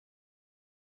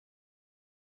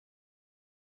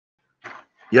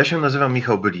Ja się nazywam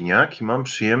Michał Byliniak i mam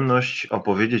przyjemność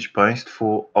opowiedzieć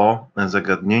Państwu o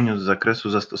zagadnieniu z zakresu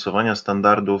zastosowania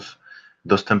standardów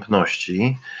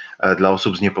dostępności dla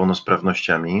osób z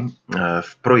niepełnosprawnościami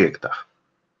w projektach.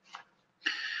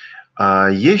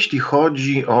 Jeśli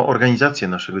chodzi o organizację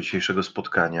naszego dzisiejszego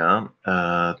spotkania,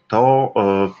 to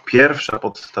pierwsza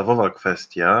podstawowa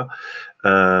kwestia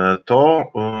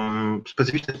to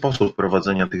specyficzny sposób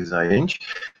prowadzenia tych zajęć,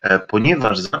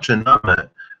 ponieważ zaczynamy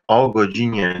o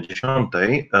godzinie 10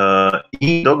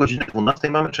 i do godziny 12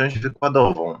 mamy część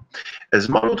wykładową z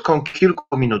malutką,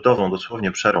 kilkuminutową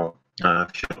dosłownie przerwą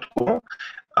w środku,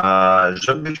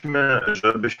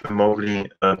 żebyśmy mogli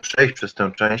przejść przez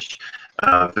tę część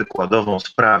wykładową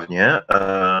sprawnie.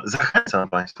 Zachęcam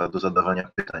Państwa do zadawania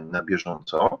pytań na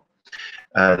bieżąco.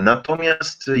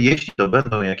 Natomiast jeśli to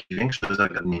będą jakieś większe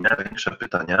zagadnienia, większe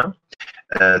pytania,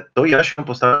 to ja się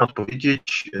postaram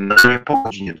odpowiedzieć na nie po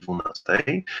godzinie 12,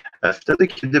 wtedy,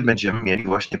 kiedy będziemy mieli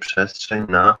właśnie przestrzeń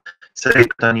na serię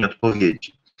pytań i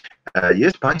odpowiedzi.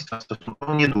 Jest Państwa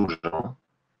stosunkowo niedużo,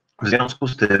 w związku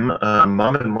z tym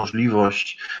mamy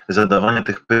możliwość zadawania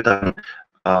tych pytań,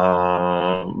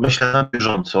 myślę, na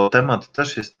bieżąco. Temat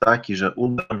też jest taki, że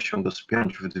uda nam się go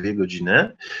spiąć w 2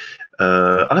 godziny,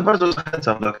 ale bardzo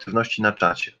zachęcam do aktywności na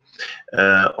czacie.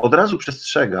 Od razu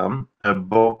przestrzegam,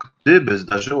 bo gdyby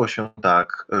zdarzyło się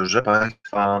tak, że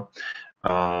Państwa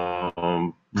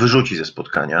wyrzuci ze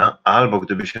spotkania, albo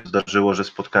gdyby się zdarzyło, że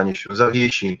spotkanie się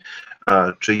zawiesi,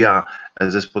 czy ja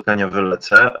ze spotkania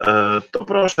wylecę, to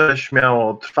proszę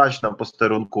śmiało trwać na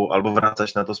posterunku albo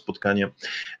wracać na to spotkanie,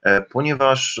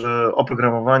 ponieważ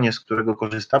oprogramowanie, z którego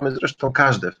korzystamy, zresztą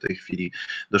każde w tej chwili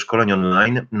do szkoleń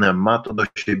online, ma to do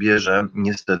siebie, że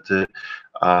niestety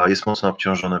jest mocno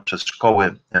obciążone przez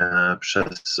szkoły,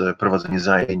 przez prowadzenie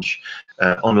zajęć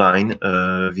online,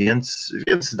 więc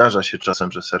zdarza się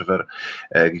czasem, że serwer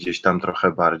gdzieś tam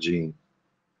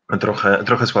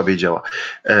trochę słabiej działa.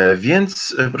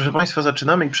 Więc, proszę Państwa,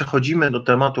 zaczynamy i przechodzimy do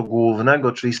tematu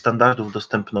głównego, czyli standardów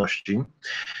dostępności.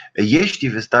 Jeśli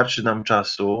wystarczy nam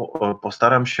czasu,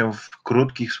 postaram się w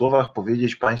krótkich słowach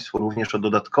powiedzieć Państwu również o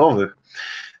dodatkowych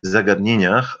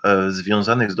zagadnieniach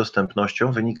związanych z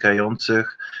dostępnością,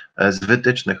 wynikających z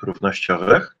wytycznych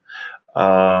równościowych,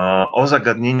 o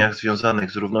zagadnieniach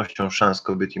związanych z równością szans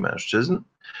kobiet i mężczyzn,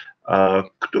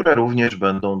 które również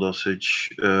będą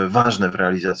dosyć ważne w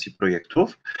realizacji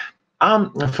projektów, a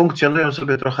funkcjonują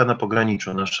sobie trochę na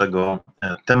pograniczu naszego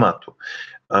tematu.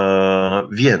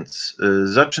 Więc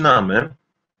zaczynamy.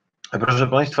 Proszę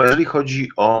Państwa, jeżeli chodzi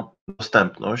o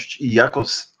dostępność i jako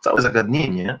całe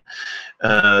zagadnienie,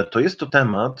 to jest to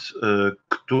temat,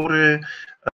 który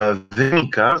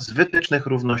wynika z wytycznych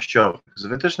równościowych, z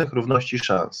wytycznych równości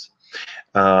szans.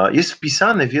 Jest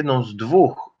wpisany w jedną z 2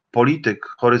 polityk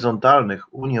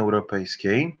horyzontalnych Unii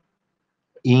Europejskiej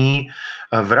i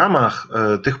w ramach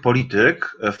tych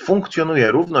polityk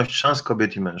funkcjonuje równość szans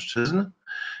kobiet i mężczyzn,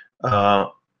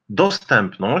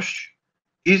 dostępność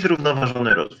i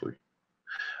zrównoważony rozwój.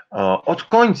 Od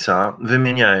końca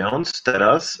wymieniając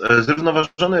teraz,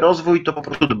 zrównoważony rozwój to po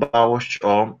prostu dbałość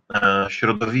o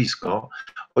środowisko,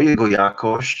 o jego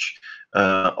jakość,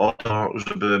 o to,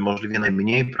 żeby możliwie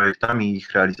najmniej projektami i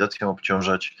ich realizacją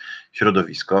obciążać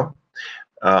środowisko.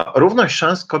 Równość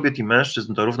szans kobiet i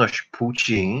mężczyzn to równość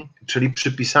płci, czyli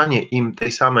przypisanie im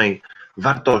tej samej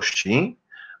wartości,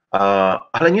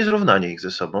 ale nie zrównanie ich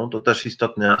ze sobą. To też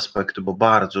istotny aspekt, bo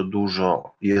bardzo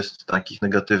dużo jest takich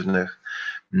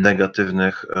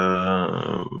negatywnych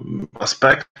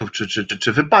aspektów,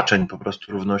 czy wypaczeń po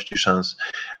prostu równości szans,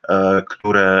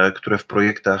 które w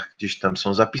projektach gdzieś tam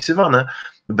są zapisywane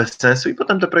bez sensu i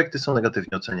potem te projekty są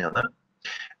negatywnie oceniane.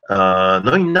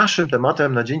 No i naszym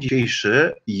tematem na dzień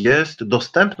dzisiejszy jest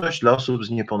dostępność dla osób z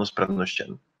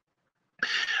niepełnosprawnościami.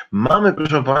 Mamy,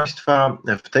 proszę Państwa,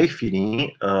 w tej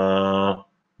chwili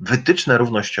wytyczne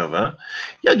równościowe.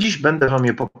 Ja dziś będę Wam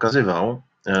je pokazywał,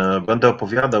 będę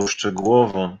opowiadał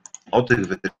szczegółowo o tych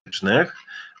wytycznych.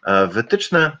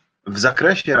 Wytyczne w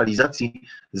zakresie realizacji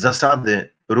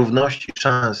zasady równości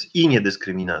szans i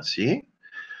niedyskryminacji,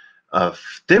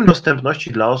 w tym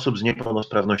dostępności dla osób z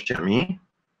niepełnosprawnościami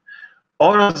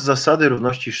oraz zasady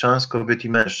równości szans kobiet i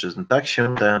mężczyzn. Tak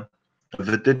się te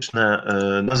wytyczne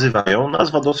nazywają.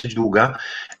 Nazwa dosyć długa.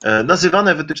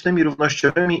 Nazywane wytycznymi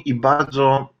równościowymi i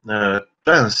bardzo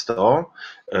często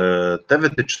te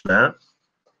wytyczne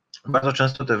Bardzo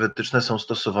często te wytyczne są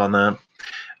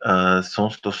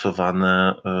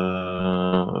stosowane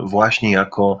właśnie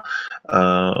jako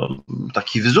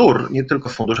taki wzór, nie tylko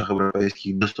w funduszach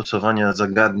europejskich, dostosowania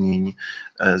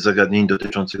zagadnień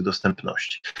dotyczących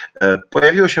dostępności.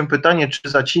 Pojawiło się pytanie, czy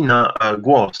zacina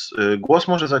głos. Głos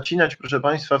może zacinać, proszę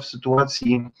Państwa, w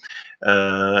sytuacji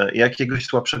jakiegoś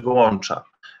słabszego łącza.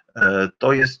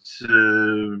 To jest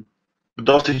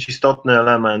dosyć istotny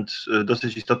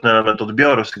element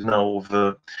odbioru sygnału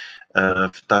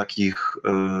w takich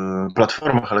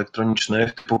platformach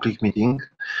elektronicznych typu Click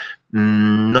Meeting.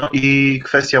 No i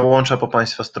kwestia łącza po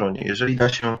Państwa stronie. Jeżeli da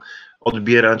się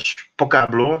odbierać po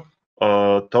kablu,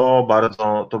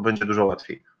 to będzie dużo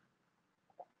łatwiej.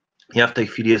 Ja w tej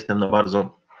chwili jestem na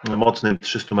bardzo mocnym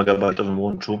 300 megabajtowym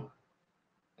łączu.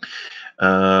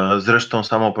 Zresztą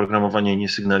samo oprogramowanie nie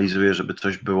sygnalizuje, żeby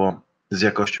coś było z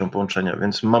jakością połączenia,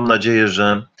 więc mam nadzieję,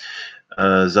 że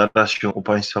zaraz się u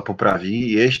Państwa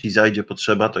poprawi. Jeśli zajdzie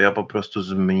potrzeba, to ja po prostu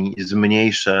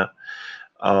zmniejszę,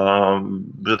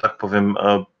 że tak powiem,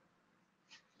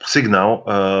 sygnał,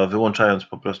 wyłączając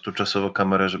po prostu czasowo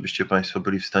kamerę, żebyście Państwo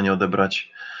byli w stanie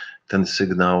odebrać ten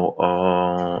sygnał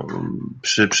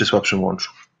przy słabszym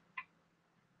łączu.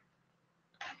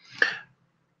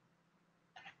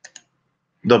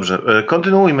 Dobrze,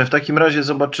 kontynuujmy. W takim razie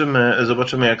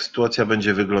zobaczymy, jak sytuacja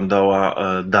będzie wyglądała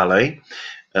dalej.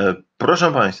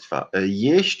 Proszę Państwa,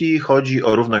 jeśli chodzi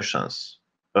o równość szans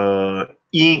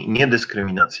i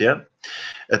niedyskryminację,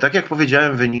 tak jak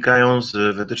powiedziałem, wynikają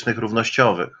z wytycznych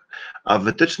równościowych, a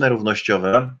wytyczne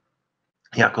równościowe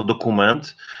jako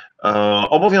dokument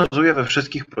obowiązuje we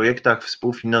wszystkich projektach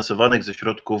współfinansowanych ze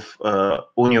środków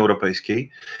Unii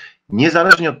Europejskiej,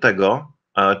 niezależnie od tego,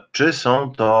 czy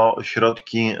są to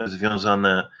środki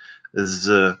związane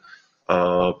z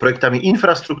projektami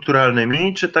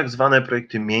infrastrukturalnymi, czy tak zwane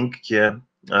projekty miękkie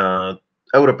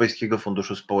Europejskiego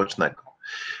Funduszu Społecznego.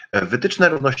 Wytyczne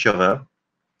równościowe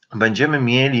będziemy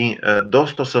mieli do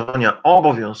stosowania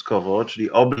obowiązkowo,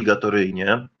 czyli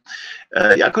obligatoryjnie,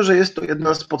 jako że jest to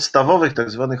jedna z podstawowych tak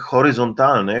zwanych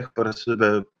horyzontalnych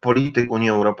polityk Unii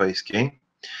Europejskiej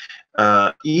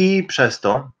i przez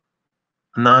to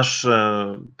nasz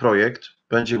projekt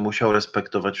będzie musiał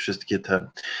respektować wszystkie te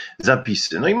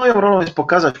zapisy. No i moją rolą jest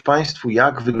pokazać Państwu,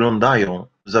 jak wyglądają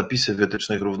zapisy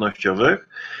wytycznych równościowych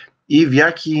i w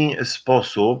jaki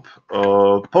sposób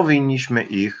powinniśmy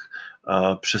ich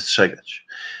przestrzegać.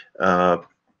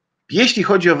 Jeśli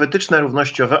chodzi o wytyczne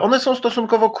równościowe, one są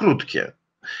stosunkowo krótkie.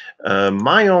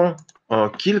 Mają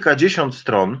kilkadziesiąt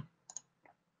stron,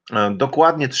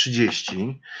 dokładnie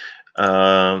 30.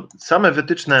 Same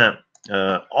wytyczne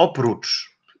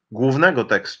oprócz głównego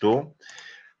tekstu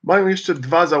mają jeszcze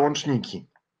dwa załączniki.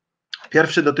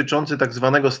 Pierwszy dotyczący tak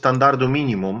zwanego standardu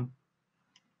minimum,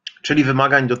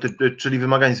 czyli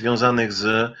wymagań związanych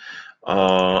z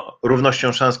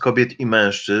równością szans kobiet i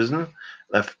mężczyzn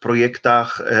w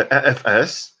projektach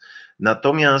EFS.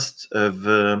 Natomiast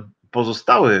w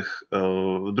pozostałych,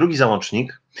 drugi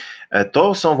załącznik,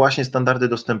 to są właśnie standardy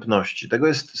dostępności. Tego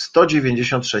jest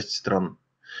 196 stron.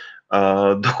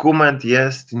 Dokument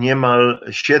jest niemal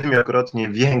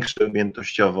 7-krotnie większy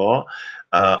objętościowo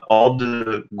od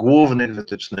głównych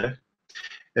wytycznych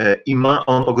i ma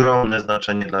on ogromne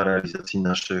znaczenie dla realizacji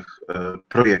naszych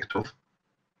projektów,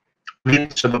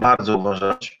 więc trzeba bardzo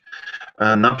uważać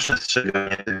na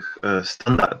przestrzeganie tych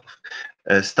standardów.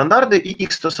 Standardy i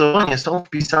ich stosowanie są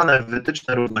wpisane w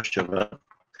wytyczne równościowe,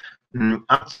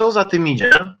 a co za tym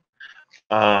idzie,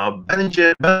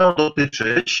 będą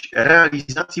dotyczyć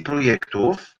realizacji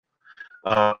projektów,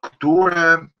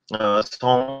 które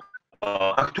są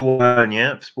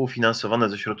aktualnie współfinansowane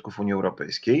ze środków Unii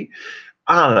Europejskiej,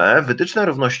 ale wytyczne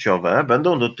równościowe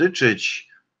będą dotyczyć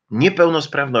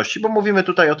niepełnosprawności, bo mówimy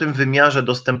tutaj o tym wymiarze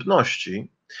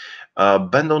dostępności,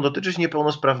 będą dotyczyć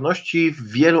niepełnosprawności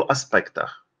w wielu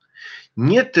aspektach.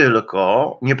 Nie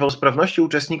tylko niepełnosprawności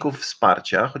uczestników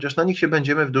wsparcia, chociaż na nich się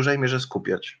będziemy w dużej mierze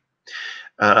skupiać,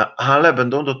 ale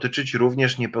będą dotyczyć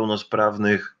również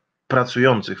niepełnosprawnych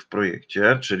pracujących w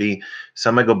projekcie, czyli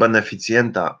samego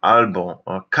beneficjenta albo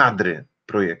kadry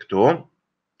projektu.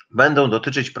 Będą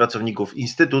dotyczyć pracowników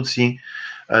instytucji,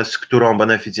 z którą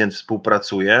beneficjent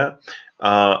współpracuje,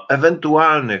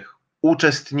 ewentualnych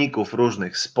uczestników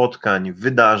różnych spotkań,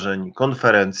 wydarzeń,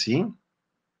 konferencji,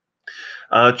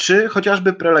 czy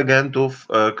chociażby prelegentów,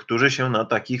 którzy się na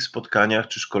takich spotkaniach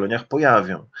czy szkoleniach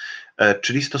pojawią.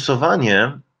 Czyli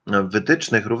stosowanie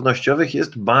wytycznych równościowych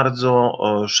jest bardzo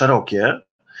szerokie.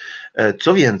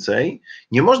 Co więcej,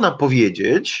 nie można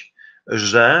powiedzieć,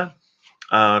 że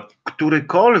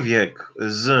którykolwiek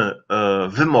z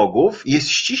wymogów jest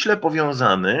ściśle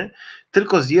powiązany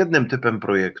tylko z jednym typem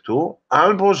projektu,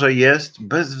 albo że jest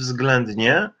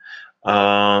bezwzględnie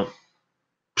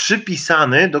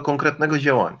przypisany do konkretnego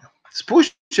działania.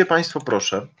 Spójrzcie Państwo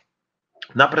proszę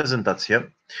na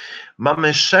prezentację.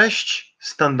 Mamy 6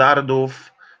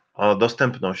 standardów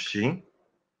dostępności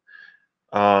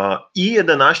i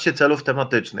 11 celów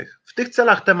tematycznych. W tych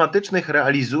celach tematycznych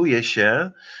realizuje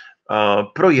się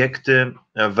projekty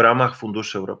w ramach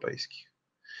funduszy europejskich.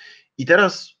 I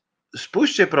teraz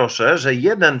spójrzcie proszę, że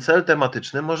jeden cel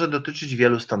tematyczny może dotyczyć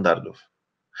wielu standardów.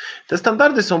 Te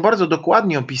standardy są bardzo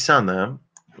dokładnie opisane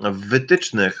w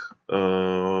wytycznych,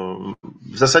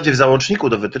 w zasadzie w załączniku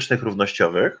do wytycznych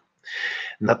równościowych.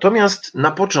 Natomiast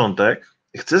na początek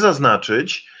chcę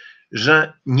zaznaczyć,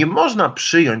 że nie można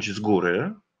przyjąć z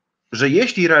góry, że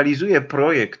jeśli realizuję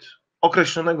projekt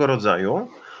określonego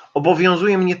rodzaju,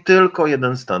 obowiązuje mnie tylko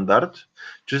jeden standard,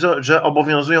 czy że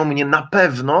obowiązują mnie na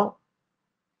pewno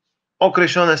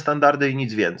określone standardy i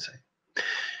nic więcej.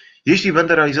 Jeśli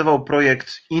będę realizował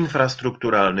projekt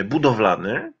infrastrukturalny,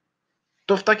 budowlany,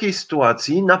 to w takiej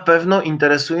sytuacji na pewno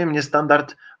interesuje mnie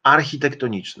standard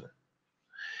architektoniczny.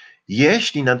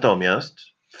 Jeśli natomiast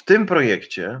w tym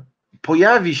projekcie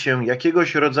pojawi się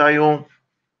jakiegoś rodzaju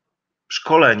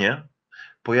szkolenie,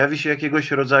 pojawi się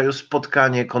jakiegoś rodzaju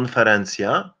spotkanie,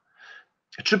 konferencja,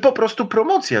 czy po prostu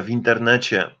promocja w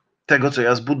internecie tego, co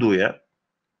ja zbuduję,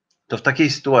 to w takiej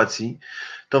sytuacji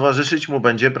towarzyszyć mu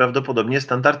będzie prawdopodobnie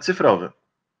standard cyfrowy.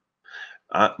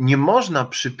 A nie można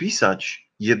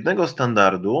przypisać jednego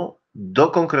standardu do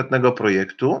konkretnego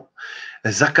projektu.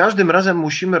 Za każdym razem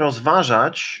musimy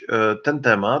rozważać ten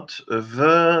temat w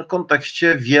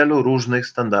kontekście wielu różnych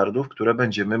standardów, które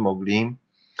będziemy mogli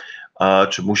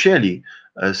czy musieli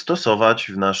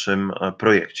stosować w naszym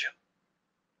projekcie.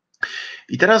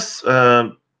 I teraz,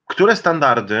 które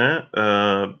standardy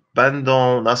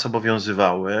będą nas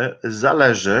obowiązywały,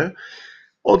 zależy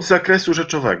od zakresu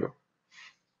rzeczowego.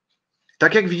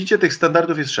 Tak jak widzicie, tych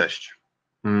standardów jest 6.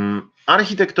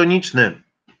 Architektoniczny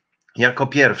jako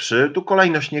pierwszy, tu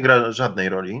kolejność nie gra żadnej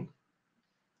roli.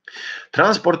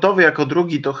 Transportowy jako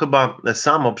drugi to chyba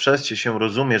samo przez się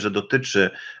rozumie, że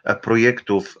dotyczy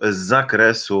projektów z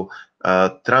zakresu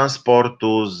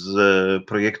transportu, z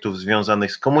projektów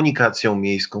związanych z komunikacją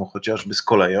miejską, chociażby z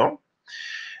koleją.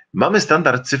 Mamy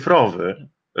standard cyfrowy,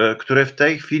 który w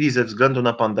tej chwili ze względu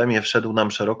na pandemię wszedł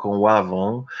nam szeroką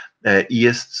ławą i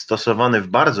jest stosowany w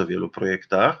bardzo wielu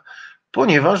projektach,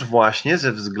 ponieważ właśnie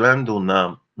ze względu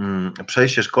na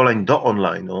przejście szkoleń do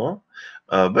online'u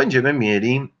będziemy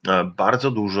mieli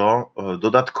bardzo dużo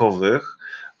dodatkowych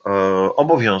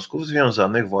obowiązków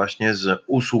związanych właśnie z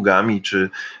usługami czy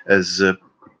z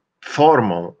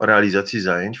formą realizacji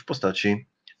zajęć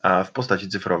w postaci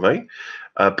cyfrowej.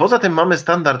 Poza tym mamy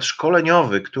standard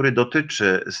szkoleniowy, który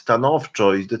dotyczy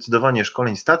stanowczo i zdecydowanie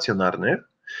szkoleń stacjonarnych,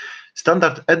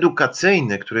 standard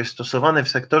edukacyjny, który jest stosowany w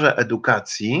sektorze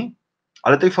edukacji,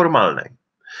 ale tej formalnej,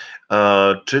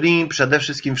 czyli przede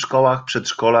wszystkim w szkołach,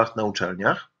 przedszkolach, na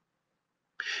uczelniach,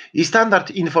 i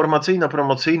standard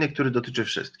informacyjno-promocyjny, który dotyczy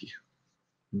wszystkich,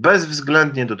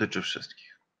 bezwzględnie dotyczy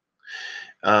wszystkich.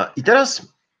 I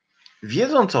teraz,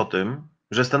 wiedząc o tym,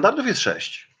 że standardów jest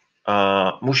 6,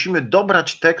 musimy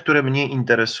dobrać te, które mnie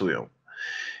interesują.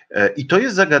 I to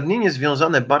jest zagadnienie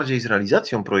związane bardziej z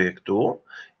realizacją projektu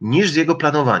niż z jego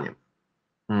planowaniem.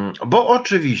 Bo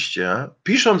oczywiście,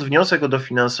 pisząc wniosek o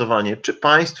dofinansowanie, czy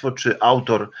państwo, czy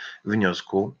autor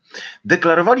wniosku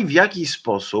deklarowali, w jaki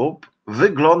sposób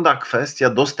wygląda kwestia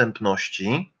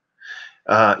dostępności,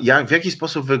 w jaki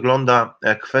sposób wygląda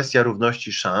kwestia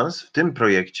równości szans w tym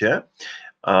projekcie,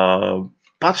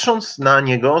 patrząc na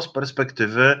niego z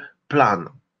perspektywy planu.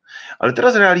 Ale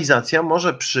teraz realizacja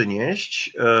może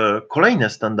przynieść kolejne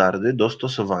standardy do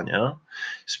stosowania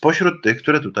spośród tych,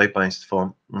 które tutaj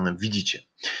Państwo widzicie.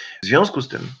 W związku z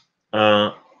tym,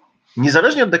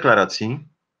 niezależnie od deklaracji,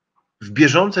 w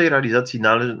bieżącej realizacji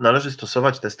należy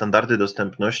stosować te standardy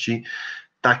dostępności,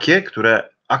 takie, które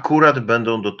akurat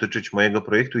będą dotyczyć mojego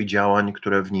projektu i działań,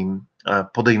 które w nim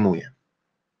podejmuję.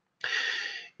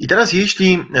 I teraz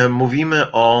jeśli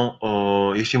mówimy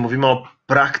o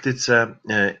praktyce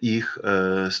ich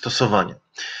stosowania.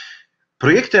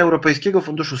 Projekty Europejskiego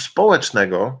Funduszu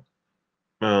Społecznego,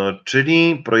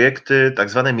 czyli projekty tak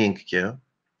zwane miękkie,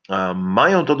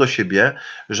 mają to do siebie,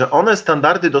 że one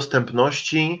standardy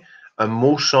dostępności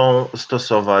muszą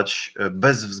stosować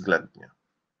bezwzględnie.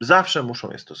 Zawsze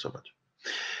muszą je stosować.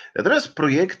 Natomiast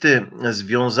projekty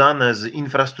związane z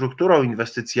infrastrukturą,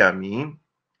 inwestycjami,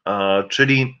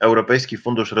 czyli Europejski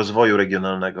Fundusz Rozwoju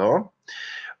Regionalnego,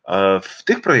 w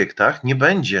tych projektach nie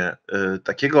będzie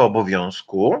takiego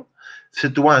obowiązku w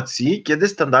sytuacji, kiedy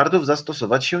standardów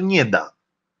zastosować się nie da.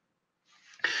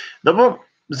 No bo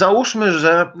załóżmy,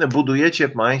 że budujecie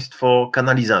Państwo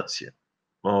kanalizację.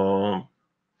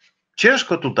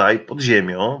 Ciężko tutaj pod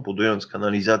ziemią, budując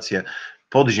kanalizację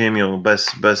pod ziemią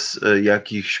bez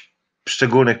jakichś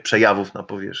szczególnych przejawów na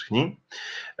powierzchni,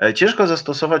 ciężko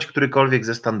zastosować którykolwiek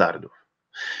ze standardów.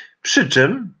 Przy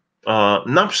czym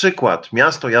na przykład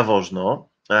miasto Jaworzno,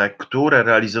 które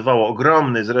realizowało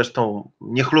ogromny, zresztą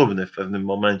niechlubny w pewnym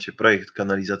momencie projekt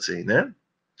kanalizacyjny,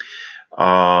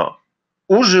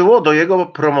 użyło do jego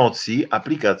promocji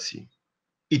aplikacji.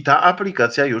 I ta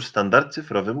aplikacja już standard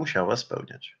cyfrowy musiała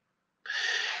spełniać.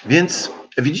 Więc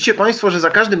widzicie Państwo, że za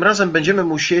każdym razem będziemy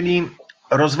musieli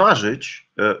rozważyć,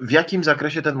 w jakim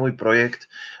zakresie ten mój projekt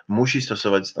musi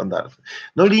stosować standardy.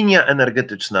 No linia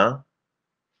energetyczna,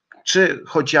 czy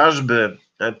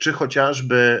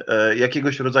chociażby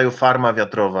jakiegoś rodzaju farma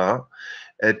wiatrowa,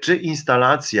 czy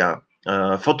instalacja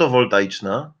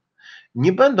fotowoltaiczna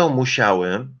nie będą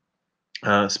musiały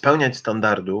spełniać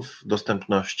standardów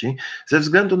dostępności ze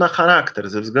względu na charakter,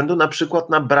 ze względu na przykład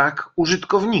na brak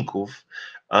użytkowników,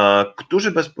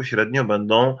 którzy bezpośrednio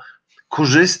będą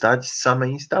korzystać z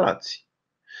samej instalacji.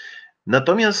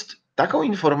 Natomiast taką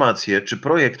informację, czy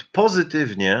projekt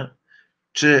pozytywnie,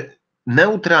 czy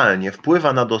neutralnie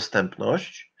wpływa na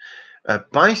dostępność,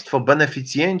 Państwo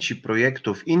beneficjenci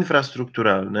projektów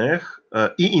infrastrukturalnych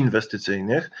i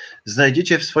inwestycyjnych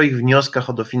znajdziecie w swoich wnioskach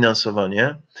o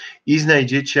dofinansowanie i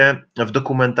znajdziecie w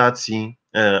dokumentacji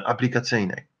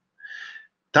aplikacyjnej.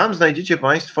 Tam znajdziecie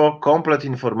Państwo komplet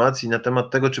informacji na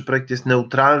temat tego, czy projekt jest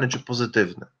neutralny, czy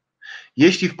pozytywny.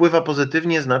 Jeśli wpływa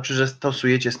pozytywnie, znaczy, że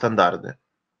stosujecie standardy.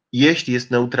 Jeśli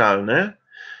jest neutralny,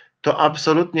 to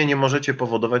absolutnie nie możecie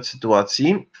powodować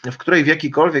sytuacji, w której w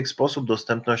jakikolwiek sposób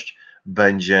dostępność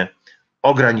będzie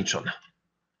ograniczona.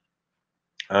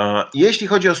 Jeśli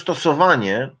chodzi o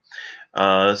stosowanie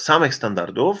samych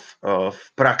standardów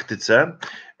w praktyce,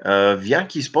 w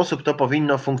jaki sposób to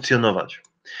powinno funkcjonować?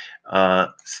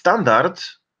 Standard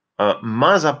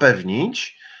ma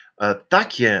zapewnić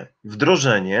takie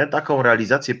wdrożenie, taką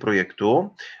realizację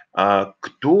projektu,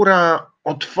 która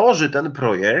otworzy ten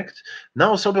projekt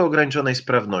na osoby ograniczonej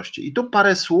sprawności. I tu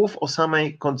parę słów o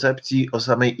samej koncepcji, o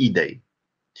samej idei.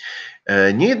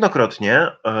 Niejednokrotnie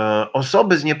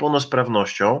osoby z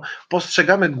niepełnosprawnością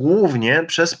postrzegamy głównie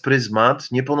przez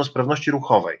pryzmat niepełnosprawności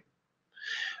ruchowej.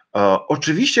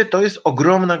 Oczywiście to jest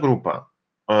ogromna grupa.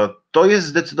 To jest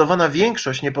zdecydowana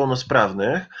większość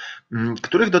niepełnosprawnych,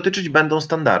 których dotyczyć będą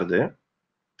standardy,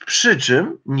 przy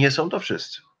czym nie są to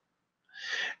wszyscy.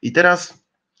 I teraz,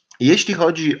 jeśli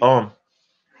chodzi o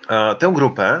tę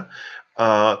grupę,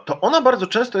 to ona bardzo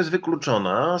często jest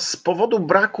wykluczona z powodu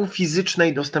braku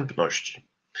fizycznej dostępności.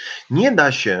 Nie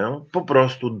da się po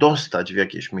prostu dostać w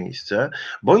jakieś miejsce,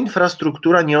 bo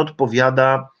infrastruktura nie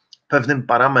odpowiada pewnym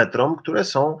parametrom, które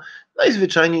są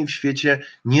najzwyczajniej w świecie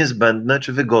niezbędne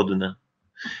czy wygodne.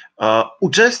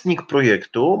 Uczestnik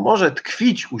projektu może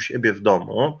tkwić u siebie w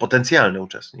domu, potencjalny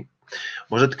uczestnik,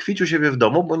 może tkwić u siebie w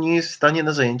domu, bo nie jest w stanie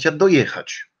na zajęcia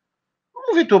dojechać.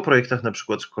 Mówię tu o projektach na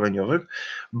przykład szkoleniowych,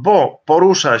 bo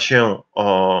porusza się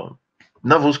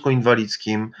na wózku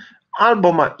inwalidzkim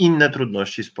albo ma inne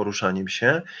trudności z poruszaniem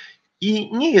się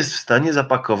i nie jest w stanie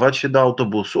zapakować się do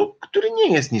autobusu, który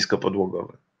nie jest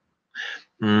niskopodłogowy.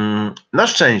 Na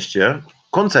szczęście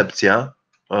koncepcja,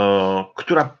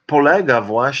 która polega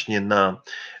właśnie na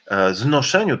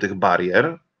znoszeniu tych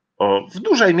barier, w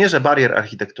dużej mierze barier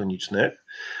architektonicznych,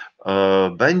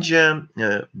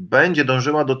 będzie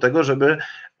dążyła do tego, żeby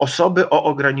osoby o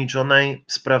ograniczonej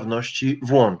sprawności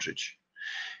włączyć.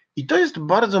 I to jest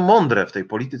bardzo mądre w tej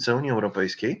polityce Unii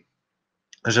Europejskiej,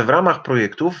 że w ramach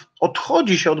projektów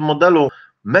odchodzi się od modelu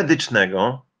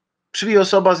medycznego, czyli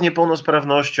osoba z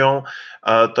niepełnosprawnością,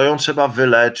 to ją trzeba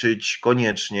wyleczyć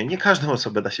koniecznie. Nie każdą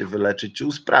osobę da się wyleczyć czy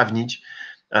usprawnić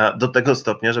do tego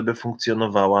stopnia, żeby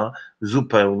funkcjonowała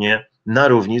zupełnie na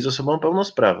równi z osobą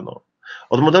pełnosprawną.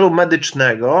 Od modelu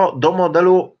medycznego do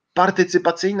modelu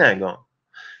partycypacyjnego,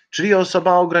 czyli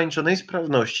osoba o ograniczonej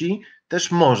sprawności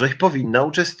też może i powinna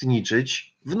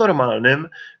uczestniczyć w normalnym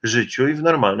życiu i w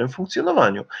normalnym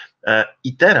funkcjonowaniu.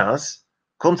 I teraz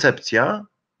koncepcja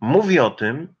mówi o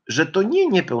tym, że to nie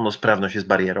niepełnosprawność jest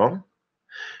barierą,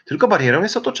 tylko barierą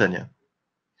jest otoczenie.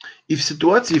 I w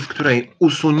sytuacji, w której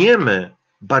usuniemy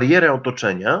barierę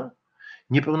otoczenia,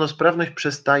 niepełnosprawność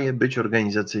przestaje być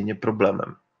organizacyjnie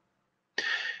problemem.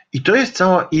 I to jest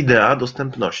cała idea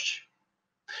dostępności.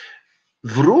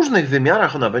 W różnych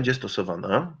wymiarach ona będzie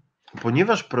stosowana,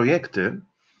 ponieważ projekty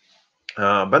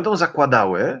będą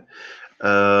zakładały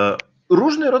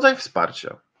różny rodzaj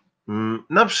wsparcia.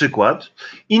 Na przykład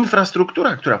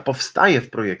infrastruktura, która powstaje w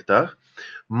projektach,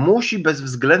 musi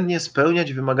bezwzględnie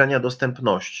spełniać wymagania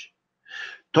dostępności.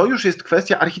 to już jest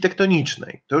kwestia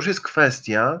architektonicznej, to już jest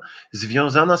kwestia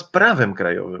związana z prawem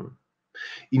krajowym.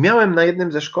 I miałem na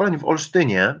jednym ze szkoleń w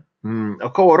Olsztynie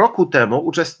około roku temu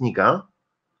uczestnika,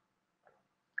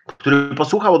 który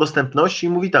posłuchał o dostępności i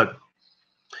mówi tak: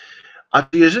 a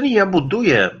jeżeli ja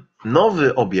buduję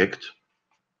nowy obiekt,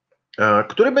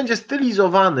 który będzie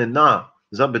stylizowany na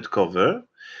zabytkowy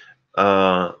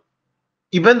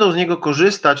i będą z niego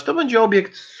korzystać, to będzie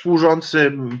obiekt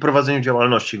służący prowadzeniu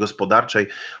działalności gospodarczej,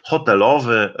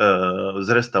 hotelowy, z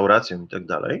restauracją i tak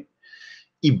dalej,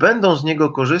 i będą z niego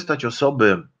korzystać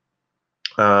osoby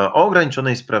o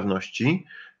ograniczonej sprawności,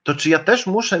 to czy ja też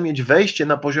muszę mieć wejście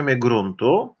na poziomie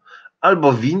gruntu,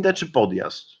 albo windę, czy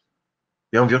podjazd?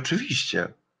 Ja mówię,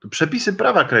 oczywiście. To przepisy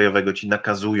prawa krajowego ci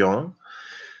nakazują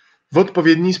w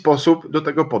odpowiedni sposób do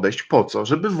tego podejść. Po co?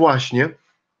 Żeby właśnie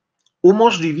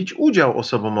umożliwić udział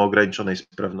osobom o ograniczonej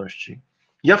sprawności.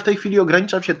 Ja w tej chwili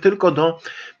ograniczam się tylko do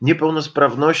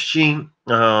niepełnosprawności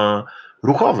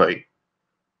ruchowej,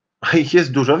 a ich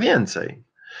jest dużo więcej.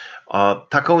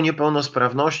 Taką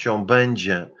niepełnosprawnością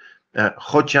będzie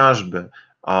chociażby,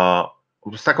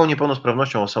 z taką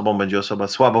niepełnosprawnością osobą będzie osoba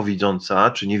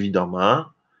słabowidząca czy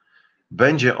niewidoma,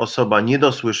 będzie osoba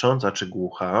niedosłysząca czy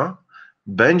głucha,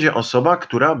 będzie osoba,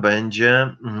 która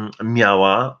będzie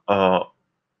miała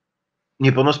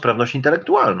niepełnosprawność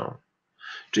intelektualną,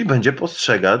 czyli będzie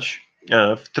postrzegać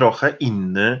w trochę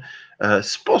inny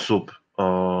sposób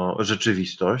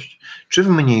rzeczywistość, czy w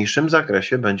mniejszym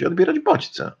zakresie będzie odbierać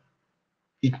bodźce.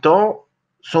 I to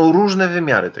są różne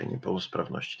wymiary tej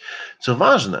niepełnosprawności. Co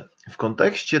ważne, w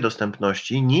kontekście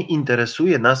dostępności nie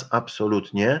interesuje nas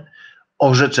absolutnie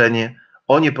orzeczenie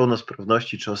o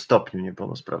niepełnosprawności czy o stopniu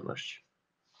niepełnosprawności.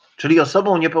 Czyli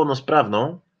osobą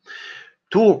niepełnosprawną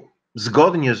tu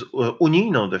zgodnie z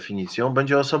unijną definicją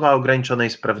będzie osoba o ograniczonej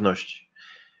sprawności.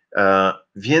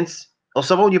 Więc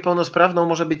osobą niepełnosprawną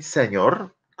może być senior,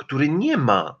 który nie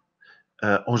ma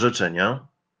orzeczenia,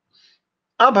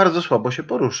 a bardzo słabo się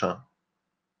porusza.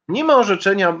 Nie ma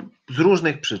orzeczenia z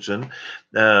różnych przyczyn,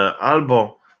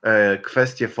 albo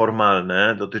kwestie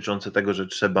formalne dotyczące tego, że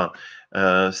trzeba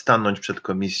stanąć przed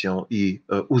komisją i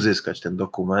uzyskać ten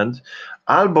dokument,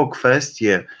 albo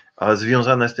kwestie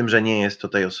związane z tym, że nie jest to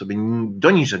tej osobie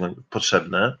do niczego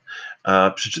potrzebne.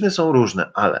 Przyczyny są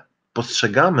różne, ale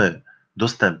postrzegamy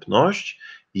dostępność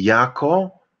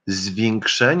jako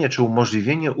zwiększenie czy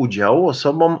umożliwienie udziału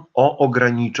osobom o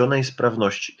ograniczonej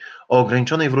sprawności, o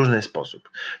ograniczonej w różny sposób.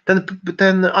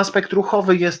 Ten aspekt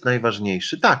ruchowy jest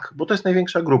najważniejszy, tak, bo to jest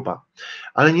największa grupa,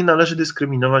 ale nie należy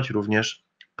dyskryminować również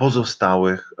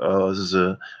pozostałych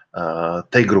z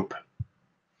tej grupy.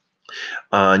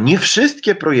 Nie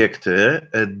wszystkie projekty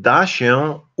da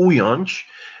się ująć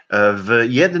w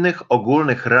jednych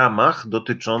ogólnych ramach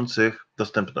dotyczących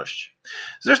dostępności.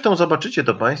 Zresztą zobaczycie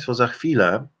to Państwo za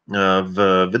chwilę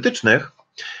w wytycznych.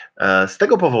 Z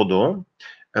tego powodu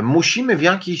musimy w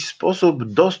jakiś sposób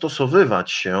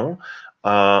dostosowywać się.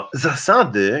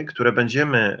 Zasady, które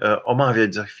będziemy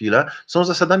omawiać za chwilę, są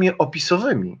zasadami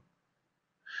opisowymi.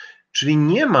 Czyli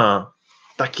nie ma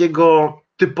takiego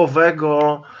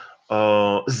typowego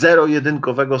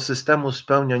zero-jedynkowego systemu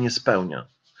spełnia, nie spełnia.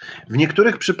 W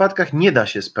niektórych przypadkach nie da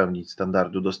się spełnić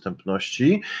standardu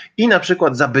dostępności i na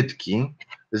przykład zabytki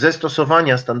ze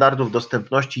stosowania standardów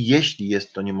dostępności, jeśli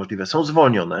jest to niemożliwe, są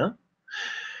zwolnione,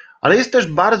 ale jest też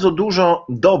bardzo dużo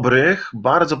dobrych,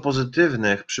 bardzo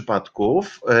pozytywnych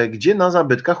przypadków, gdzie na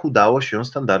zabytkach udało się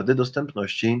standardy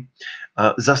dostępności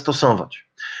zastosować.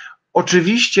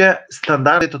 Oczywiście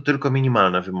standardy to tylko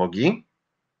minimalne wymogi,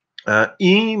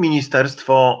 i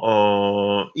ministerstwo,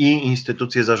 i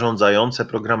instytucje zarządzające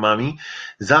programami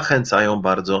zachęcają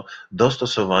bardzo do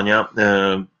stosowania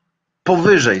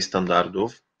powyżej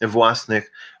standardów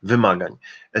własnych wymagań.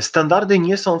 Standardy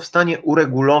nie są w stanie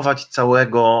uregulować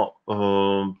całego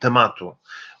tematu.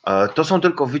 To są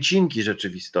tylko wycinki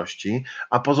rzeczywistości,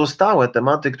 a pozostałe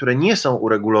tematy, które nie są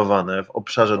uregulowane w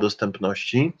obszarze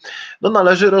dostępności, no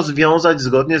należy rozwiązać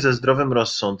zgodnie ze zdrowym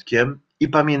rozsądkiem i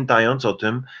pamiętając o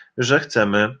tym, że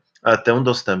chcemy tę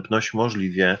dostępność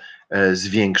możliwie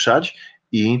zwiększać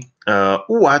i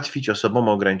ułatwić osobom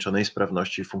o ograniczonej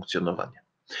sprawności funkcjonowanie.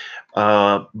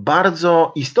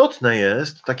 Bardzo istotne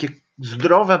jest takie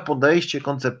zdrowe podejście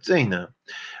koncepcyjne,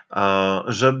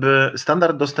 żeby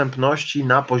standard dostępności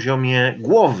na poziomie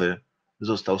głowy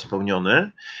został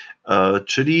spełniony,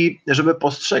 czyli żeby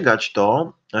postrzegać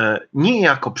to nie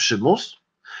jako przymus,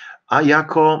 a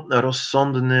jako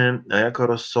rozsądny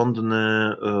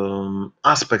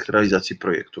aspekt realizacji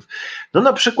projektów. No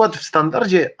na przykład w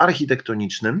standardzie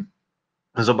architektonicznym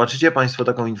zobaczycie Państwo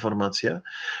taką informację,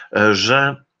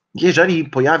 że jeżeli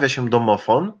pojawia się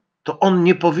domofon, to on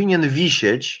nie powinien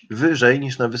wisieć wyżej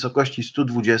niż na wysokości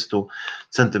 120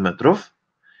 cm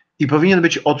i powinien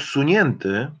być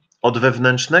odsunięty od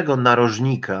wewnętrznego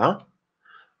narożnika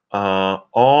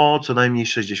o co najmniej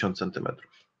 60 cm.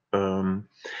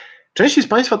 Części z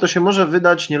Państwa to się może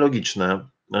wydać nielogiczne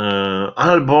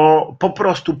albo po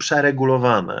prostu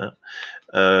przeregulowane,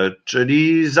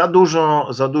 czyli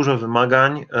za dużo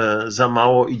wymagań, za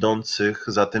mało idących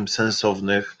za tym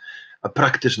sensownych,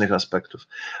 praktycznych aspektów.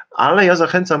 Ale ja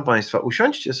zachęcam Państwa,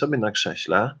 usiądźcie sobie na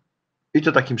krześle i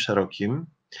to takim szerokim,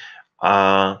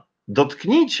 a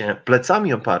dotknijcie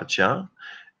plecami oparcia,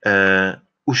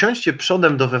 usiądźcie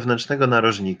przodem do wewnętrznego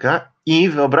narożnika i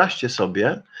wyobraźcie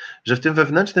sobie, że w tym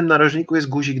wewnętrznym narożniku jest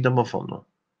guzik domofonu.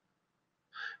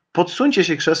 Podsuńcie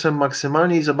się krzesłem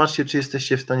maksymalnie i zobaczcie, czy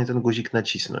jesteście w stanie ten guzik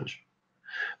nacisnąć.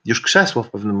 Już krzesło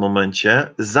w pewnym momencie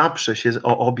zaprze się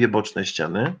o obie boczne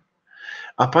ściany,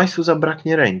 a Państwu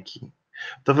zabraknie ręki.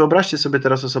 To wyobraźcie sobie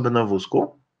teraz osobę na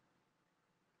wózku,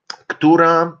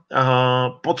 która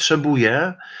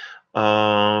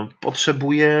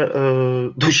potrzebuje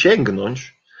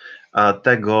dosięgnąć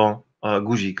tego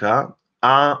guzika,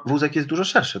 a wózek jest dużo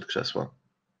szerszy od krzesła.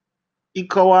 I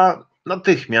koła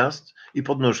natychmiast i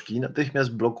podnóżki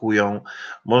natychmiast blokują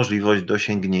możliwość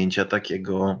dosięgnięcia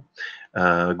takiego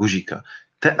guzika.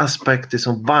 Te aspekty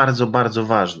są bardzo, bardzo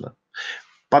ważne.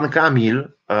 Pan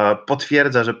Kamil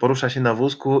potwierdza, że porusza się na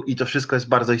wózku i to wszystko jest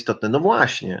bardzo istotne. No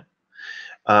właśnie,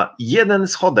 jeden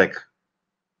schodek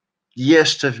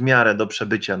jeszcze w miarę do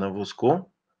przebycia na wózku,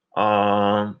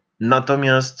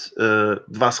 natomiast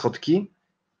dwa schodki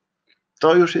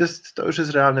to już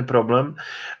jest realny problem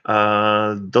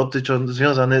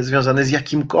związany z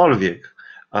jakimkolwiek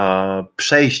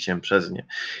przejściem przez nie.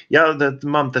 Ja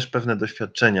mam też pewne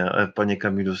doświadczenia, panie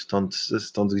Kamilu,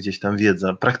 stąd gdzieś tam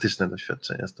wiedza, praktyczne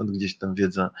doświadczenia, stąd gdzieś tam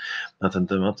wiedza na ten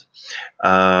temat.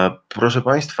 Proszę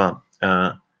Państwa,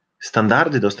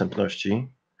 standardy dostępności,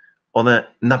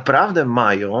 one naprawdę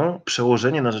mają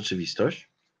przełożenie na rzeczywistość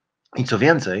i co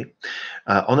więcej,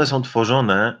 one są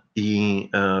tworzone i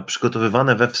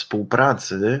przygotowywane we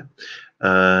współpracy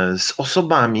z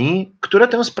osobami, które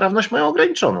tę sprawność mają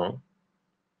ograniczoną.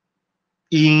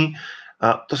 I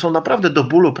to są naprawdę do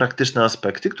bólu praktyczne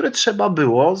aspekty, które trzeba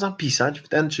było zapisać w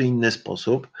ten czy inny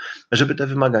sposób, żeby te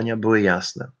wymagania były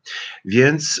jasne.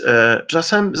 Więc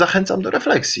czasem zachęcam do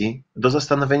refleksji, do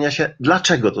zastanowienia się,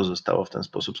 dlaczego to zostało w ten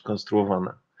sposób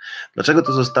skonstruowane. Dlaczego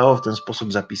to zostało w ten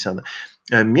sposób zapisane?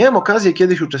 Miałem okazję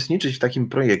kiedyś uczestniczyć w takim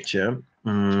projekcie,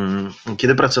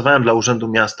 kiedy pracowałem dla Urzędu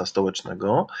Miasta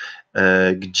Stołecznego,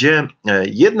 gdzie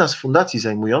jedna z fundacji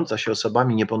zajmująca się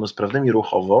osobami niepełnosprawnymi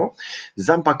ruchowo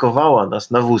zapakowała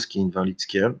nas na wózki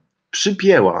inwalidzkie,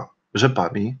 przypięła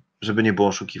rzepami, żeby nie było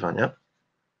oszukiwania,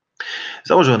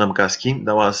 założyła nam kaski,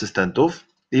 dała asystentów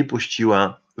i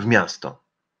puściła w miasto.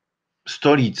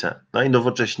 Stolice,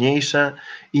 najnowocześniejsze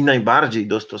i najbardziej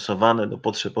dostosowane do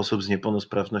potrzeb osób z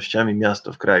niepełnosprawnościami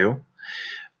miasto w kraju.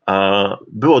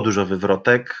 Było dużo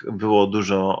wywrotek, było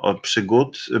dużo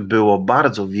przygód, było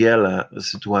bardzo wiele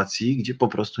sytuacji, gdzie po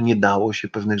prostu nie dało się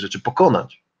pewnych rzeczy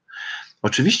pokonać.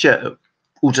 Oczywiście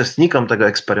uczestnikom tego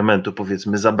eksperymentu,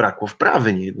 powiedzmy, zabrakło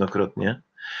wprawy niejednokrotnie,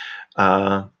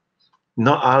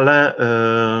 no ale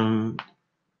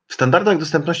w standardach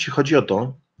dostępności chodzi o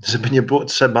to, żeby nie było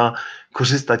trzeba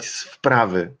korzystać z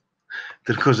wprawy,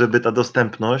 tylko żeby ta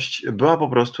dostępność była po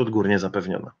prostu odgórnie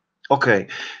zapewniona. Ok,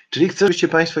 czyli chcę, żebyście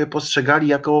Państwo je postrzegali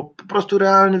jako po prostu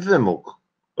realny wymóg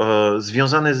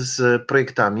związany z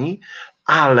projektami,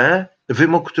 ale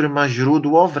wymóg, który ma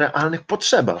źródło w realnych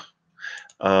potrzebach.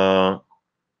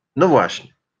 No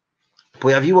właśnie,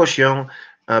 pojawiło się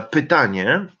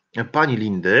pytanie pani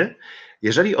Lindy,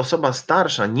 jeżeli osoba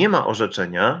starsza nie ma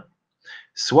orzeczenia,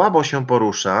 słabo się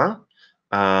porusza,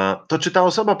 to czy ta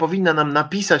osoba powinna nam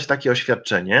napisać takie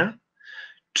oświadczenie,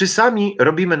 czy sami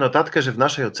robimy notatkę, że w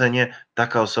naszej ocenie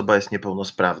taka osoba jest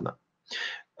niepełnosprawna?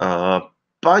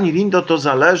 Pani Lindo, to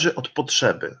zależy od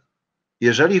potrzeby.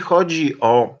 Jeżeli chodzi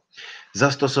o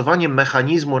zastosowanie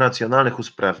mechanizmu racjonalnych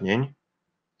usprawnień,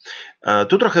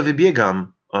 tu trochę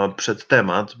wybiegam przed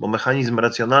temat, bo mechanizm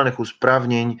racjonalnych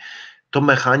usprawnień to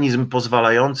mechanizm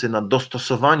pozwalający na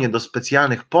dostosowanie do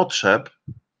specjalnych potrzeb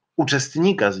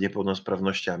uczestnika z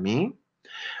niepełnosprawnościami,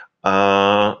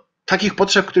 takich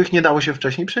potrzeb, których nie dało się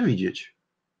wcześniej przewidzieć.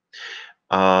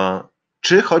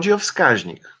 Czy chodzi o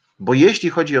wskaźnik? Bo jeśli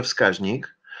chodzi o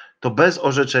wskaźnik, to bez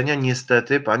orzeczenia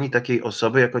niestety pani takiej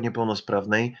osoby jako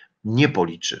niepełnosprawnej nie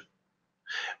policzy.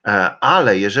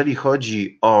 Ale jeżeli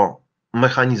chodzi o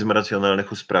mechanizm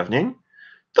racjonalnych usprawnień,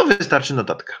 to wystarczy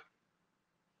notatka.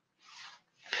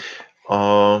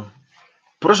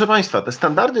 Proszę Państwa, te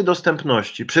standardy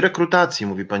dostępności przy rekrutacji,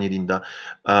 mówi Pani Linda,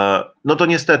 no to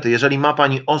niestety, jeżeli ma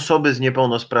Pani osoby z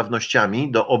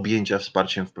niepełnosprawnościami do objęcia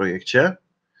wsparciem w projekcie,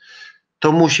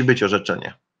 to musi być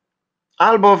orzeczenie.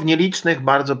 Albo w nielicznych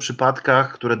bardzo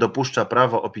przypadkach, które dopuszcza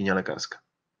prawo, opinia lekarska.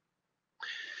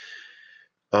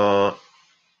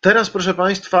 Teraz, proszę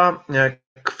Państwa,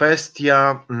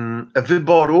 kwestia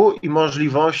wyboru i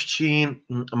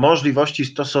możliwości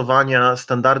stosowania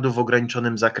standardów w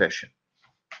ograniczonym zakresie.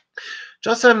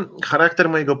 Czasem charakter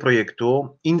mojego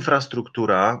projektu,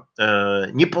 infrastruktura,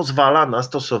 nie pozwala na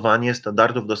stosowanie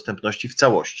standardów dostępności w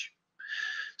całości.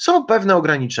 Są pewne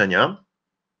ograniczenia,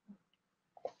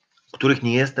 których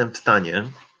nie jestem w stanie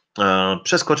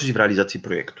przeskoczyć w realizacji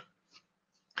projektu.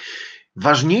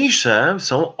 Ważniejsze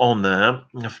są one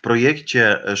w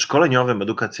projekcie szkoleniowym,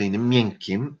 edukacyjnym,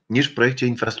 miękkim, niż w projekcie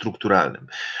infrastrukturalnym.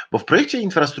 Bo w projekcie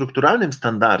infrastrukturalnym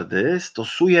standardy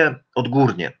stosuję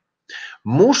odgórnie.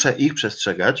 Muszę ich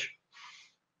przestrzegać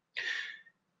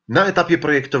na etapie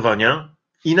projektowania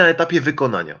i na etapie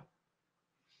wykonania.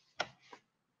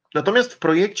 Natomiast w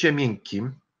projekcie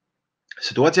miękkim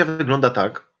sytuacja wygląda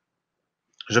tak,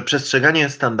 że przestrzeganie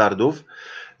standardów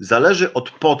zależy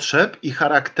od potrzeb i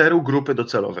charakteru grupy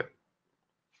docelowej.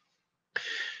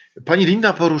 Pani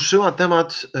Linda poruszyła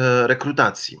temat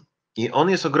rekrutacji i on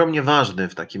jest ogromnie ważny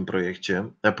w takim projekcie,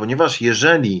 ponieważ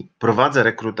jeżeli prowadzę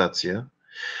rekrutację,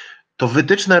 to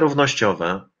wytyczne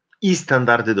równościowe i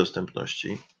standardy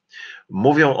dostępności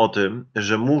mówią o tym,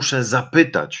 że muszę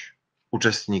zapytać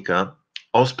uczestnika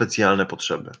o specjalne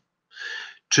potrzeby.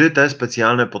 Czy te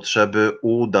specjalne potrzeby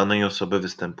u danej osoby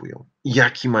występują?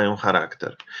 Jaki mają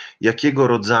charakter? Jakiego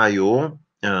rodzaju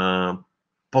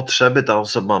potrzeby ta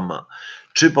osoba ma?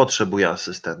 Czy potrzebuje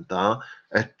asystenta?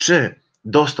 Czy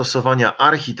dostosowania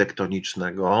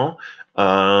architektonicznego?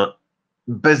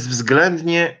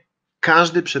 Bezwzględnie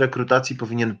każdy przy rekrutacji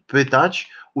powinien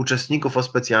pytać uczestników o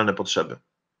specjalne potrzeby.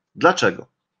 Dlaczego?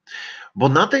 Bo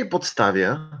na tej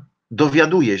podstawie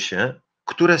dowiaduje się,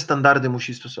 które standardy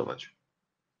musi stosować.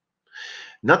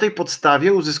 Na tej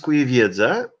podstawie uzyskuje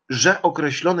wiedzę, że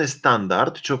określony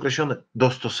standard, czy określone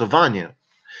dostosowanie,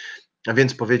 a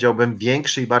więc powiedziałbym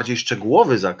większy i bardziej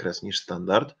szczegółowy zakres niż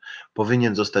standard,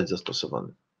 powinien zostać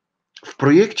zastosowany. W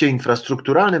projekcie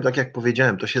infrastrukturalnym, tak jak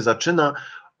powiedziałem, to się zaczyna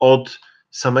od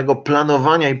samego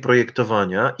planowania i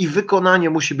projektowania i wykonanie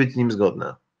musi być z nim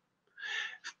zgodne.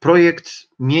 Projekt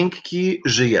miękki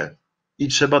żyje i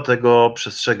trzeba tego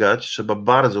przestrzegać, trzeba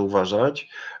bardzo uważać,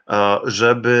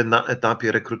 żeby na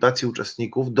etapie rekrutacji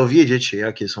uczestników dowiedzieć się,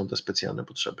 jakie są te specjalne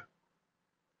potrzeby.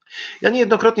 Ja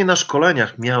niejednokrotnie na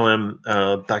szkoleniach miałem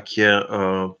takie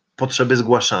potrzeby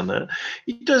zgłaszane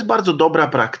i to jest bardzo dobra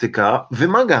praktyka,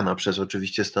 wymagana przez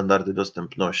oczywiście standardy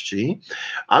dostępności,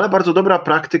 ale bardzo dobra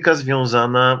praktyka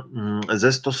związana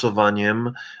ze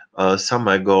stosowaniem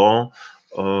samego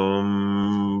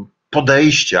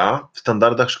podejścia w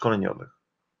standardach szkoleniowych.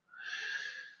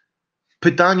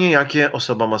 Pytanie, jakie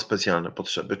osoba ma specjalne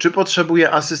potrzeby. Czy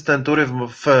potrzebuje asystentury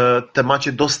w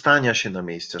temacie dostania się na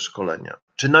miejsce szkolenia?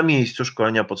 Czy na miejscu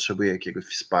szkolenia potrzebuje jakiegoś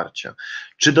wsparcia?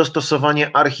 Czy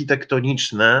dostosowanie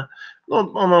architektoniczne,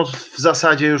 no ono w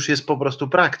zasadzie już jest po prostu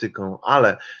praktyką,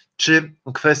 ale czy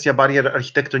kwestia barier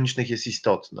architektonicznych jest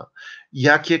istotna?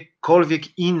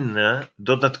 Jakiekolwiek inne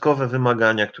dodatkowe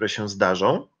wymagania, które się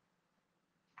zdarzą?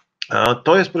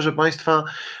 To jest, proszę Państwa,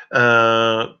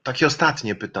 takie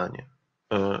ostatnie pytanie.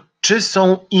 Czy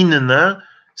są inne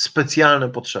specjalne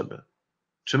potrzeby?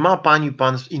 Czy ma Pani,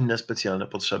 Pan inne specjalne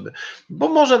potrzeby? Bo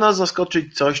może nas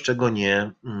zaskoczyć coś, czego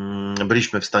nie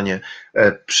byliśmy w stanie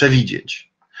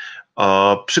przewidzieć.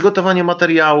 Przygotowanie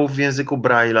materiałów w języku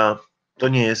Braille'a to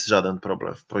nie jest żaden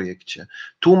problem w projekcie.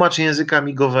 Tłumacz języka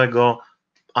migowego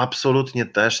absolutnie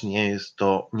też nie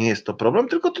jest to problem,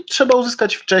 tylko to trzeba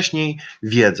uzyskać wcześniej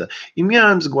wiedzę. I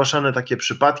miałem zgłaszane takie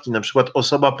przypadki, na przykład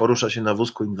osoba porusza się na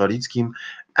wózku inwalidzkim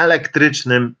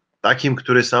elektrycznym, takim,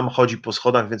 który sam chodzi po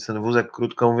schodach, więc ten wózek,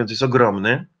 krótko mówiąc, jest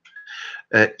ogromny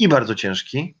i bardzo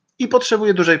ciężki i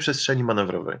potrzebuje dużej przestrzeni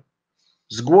manewrowej.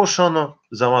 Zgłoszono,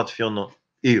 załatwiono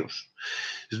i już.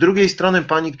 Z drugiej strony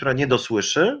pani, która nie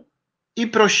dosłyszy i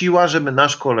prosiła, żeby na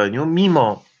szkoleniu,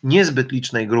 mimo niezbyt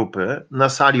licznej grupy, na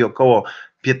sali około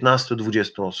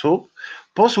 15-20 osób,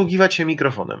 posługiwać się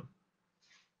mikrofonem.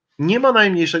 Nie ma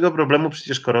najmniejszego problemu,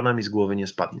 przecież korona mi z głowy nie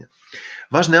spadnie.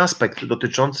 Ważny aspekt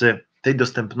dotyczący tej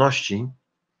dostępności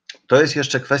to jest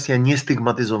jeszcze kwestia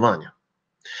niestygmatyzowania.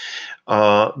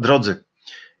 Drodzy,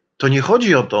 to nie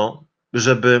chodzi o to,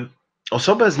 żeby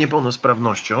osobę z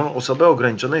niepełnosprawnością, osobę o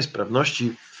ograniczonej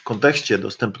sprawności w kontekście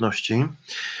dostępności,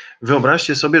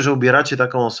 wyobraźcie sobie, że ubieracie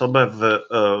taką osobę w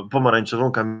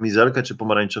pomarańczową kamizelkę czy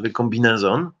pomarańczowy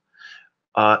kombinezon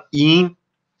i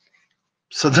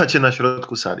sadzacie na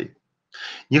środku sali.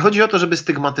 Nie chodzi o to, żeby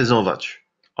stygmatyzować,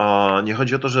 nie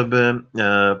chodzi o to, żeby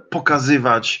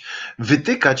pokazywać,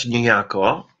 wytykać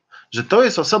niejako, że to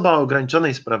jest osoba o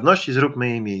ograniczonej sprawności, zróbmy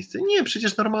jej miejsce. Nie,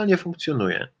 przecież normalnie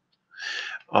funkcjonuje.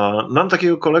 Mam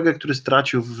takiego kolegę, który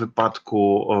stracił w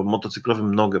wypadku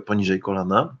motocyklowym nogę poniżej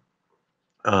kolana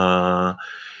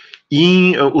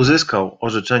i uzyskał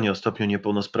orzeczenie o stopniu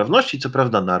niepełnosprawności, co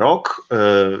prawda na rok,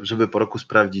 żeby po roku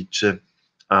sprawdzić, czy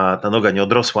ta noga nie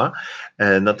odrosła,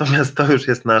 natomiast to już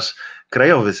jest nasz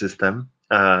krajowy system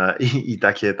i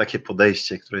takie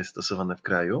podejście, które jest stosowane w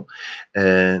kraju.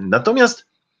 Natomiast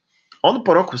on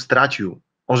po roku stracił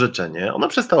orzeczenie, ono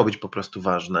przestało być po prostu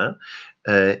ważne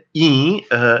i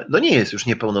no nie jest już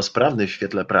niepełnosprawny w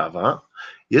świetle prawa,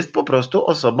 jest po prostu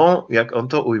osobą, jak on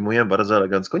to ujmuje bardzo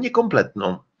elegancko,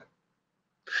 niekompletną.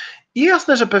 I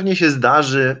jasne, że pewnie się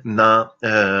zdarzy na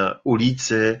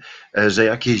ulicy, że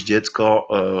jakieś dziecko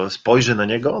spojrzy na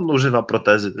niego, on używa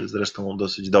protezy, zresztą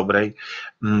dosyć dobrej,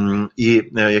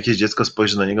 i jakieś dziecko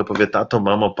spojrzy na niego, powie: tato,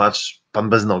 mamo, patrz, pan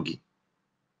bez nogi.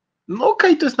 No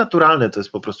okej, to jest naturalne, to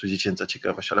jest po prostu dziecięca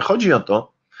ciekawość, ale chodzi o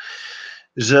to,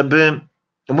 żeby,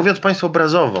 mówiąc Państwu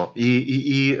obrazowo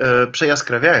i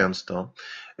przejaskrawiając to,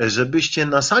 żebyście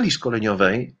na sali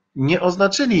szkoleniowej nie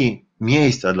oznaczyli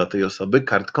miejsca dla tej osoby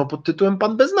kartką pod tytułem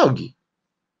pan bez nogi.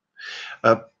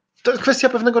 To jest kwestia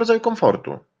pewnego rodzaju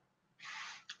komfortu.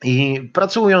 I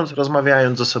pracując,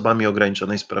 rozmawiając z osobami o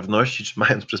ograniczonej sprawności, czy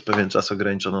mając przez pewien czas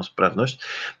ograniczoną sprawność,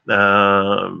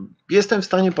 jestem w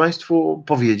stanie Państwu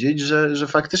powiedzieć, że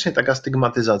faktycznie taka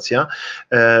stygmatyzacja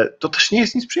to też nie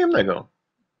jest nic przyjemnego.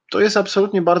 To jest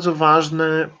absolutnie bardzo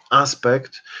ważny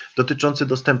aspekt dotyczący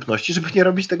dostępności, żeby nie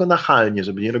robić tego nachalnie,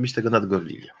 żeby nie robić tego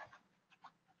nadgorliwie.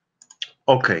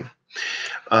 Ok.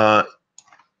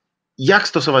 Jak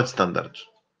stosować standard?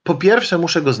 Po pierwsze,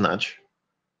 muszę go znać.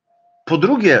 Po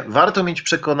drugie, warto mieć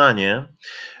przekonanie,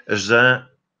 że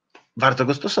warto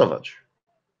go stosować.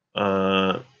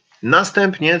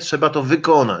 Następnie trzeba to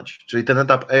wykonać, czyli ten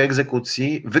etap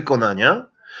egzekucji, wykonania,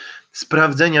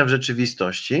 sprawdzenia w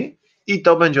rzeczywistości i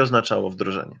to będzie oznaczało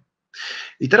wdrożenie.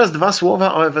 I teraz dwa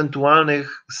słowa o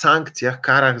ewentualnych sankcjach,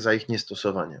 karach za ich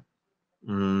niestosowanie.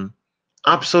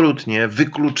 Absolutnie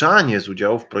wykluczanie z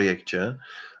udziału w projekcie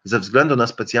ze względu na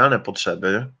specjalne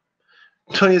potrzeby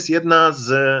to jest jedno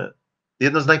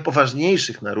z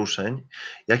najpoważniejszych naruszeń,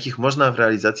 jakich można w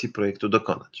realizacji projektu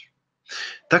dokonać.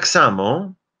 Tak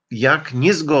samo jak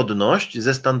niezgodność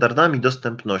ze standardami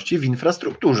dostępności w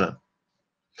infrastrukturze.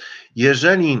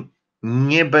 Jeżeli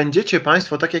nie będziecie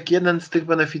Państwo, tak jak jeden z tych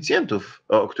beneficjentów,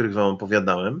 o których Wam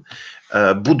opowiadałem,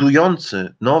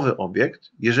 budujący nowy obiekt,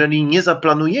 jeżeli nie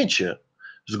zaplanujecie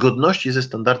zgodności ze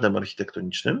standardem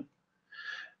architektonicznym,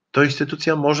 to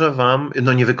instytucja może Wam,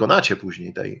 no nie wykonacie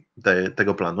później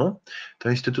tego planu, to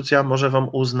instytucja może Wam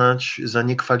uznać za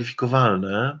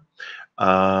niekwalifikowalne,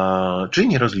 czyli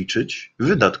nie rozliczyć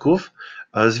wydatków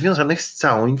związanych z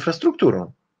całą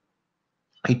infrastrukturą.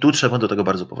 I tu trzeba do tego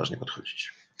bardzo poważnie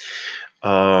podchodzić.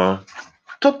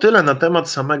 To tyle na temat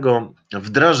samego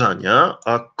wdrażania,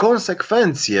 a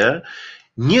konsekwencje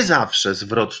nie zawsze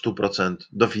zwrot 100%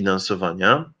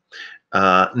 dofinansowania,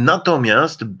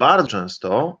 natomiast bardzo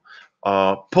często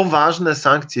poważne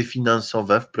sankcje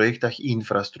finansowe w projektach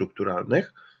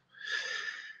infrastrukturalnych,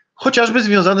 chociażby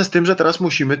związane z tym, że teraz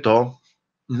musimy to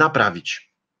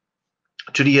naprawić.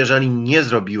 Czyli jeżeli nie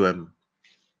zrobiłem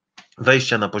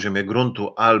wejścia na poziomie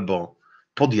gruntu albo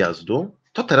podjazdu,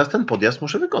 to teraz ten podjazd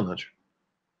muszę wykonać.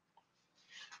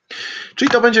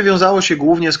 Czyli to będzie wiązało się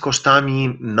głównie z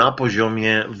kosztami na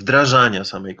poziomie wdrażania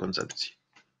samej koncepcji.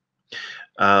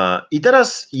 I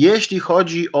teraz jeśli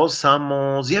chodzi o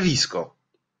samo zjawisko.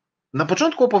 Na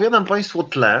początku opowiadam Państwu o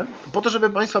tle, po to, żeby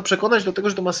Państwa przekonać do tego,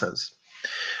 że to ma sens.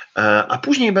 A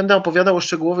później będę opowiadał o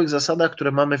szczegółowych zasadach,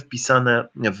 które mamy wpisane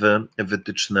w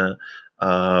wytyczne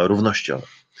równościowe.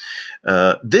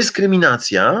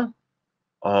 Dyskryminacja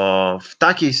w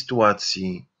takiej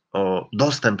sytuacji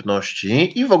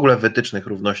dostępności i w ogóle wytycznych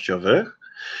równościowych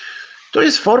to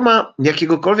jest forma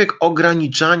jakiegokolwiek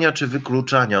ograniczania czy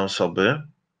wykluczania osoby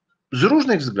z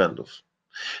różnych względów.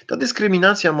 Ta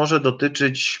dyskryminacja może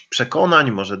dotyczyć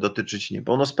przekonań, może dotyczyć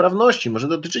niepełnosprawności, może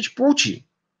dotyczyć płci.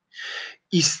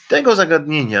 I z tego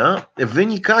zagadnienia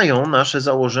wynikają nasze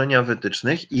założenia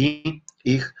wytycznych i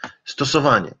ich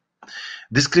stosowanie.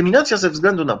 Dyskryminacja ze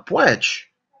względu na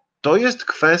płeć to jest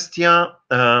kwestia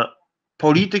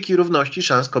polityki równości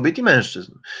szans kobiet i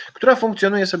mężczyzn, która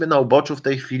funkcjonuje sobie na uboczu w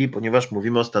tej chwili, ponieważ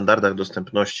mówimy o standardach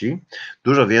dostępności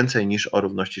dużo więcej niż o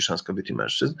równości szans kobiet i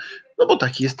mężczyzn, no bo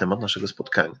taki jest temat naszego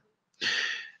spotkania.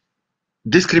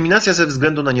 Dyskryminacja ze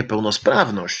względu na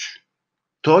niepełnosprawność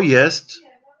to jest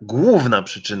główna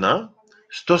przyczyna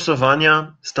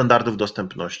stosowania standardów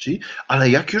dostępności, ale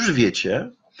jak już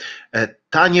wiecie,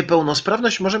 ta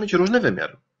niepełnosprawność może mieć różny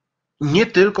wymiar. Nie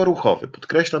tylko ruchowy,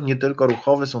 podkreślam, nie tylko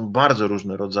ruchowy, są bardzo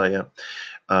różne rodzaje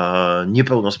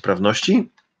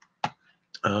niepełnosprawności.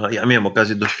 Ja miałem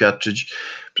okazję doświadczyć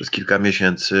przez kilka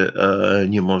miesięcy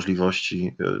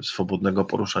niemożliwości swobodnego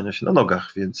poruszania się na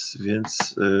nogach,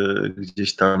 więc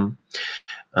gdzieś tam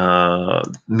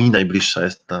mi najbliższa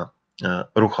jest ta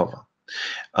ruchowa.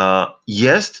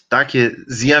 Jest takie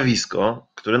zjawisko,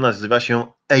 które nazywa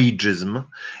się ageism.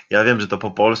 Ja wiem, że to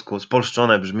po polsku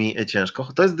spolszczone brzmi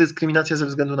ciężko. To jest dyskryminacja ze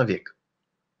względu na wiek.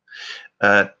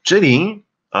 Czyli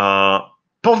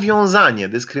powiązanie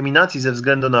dyskryminacji ze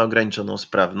względu na ograniczoną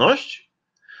sprawność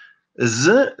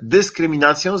z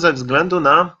dyskryminacją ze względu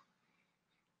na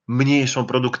mniejszą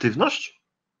produktywność,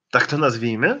 tak to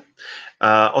nazwijmy,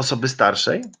 osoby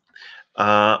starszej.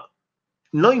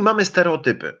 No i mamy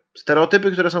stereotypy.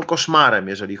 Stereotypy, które są koszmarem,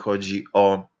 jeżeli chodzi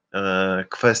o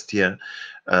kwestie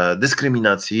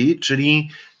dyskryminacji, czyli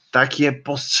takie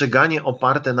postrzeganie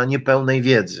oparte na niepełnej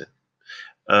wiedzy.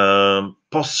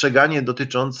 Postrzeganie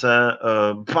dotyczące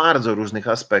bardzo różnych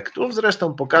aspektów.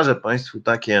 Zresztą pokażę Państwu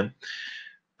takie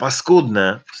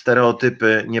paskudne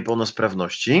stereotypy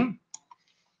niepełnosprawności.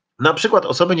 Na przykład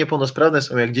osoby niepełnosprawne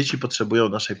są jak dzieci, potrzebują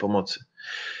naszej pomocy.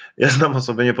 Ja znam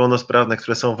osoby niepełnosprawne,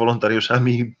 które są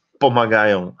wolontariuszami i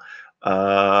pomagają,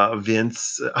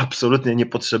 więc absolutnie nie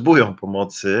potrzebują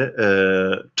pomocy.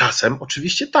 Czasem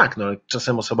oczywiście tak, no ale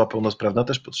czasem osoba pełnosprawna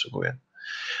też potrzebuje.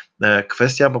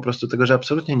 Kwestia po prostu tego, że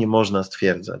absolutnie nie można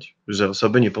stwierdzać, że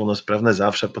osoby niepełnosprawne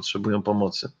zawsze potrzebują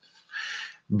pomocy.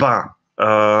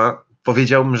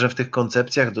 Powiedziałbym, że w tych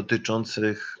koncepcjach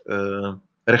dotyczących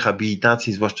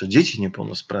rehabilitacji, zwłaszcza dzieci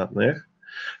niepełnosprawnych,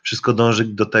 wszystko dąży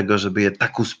do tego, żeby je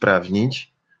tak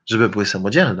usprawnić, żeby były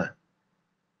samodzielne.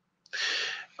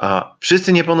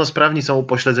 Wszyscy niepełnosprawni są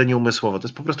upośledzeni umysłowo. To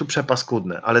jest po prostu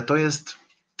przepaskudne, ale to jest,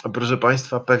 proszę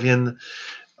Państwa, pewien...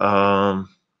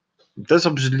 To jest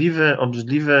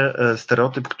obrzydliwy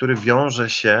stereotyp, który wiąże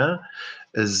się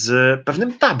z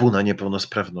pewnym tabu na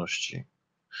niepełnosprawności.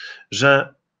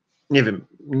 Że, nie wiem,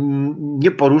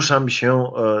 nie poruszam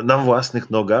się na własnych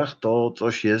nogach, to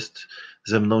coś jest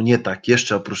ze mną nie tak,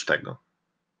 jeszcze oprócz tego.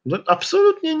 No,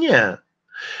 absolutnie nie.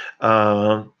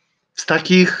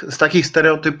 Z takich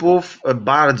stereotypów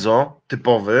bardzo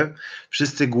typowy,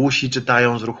 wszyscy głusi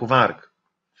czytają z ruchu warg.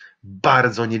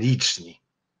 Bardzo nieliczni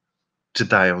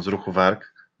czytają z ruchu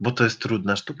warg, bo to jest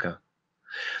trudna sztuka.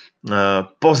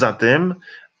 Poza tym,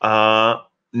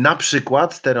 na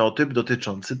przykład stereotyp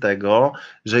dotyczący tego,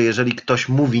 że jeżeli ktoś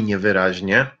mówi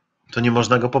niewyraźnie, to nie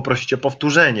można go poprosić o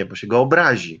powtórzenie, bo się go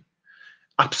obrazi.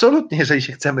 Absolutnie, jeżeli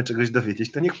się chcemy czegoś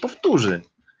dowiedzieć, to niech powtórzy.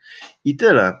 I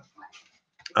tyle.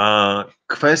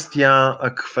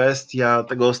 Kwestia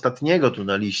tego ostatniego tu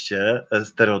na liście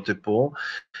stereotypu,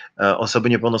 osoby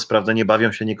niepełnosprawne nie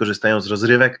bawią się, nie korzystają z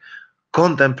rozrywek,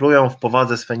 kontemplują w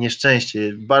powadze swe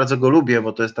nieszczęście. Bardzo go lubię,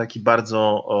 bo to jest taki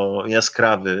bardzo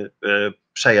jaskrawy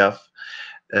przejaw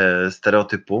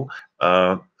stereotypu.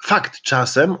 Fakt,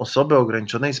 czasem osoby o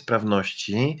ograniczonej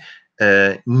sprawności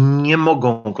nie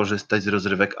mogą korzystać z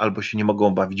rozrywek albo się nie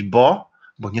mogą bawić, bo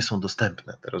nie są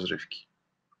dostępne te rozrywki.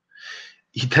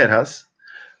 I teraz,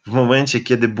 w momencie,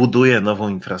 kiedy buduję nową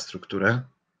infrastrukturę,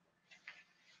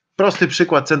 prosty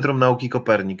przykład Centrum Nauki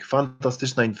Kopernik,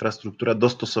 fantastyczna infrastruktura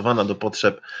dostosowana do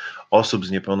potrzeb osób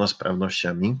z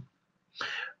niepełnosprawnościami,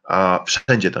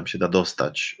 wszędzie tam się da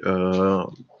dostać,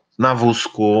 na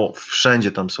wózku,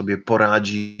 wszędzie tam sobie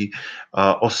poradzi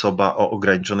osoba o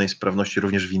ograniczonej sprawności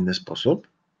również w inny sposób.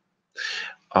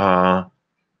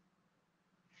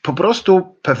 Po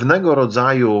prostu pewnego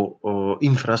rodzaju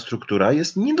infrastruktura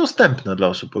jest niedostępna dla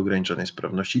osób o ograniczonej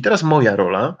sprawności. I teraz moja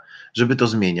rola, żeby to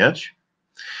zmieniać,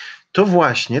 to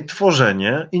właśnie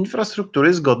tworzenie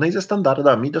infrastruktury zgodnej ze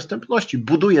standardami dostępności.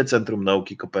 Buduję Centrum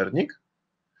Nauki Kopernik,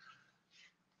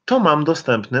 to mam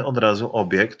dostępny od razu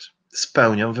obiekt,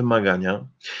 spełniam wymagania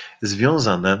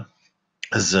związane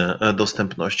z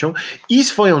dostępnością i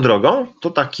swoją drogą, to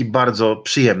taki bardzo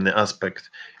przyjemny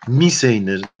aspekt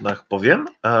misyjny, że tak powiem,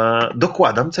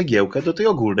 dokładam cegiełkę do tej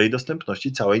ogólnej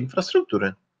dostępności całej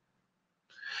infrastruktury.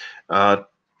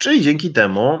 Czyli dzięki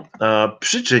temu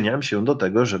przyczyniam się do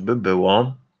tego, żeby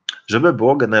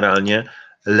było generalnie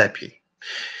lepiej.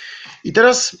 I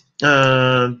teraz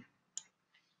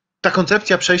ta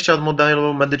koncepcja przejścia od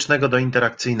modelu medycznego do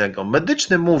interakcyjnego.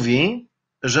 Medyczny mówi,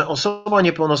 że osoba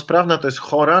niepełnosprawna to jest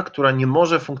chora, która nie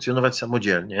może funkcjonować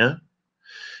samodzielnie,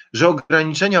 że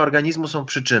ograniczenia organizmu są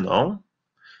przyczyną,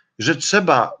 że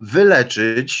trzeba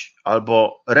wyleczyć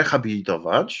albo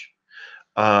rehabilitować,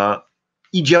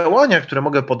 I działania, które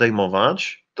mogę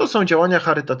podejmować, to są działania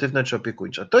charytatywne czy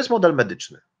opiekuńcze. To jest model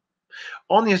medyczny.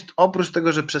 On jest oprócz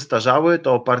tego, że przestarzały,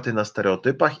 to oparty na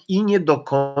stereotypach i nie do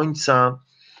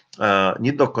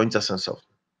końca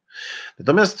sensowny.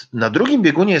 Natomiast na drugim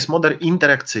biegunie jest model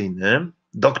interakcyjny,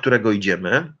 do którego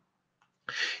idziemy.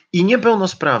 I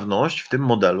niepełnosprawność w tym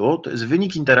modelu to jest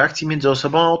wynik interakcji między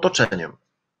osobą a otoczeniem.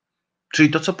 Czyli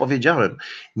to, co powiedziałem,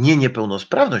 nie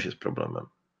niepełnosprawność jest problemem,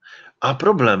 a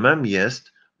problemem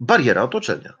jest bariera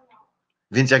otoczenia.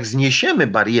 Więc jak zniesiemy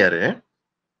bariery,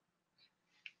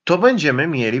 to będziemy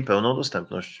mieli pełną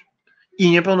dostępność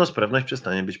i niepełnosprawność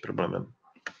przestanie być problemem.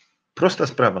 Prosta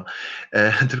sprawa,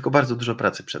 tylko bardzo dużo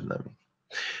pracy przed nami.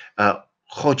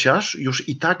 Chociaż już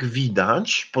i tak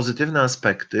widać pozytywne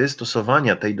aspekty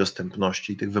stosowania tej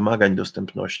dostępności, tych wymagań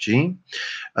dostępności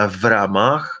w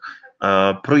ramach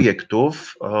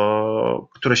projektów,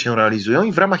 które się realizują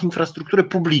i w ramach infrastruktury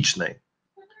publicznej,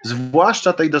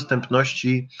 zwłaszcza tej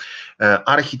dostępności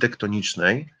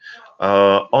architektonicznej.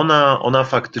 Ona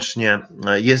faktycznie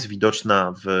jest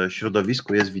widoczna w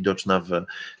środowisku, jest widoczna w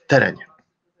terenie.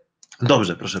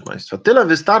 Dobrze, proszę Państwa, tyle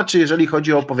wystarczy, jeżeli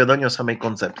chodzi o opowiadanie o samej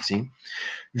koncepcji.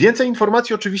 Więcej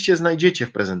informacji oczywiście znajdziecie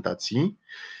w prezentacji.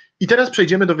 I teraz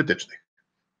przejdziemy do wytycznych.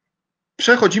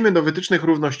 Przechodzimy do wytycznych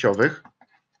równościowych.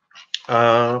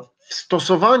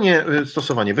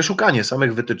 Wyszukanie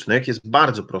samych wytycznych jest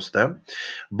bardzo proste,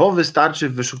 bo wystarczy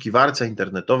w wyszukiwarce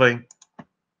internetowej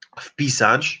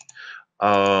wpisać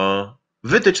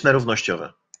wytyczne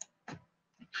równościowe.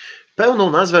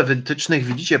 Pełną nazwę wytycznych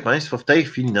widzicie Państwo w tej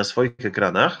chwili na swoich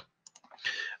ekranach.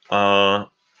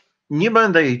 Nie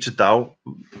będę jej czytał,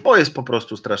 bo jest po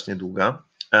prostu strasznie długa.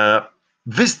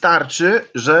 Wystarczy,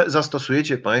 że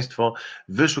zastosujecie Państwo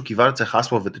w wyszukiwarce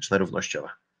hasło wytyczne równościowe.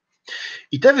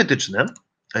 I te wytyczne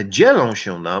dzielą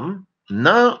się nam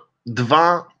na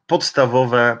dwa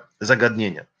podstawowe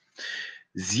zagadnienia.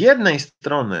 Z jednej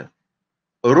strony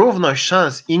równość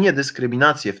szans i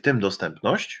niedyskryminację, w tym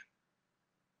dostępność,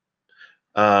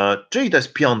 czyli to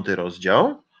jest 5.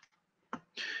 rozdział.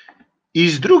 I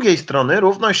z drugiej strony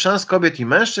równość szans kobiet i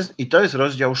mężczyzn i to jest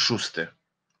rozdział 6.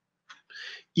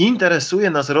 Interesuje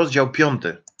nas rozdział 5,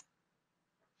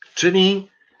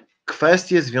 czyli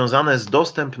kwestie związane z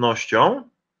dostępnością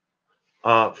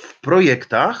w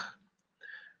projektach,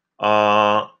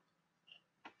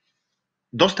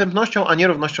 dostępnością, a nie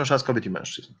równością szans kobiet i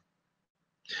mężczyzn.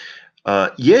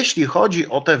 Jeśli chodzi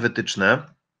o te wytyczne,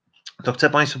 to chcę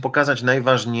Państwu pokazać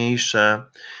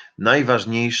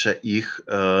najważniejsze ich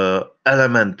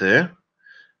elementy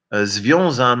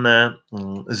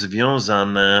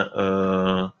związane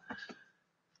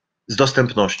z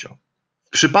dostępnością. W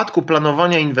przypadku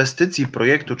planowania inwestycji,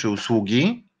 projektu czy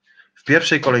usługi w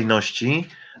pierwszej kolejności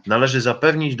należy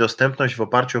zapewnić dostępność w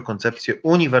oparciu o koncepcję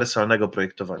uniwersalnego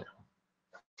projektowania.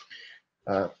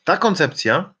 Ta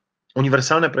koncepcja,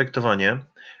 uniwersalne projektowanie,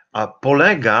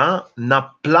 polega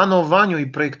na planowaniu i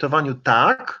projektowaniu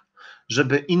tak,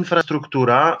 żeby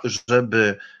infrastruktura,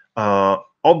 żeby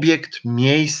obiekt,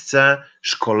 miejsce,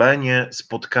 szkolenie,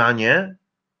 spotkanie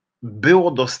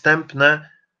było dostępne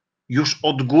już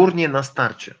odgórnie na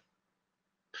starcie.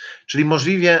 Czyli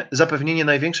możliwie zapewnienie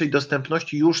największej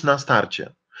dostępności już na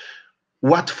starcie.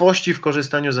 Łatwości w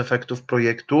korzystaniu z efektów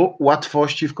projektu,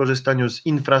 łatwości w korzystaniu z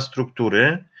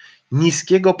infrastruktury,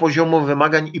 niskiego poziomu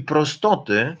wymagań i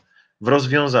prostoty w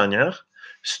rozwiązaniach,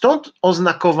 stąd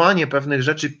oznakowanie pewnych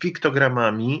rzeczy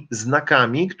piktogramami,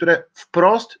 znakami, które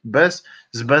wprost, bez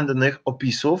zbędnych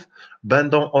opisów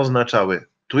będą oznaczały: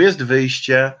 tu jest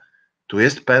wyjście, tu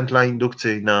jest pętla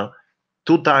indukcyjna,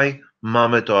 tutaj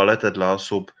mamy toaletę dla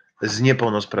osób z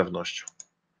niepełnosprawnością.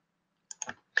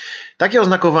 Takie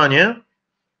oznakowanie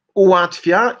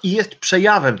ułatwia i jest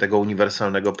przejawem tego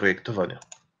uniwersalnego projektowania.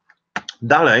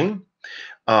 Dalej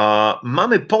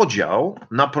mamy podział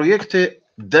na projekty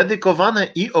dedykowane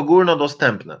i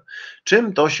ogólnodostępne.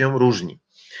 Czym to się różni?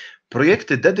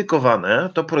 Projekty dedykowane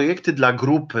to projekty dla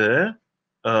grupy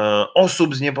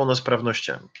osób z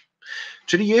niepełnosprawnościami.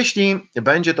 Czyli jeśli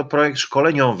będzie to projekt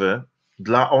szkoleniowy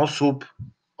dla osób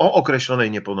o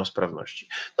określonej niepełnosprawności,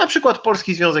 na przykład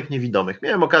Polski Związek Niewidomych,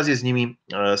 miałem okazję z nimi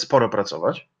sporo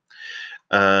pracować,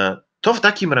 to w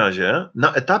takim razie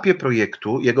na etapie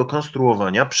projektu, jego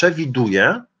konstruowania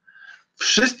przewiduje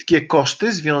wszystkie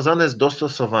koszty związane z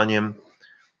dostosowaniem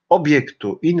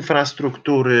obiektu,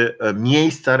 infrastruktury,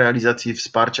 miejsca realizacji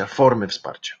wsparcia, formy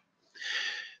wsparcia.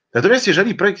 Natomiast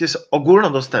jeżeli projekt jest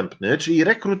ogólnodostępny, czyli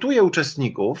rekrutuje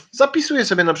uczestników, zapisuję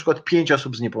sobie na przykład 5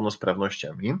 osób z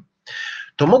niepełnosprawnościami,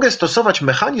 to mogę stosować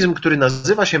mechanizm, który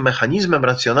nazywa się mechanizmem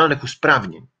racjonalnych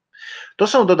usprawnień. To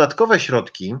są dodatkowe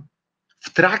środki w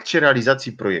trakcie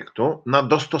realizacji projektu na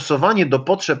dostosowanie do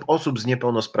potrzeb osób z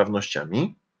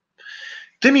niepełnosprawnościami,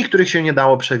 tymi, których się nie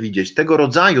dało przewidzieć, tego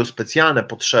rodzaju specjalne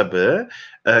potrzeby,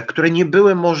 które nie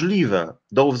były możliwe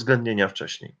do uwzględnienia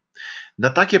wcześniej. Na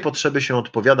takie potrzeby się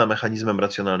odpowiada mechanizmem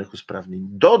racjonalnych usprawnień.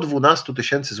 Do 12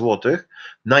 000 złotych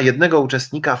na jednego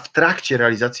uczestnika w trakcie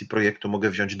realizacji projektu mogę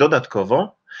wziąć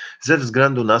dodatkowo ze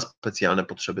względu na specjalne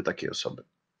potrzeby takiej osoby.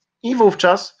 I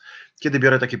wówczas, kiedy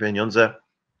biorę takie pieniądze,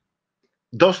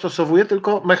 dostosowuję,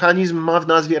 tylko mechanizm ma w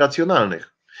nazwie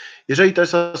racjonalnych. Jeżeli to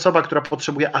jest osoba, która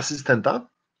potrzebuje asystenta,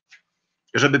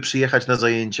 żeby przyjechać na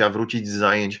zajęcia, wrócić z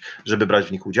zajęć, żeby brać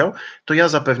w nich udział, to ja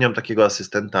zapewniam takiego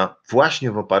asystenta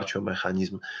właśnie w oparciu o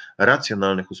mechanizm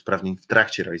racjonalnych usprawnień w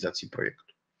trakcie realizacji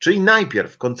projektu. Czyli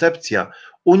najpierw koncepcja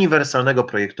uniwersalnego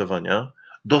projektowania,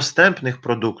 dostępnych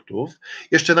produktów,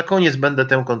 jeszcze na koniec będę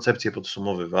tę koncepcję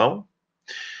podsumowywał,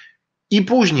 i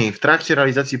później w trakcie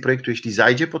realizacji projektu, jeśli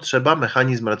zajdzie potrzeba,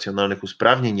 mechanizm racjonalnych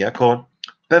usprawnień jako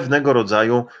pewnego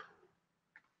rodzaju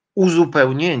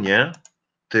uzupełnienie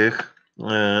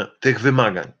tych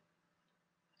wymagań.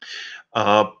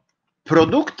 A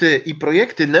produkty i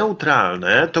projekty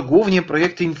neutralne to głównie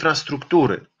projekty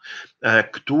infrastruktury,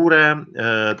 które,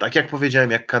 tak jak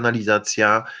powiedziałem, jak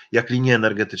kanalizacja, jak linie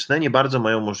energetyczne, nie bardzo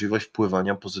mają możliwość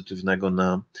wpływania pozytywnego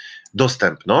na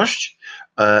dostępność.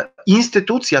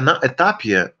 Instytucja na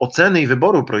etapie oceny i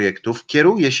wyboru projektów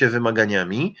kieruje się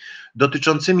wymaganiami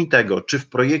dotyczącymi tego, czy w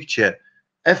projekcie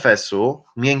FS-u,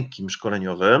 miękkim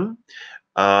projekcie,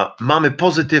 mamy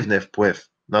pozytywny wpływ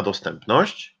na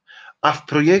dostępność, a w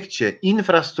projekcie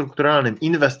infrastrukturalnym,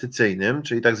 inwestycyjnym,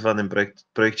 czyli tak zwanym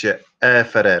projekcie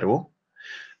EFRR-u,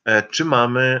 czy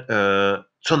mamy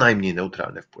co najmniej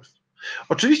neutralny wpływ.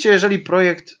 Oczywiście, jeżeli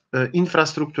projekt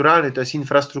infrastrukturalny to jest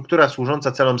infrastruktura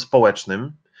służąca celom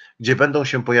społecznym, gdzie będą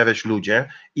się pojawiać ludzie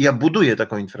i ja buduję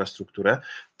taką infrastrukturę,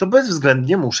 to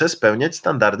bezwzględnie muszę spełniać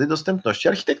standardy dostępności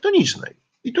architektonicznej.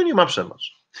 I tu nie ma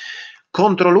przemarszu.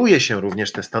 Kontroluje się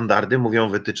również te standardy, mówią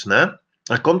wytyczne,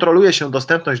 a kontroluje się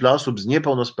dostępność dla osób z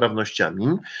niepełnosprawnościami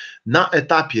na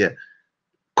etapie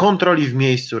kontroli w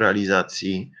miejscu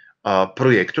realizacji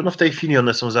projektu. No w tej chwili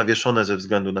one są zawieszone ze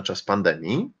względu na czas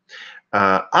pandemii,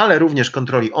 ale również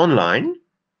kontroli online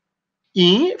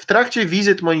i w trakcie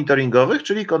wizyt monitoringowych,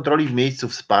 czyli kontroli w miejscu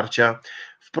wsparcia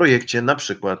w projekcie na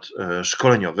przykład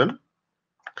szkoleniowym.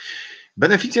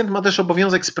 Beneficjent ma też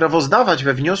obowiązek sprawozdawać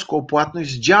we wniosku o płatność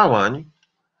z działań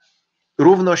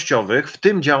równościowych, w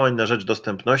tym działań na rzecz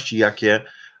dostępności, jakie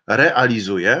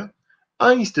realizuje,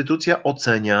 a instytucja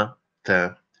ocenia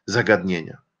te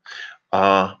zagadnienia.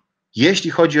 A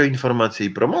jeśli chodzi o informację i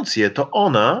promocję, to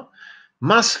ona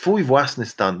ma swój własny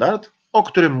standard, o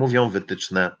którym mówią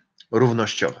wytyczne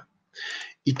równościowe.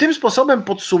 I tym sposobem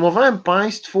podsumowałem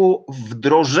Państwu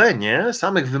wdrożenie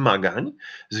samych wymagań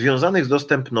związanych z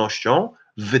dostępnością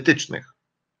w wytycznych.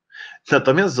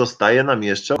 Natomiast zostaje nam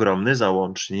jeszcze ogromny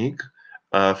załącznik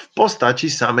w postaci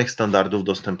samych standardów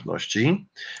dostępności,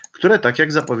 które, tak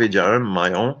jak zapowiedziałem,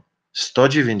 mają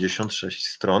 196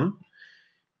 stron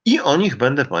i o nich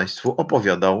będę Państwu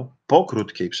opowiadał po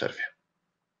krótkiej przerwie.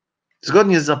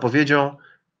 Zgodnie z zapowiedzią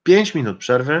 5 minut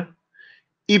przerwy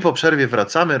i po przerwie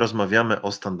wracamy, rozmawiamy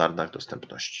o standardach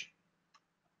dostępności.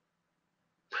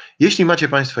 Jeśli macie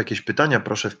Państwo jakieś pytania,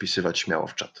 proszę wpisywać śmiało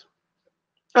w czat,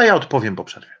 a ja odpowiem po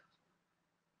przerwie.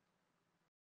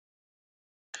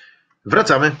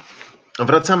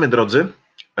 Wracamy drodzy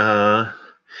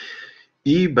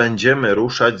i będziemy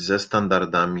ruszać ze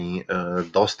standardami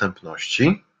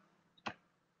dostępności.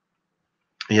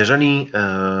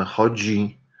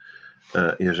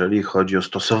 Jeżeli chodzi o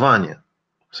stosowanie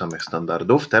samych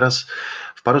standardów, teraz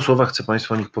w paru słowach chcę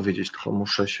Państwu o nich powiedzieć, tylko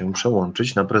muszę się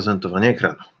przełączyć na prezentowanie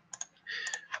ekranu.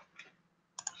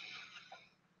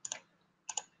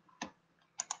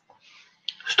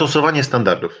 Stosowanie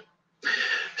standardów.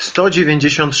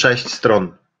 196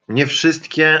 stron. Nie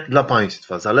wszystkie dla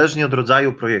Państwa. Zależnie od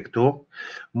rodzaju projektu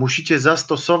musicie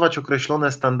zastosować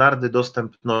określone standardy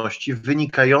dostępności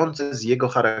wynikające z jego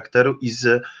charakteru i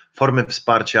z formy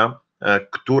wsparcia,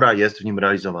 która jest w nim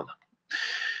realizowana.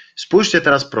 Spójrzcie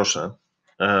teraz proszę.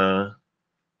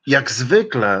 Jak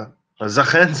zwykle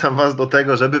zachęcam Was do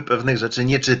tego, żeby pewnych rzeczy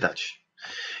nie czytać.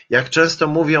 Jak często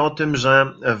mówię o tym,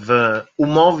 że w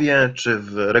umowie, czy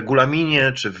w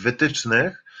regulaminie, czy w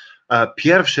wytycznych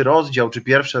pierwszy rozdział, czy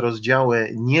pierwsze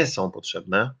rozdziały nie są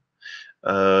potrzebne,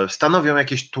 stanowią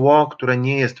jakieś tło, które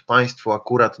nie jest Państwu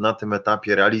akurat na tym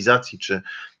etapie realizacji, czy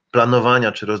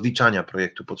planowania, czy rozliczania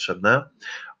projektu potrzebne.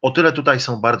 O tyle tutaj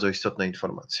są bardzo istotne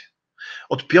informacje.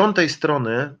 Od 5.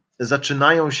 strony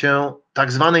zaczynają się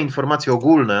tak zwane informacje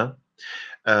ogólne,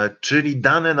 czyli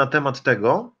dane na temat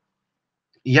tego,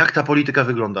 Jak ta polityka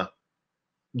wygląda?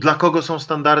 Dla kogo są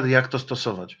standardy, jak to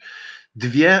stosować? 2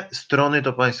 strony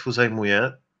to Państwu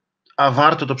zajmuje, a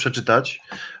warto to przeczytać,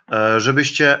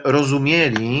 żebyście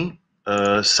rozumieli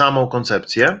samą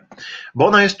koncepcję, bo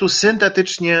ona jest tu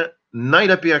syntetycznie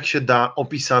najlepiej jak się da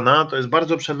opisana, to jest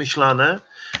bardzo przemyślane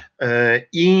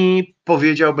i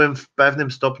powiedziałbym w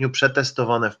pewnym stopniu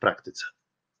przetestowane w praktyce.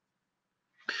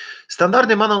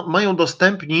 Standardy mają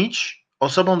udostępnić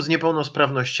osobom z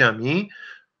niepełnosprawnościami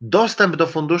dostęp do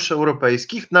funduszy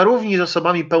europejskich na równi z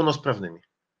osobami pełnosprawnymi.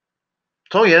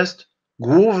 To jest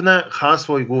główne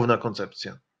hasło i główna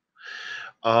koncepcja.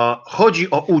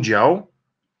 Chodzi o udział,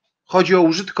 chodzi o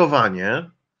użytkowanie,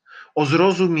 o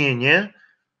zrozumienie,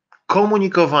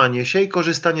 komunikowanie się i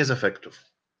korzystanie z efektów.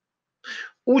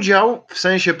 Udział w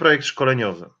sensie projekt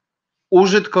szkoleniowy.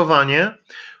 Użytkowanie,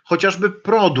 chociażby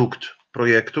produkt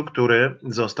projektu, który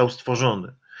został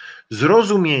stworzony.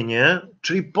 Zrozumienie,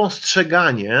 czyli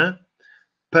postrzeganie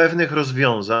pewnych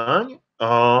rozwiązań,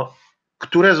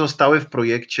 które zostały w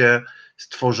projekcie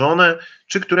stworzone,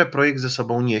 czy które projekt ze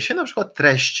sobą niesie, na przykład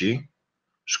treści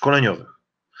szkoleniowych.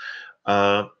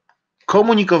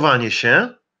 Komunikowanie się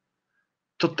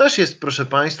to też jest, proszę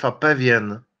Państwa,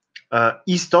 pewien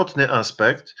istotny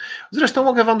aspekt. Zresztą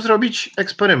mogę Wam zrobić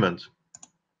eksperyment.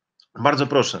 Bardzo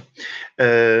proszę.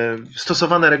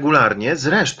 Stosowane regularnie.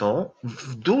 Zresztą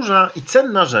duża i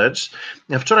cenna rzecz,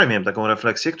 wczoraj miałem taką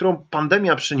refleksję, którą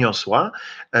pandemia przyniosła,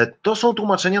 to są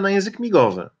tłumaczenia na język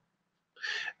migowy.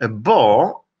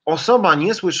 Bo osoba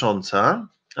niesłysząca,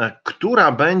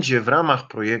 która będzie w ramach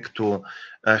projektu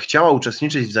chciała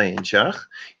uczestniczyć w zajęciach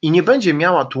i nie będzie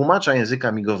miała tłumacza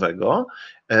języka migowego,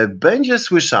 będzie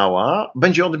słyszała,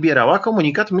 będzie odbierała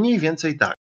komunikat mniej więcej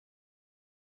tak.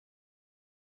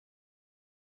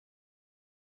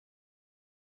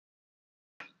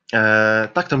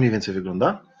 Tak to mniej więcej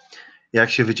wygląda,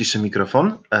 jak się wyciszy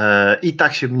mikrofon i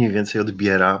tak się mniej więcej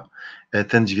odbiera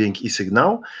ten dźwięk i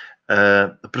sygnał.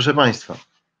 Proszę Państwa,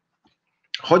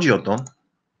 chodzi o to,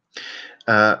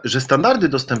 że standardy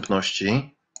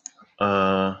dostępności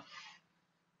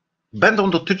będą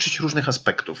dotyczyć różnych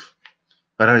aspektów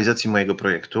realizacji mojego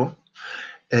projektu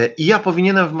i ja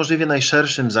powinienem w możliwie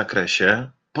najszerszym zakresie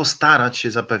postarać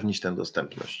się zapewnić tę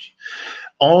dostępność.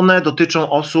 One dotyczą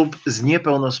osób z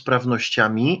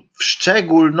niepełnosprawnościami, w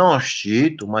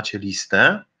szczególności, tu macie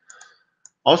listę,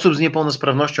 osób z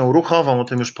niepełnosprawnością ruchową, o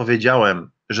tym już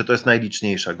powiedziałem, że to jest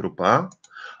najliczniejsza grupa,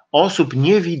 osób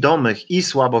niewidomych i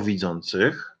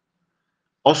słabowidzących,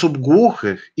 osób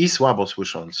głuchych i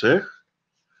słabosłyszących,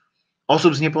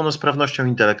 osób z niepełnosprawnością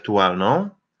intelektualną,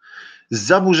 z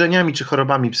zaburzeniami czy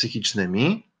chorobami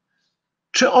psychicznymi,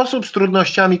 czy osób z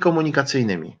trudnościami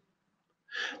komunikacyjnymi.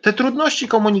 Te trudności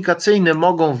komunikacyjne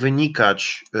mogą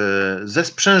wynikać ze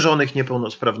sprzężonych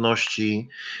niepełnosprawności,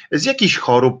 z jakichś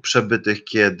chorób przebytych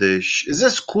kiedyś,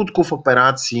 ze skutków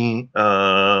operacji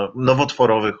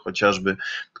nowotworowych chociażby,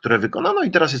 które wykonano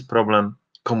i teraz jest problem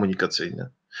komunikacyjny.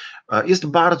 Jest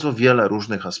bardzo wiele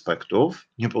różnych aspektów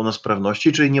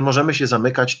niepełnosprawności, czyli nie możemy się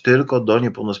zamykać tylko do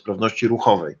niepełnosprawności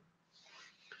ruchowej.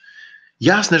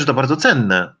 Jasne, że to bardzo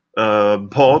cenne,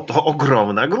 bo to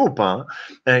ogromna grupa,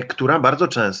 która bardzo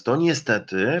często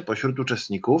niestety pośród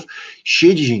uczestników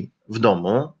siedzi w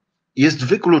domu, jest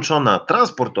wykluczona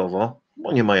transportowo,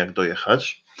 bo nie ma jak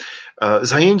dojechać.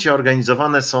 Zajęcia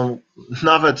organizowane są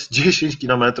nawet 10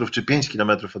 km czy 5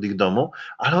 km od ich domu,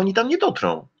 ale oni tam nie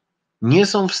dotrą. Nie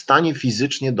są w stanie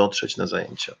fizycznie dotrzeć na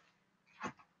zajęcia.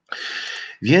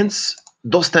 Więc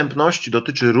dostępność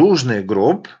dotyczy różnych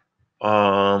grup.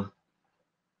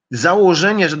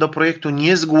 Założenie, że do projektu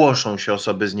nie zgłoszą się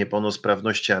osoby z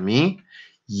niepełnosprawnościami,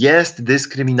 jest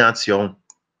dyskryminacją.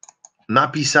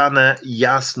 Napisane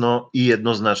jasno i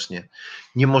jednoznacznie.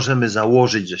 Nie możemy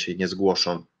założyć, że się nie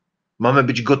zgłoszą. Mamy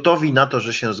być gotowi na to,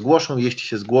 że się zgłoszą. Jeśli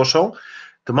się zgłoszą,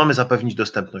 to mamy zapewnić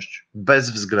dostępność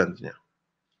bezwzględnie.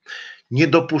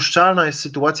 Niedopuszczalna jest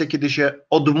sytuacja, kiedy się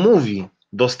odmówi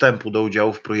dostępu do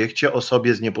udziału w projekcie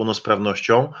osobie z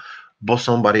niepełnosprawnością, bo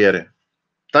są bariery.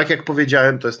 Tak jak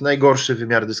powiedziałem, to jest najgorszy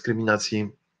wymiar dyskryminacji.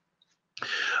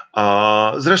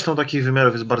 Zresztą takich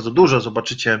wymiarów jest bardzo dużo,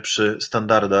 zobaczycie przy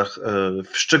standardach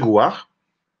w szczegółach.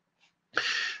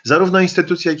 Zarówno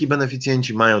instytucje, jak i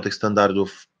beneficjenci mają tych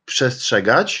standardów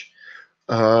przestrzegać.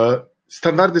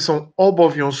 Standardy są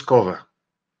obowiązkowe.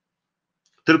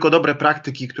 Tylko dobre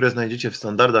praktyki, które znajdziecie w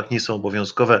standardach, nie są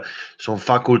obowiązkowe, są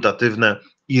fakultatywne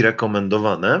i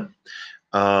rekomendowane.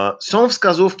 Są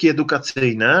wskazówki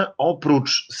edukacyjne,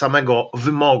 oprócz samego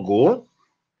wymogu,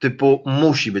 typu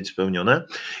musi być spełnione,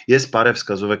 jest parę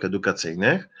wskazówek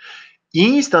edukacyjnych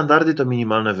i standardy to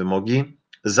minimalne wymogi,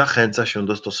 zachęca się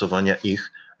do stosowania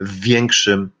ich w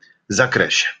większym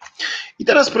zakresie. I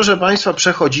teraz, proszę Państwa,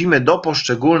 przechodzimy do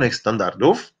poszczególnych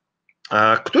standardów,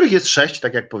 których jest 6,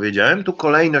 tak jak powiedziałem. Tu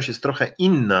kolejność jest trochę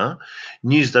inna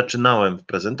niż zaczynałem w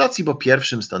prezentacji, bo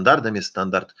pierwszym standardem jest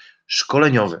standard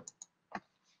szkoleniowy.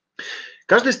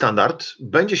 Każdy standard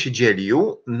będzie się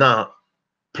dzielił na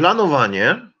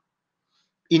planowanie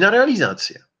i na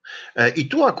realizację. I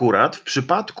tu akurat w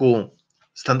przypadku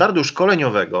standardu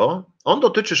szkoleniowego on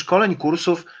dotyczy szkoleń,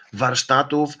 kursów,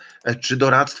 warsztatów czy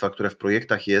doradztwa, które w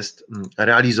projektach jest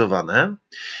realizowane.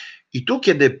 I tu,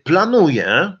 kiedy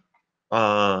planuję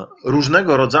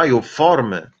różnego rodzaju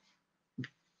formy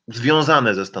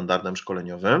związane ze standardem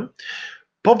szkoleniowym,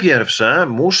 po pierwsze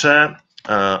muszę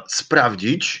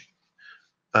sprawdzić,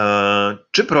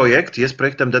 czy projekt jest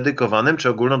projektem dedykowanym, czy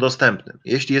ogólnodostępnym.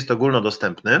 Jeśli jest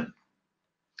ogólnodostępny,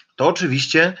 to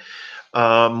oczywiście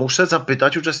muszę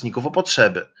zapytać uczestników o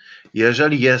potrzeby.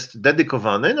 Jeżeli jest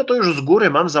dedykowany, no to już z góry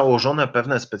mam założone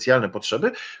pewne specjalne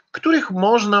potrzeby, których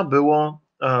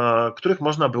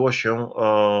można było się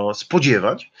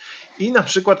spodziewać. I na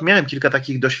przykład miałem kilka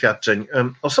takich doświadczeń.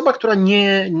 Osoba, która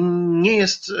nie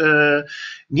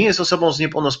jest osobą z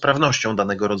niepełnosprawnością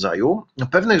danego rodzaju,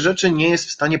 pewnych rzeczy nie jest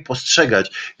w stanie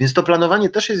postrzegać, więc to planowanie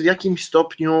też jest w jakimś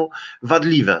stopniu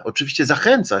wadliwe. Oczywiście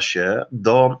zachęca się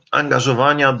do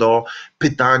angażowania, do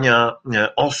pytania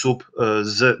osób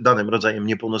z danym rodzajem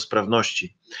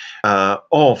niepełnosprawności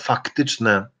o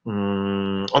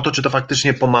to, czy to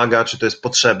faktycznie pomaga, czy to jest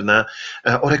potrzebne,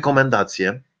 o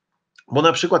rekomendacje. Bo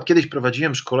na przykład kiedyś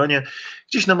prowadziłem szkolenie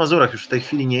gdzieś na Mazurach, już w tej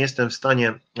chwili nie jestem w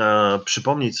stanie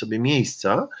przypomnieć sobie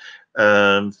miejsca,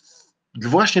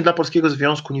 właśnie dla Polskiego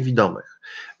Związku Niewidomych.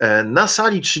 Na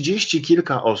sali 30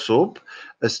 kilka osób,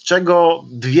 z czego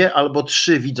 2 albo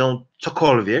 3 widzą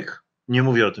cokolwiek, nie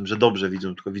mówię o tym, że dobrze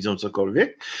widzą, tylko widzą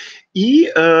cokolwiek. I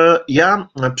ja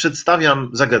przedstawiam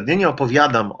zagadnienie,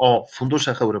 opowiadam o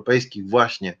funduszach europejskich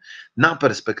właśnie na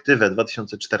perspektywę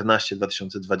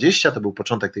 2014-2020, to był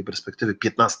początek tej perspektywy,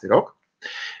 15 rok.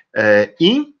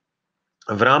 I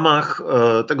w ramach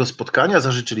tego spotkania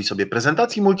zażyczyli sobie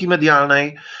prezentacji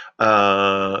multimedialnej.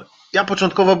 Ja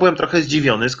początkowo byłem trochę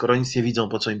zdziwiony, skoro nic nie widzą,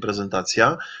 po co im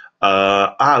prezentacja,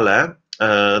 ale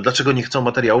dlaczego nie chcą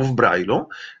materiałów w Braille'u,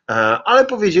 ale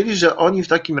powiedzieli, że oni w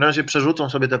takim razie przerzucą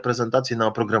sobie te prezentacje na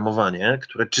oprogramowanie,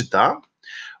 które czyta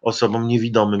osobom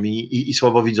niewidomym i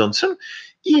słabowidzącym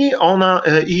i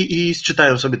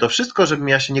czytają sobie to wszystko, żebym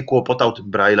ja się nie kłopotał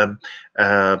tym Braille'em,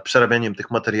 przerabianiem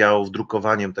tych materiałów,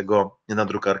 drukowaniem tego na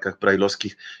drukarkach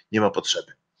braille'owskich, nie ma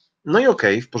potrzeby. No i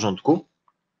okej, w porządku.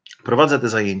 Prowadzę te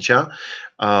zajęcia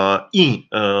i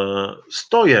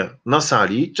stoję na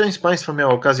sali. Część z Państwa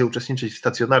miała okazję uczestniczyć w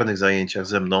stacjonarnych zajęciach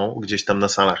ze mną, gdzieś tam na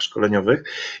salach szkoleniowych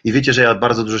i wiecie, że ja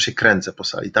bardzo dużo się kręcę po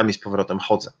sali, tam i z powrotem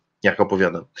chodzę, jak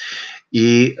opowiadam.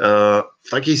 I w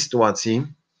takiej sytuacji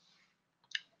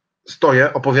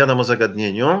stoję, opowiadam o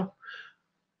zagadnieniu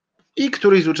i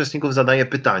któryś z uczestników zadaje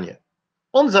pytanie.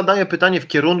 On zadaje pytanie w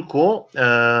kierunku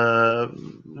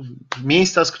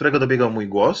miejsca, z którego dobiegał mój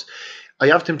głos, a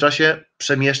ja w tym czasie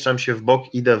przemieszczam się w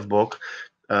bok, idę w bok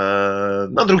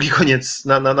na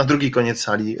drugi koniec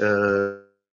sali.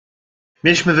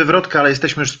 Mieliśmy wywrotkę, ale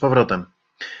jesteśmy już z powrotem.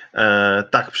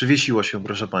 Tak, przywiesiło się,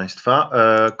 proszę Państwa.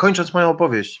 Kończąc moją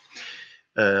opowieść,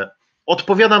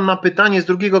 odpowiadam na pytanie z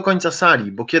drugiego końca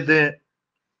sali, bo kiedy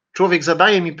człowiek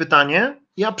zadaje mi pytanie,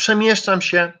 ja przemieszczam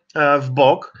się w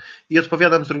bok i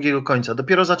odpowiadam z drugiego końca.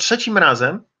 Dopiero za 3.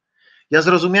 razem ja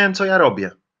zrozumiałem, co ja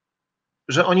robię.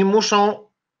 Że oni muszą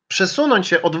przesunąć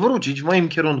się, odwrócić w moim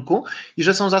kierunku i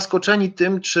że są zaskoczeni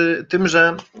tym,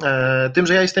 że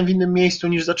ja jestem w innym miejscu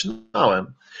niż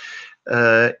zaczynałem.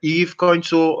 I w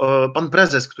końcu pan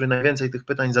prezes, który najwięcej tych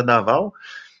pytań zadawał,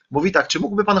 mówi tak: czy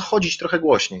mógłby pan chodzić trochę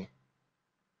głośniej?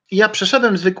 I ja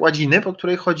przeszedłem z wykładziny, po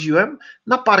której chodziłem,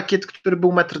 na parkiet, który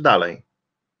był metr dalej.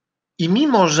 I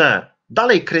mimo że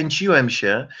dalej kręciłem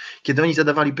się, kiedy oni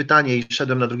zadawali pytanie i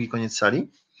szedłem na drugi koniec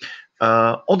sali,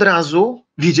 od razu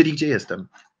wiedzieli, gdzie jestem.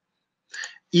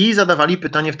 I zadawali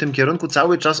pytanie w tym kierunku,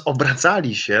 cały czas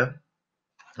obracali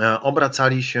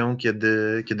się,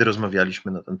 kiedy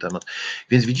rozmawialiśmy na ten temat.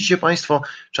 Więc widzicie Państwo,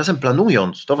 czasem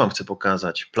planując, to Wam chcę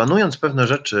pokazać, planując pewne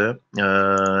rzeczy,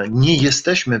 nie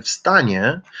jesteśmy w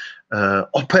stanie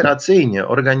operacyjnie,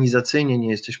 organizacyjnie nie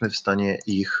jesteśmy w stanie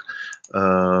ich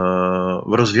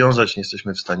rozwiązać, nie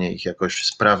jesteśmy w stanie ich jakoś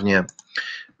sprawnie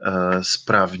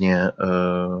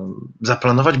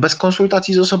zaplanować bez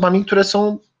konsultacji z osobami, które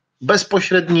są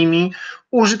bezpośrednimi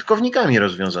użytkownikami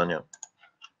rozwiązania.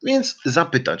 Więc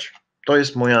zapytać. To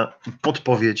jest moja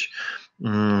podpowiedź,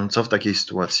 co w takiej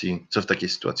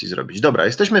sytuacji zrobić. Dobra,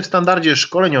 jesteśmy w standardzie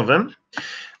szkoleniowym,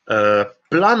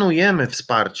 planujemy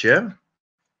wsparcie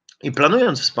I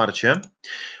planując wsparcie,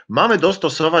 mamy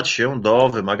dostosować się do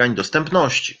wymagań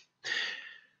dostępności.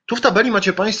 Tu w tabeli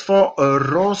macie Państwo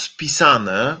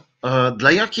rozpisane,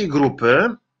 dla jakiej grupy,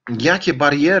 jakie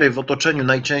bariery w otoczeniu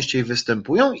najczęściej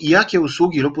występują i jakie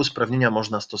usługi lub usprawnienia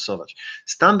można stosować.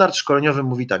 Standard szkoleniowy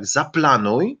mówi tak: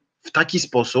 zaplanuj w taki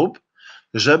sposób,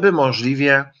 żeby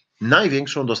możliwie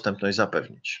największą dostępność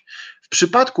zapewnić. W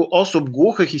przypadku osób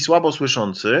głuchych i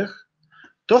słabosłyszących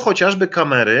to chociażby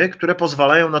kamery, które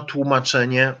pozwalają na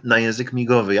tłumaczenie na język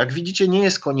migowy. Jak widzicie, nie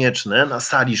jest konieczne na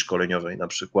sali szkoleniowej na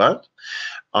przykład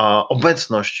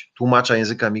obecność tłumacza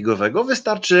języka migowego,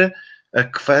 wystarczy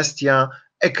kwestia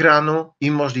ekranu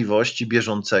i możliwości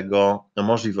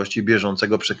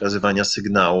bieżącego przekazywania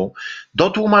sygnału do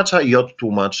tłumacza i od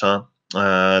tłumacza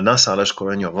na salę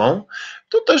szkoleniową.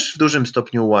 To też w dużym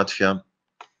stopniu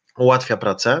ułatwia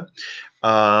pracę.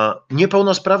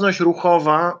 Niepełnosprawność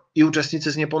ruchowa i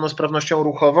uczestnicy z niepełnosprawnością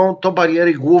ruchową to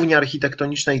bariery głównie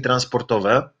architektoniczne i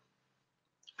transportowe,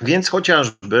 więc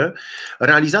chociażby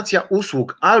realizacja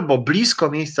usług albo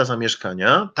blisko miejsca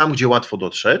zamieszkania, tam gdzie łatwo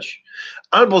dotrzeć,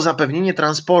 albo zapewnienie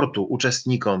transportu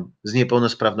uczestnikom z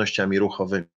niepełnosprawnościami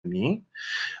ruchowymi,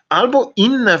 albo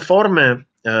inne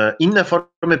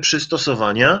formy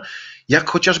przystosowania, jak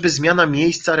chociażby zmiana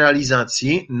miejsca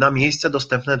realizacji na miejsce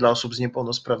dostępne dla osób z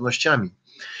niepełnosprawnościami.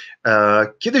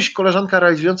 Kiedyś koleżanka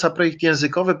realizująca projekt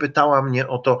językowy pytała mnie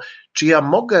o to, czy ja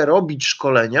mogę robić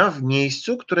szkolenia w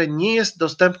miejscu, które nie jest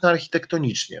dostępne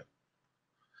architektonicznie.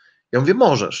 Ja mówię,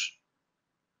 możesz,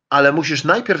 ale musisz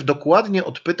najpierw dokładnie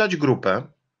odpytać grupę,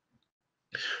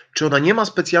 czy ona nie ma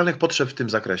specjalnych potrzeb w tym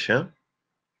zakresie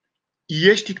i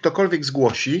jeśli ktokolwiek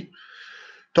zgłosi,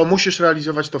 to musisz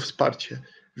realizować to wsparcie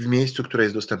w miejscu, które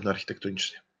jest dostępne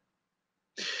architektonicznie.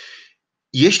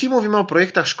 Jeśli mówimy o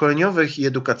projektach szkoleniowych i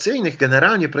edukacyjnych,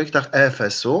 generalnie projektach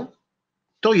EFS-u,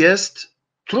 to jest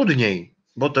trudniej,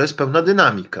 bo to jest pełna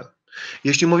dynamika.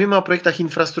 Jeśli mówimy o projektach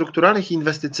infrastrukturalnych i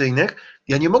inwestycyjnych,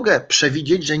 ja nie mogę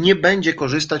przewidzieć, że nie będzie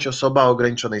korzystać osoba o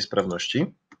ograniczonej sprawności.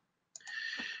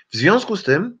 W związku z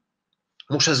tym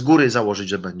muszę z góry założyć,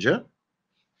 że będzie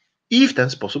i w ten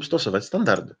sposób stosować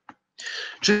standardy.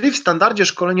 Czyli w standardzie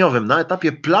szkoleniowym na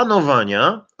etapie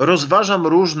planowania rozważam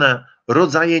różne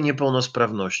rodzaje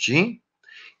niepełnosprawności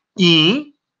i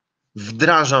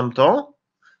wdrażam to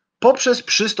poprzez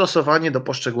przystosowanie do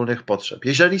poszczególnych potrzeb.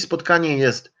 Jeżeli spotkanie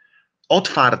jest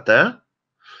otwarte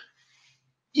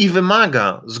i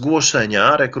wymaga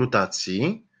zgłoszenia,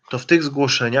 rekrutacji, to w tych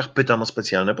zgłoszeniach pytam o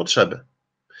specjalne potrzeby.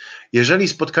 Jeżeli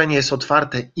spotkanie jest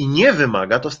otwarte i nie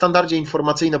wymaga, to w standardzie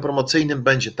informacyjno-promocyjnym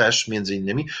będzie też między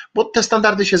innymi, bo te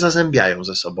standardy się zazębiają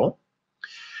ze sobą,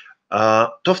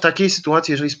 to w takiej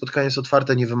sytuacji, jeżeli spotkanie jest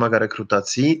otwarte, nie wymaga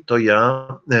rekrutacji, to ja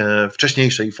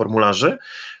wcześniejszej formularzy,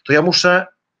 to ja muszę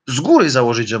z góry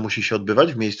założyć, że musi się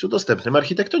odbywać w miejscu dostępnym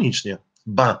architektonicznie.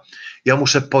 Ja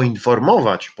muszę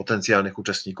poinformować potencjalnych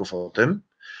uczestników o tym,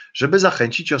 żeby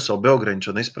zachęcić osoby o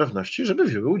ograniczonej sprawności, żeby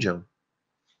wzięły udział.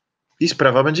 I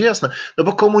sprawa będzie jasna. No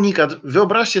bo komunikat,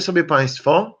 wyobraźcie sobie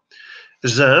Państwo,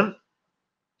 że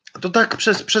to tak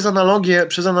przez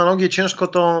analogię ciężko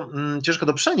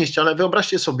to przenieść, ale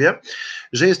wyobraźcie sobie,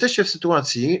 że jesteście w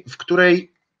sytuacji, w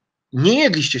której nie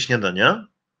jedliście śniadania,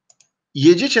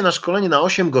 jedziecie na szkolenie na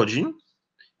 8 godzin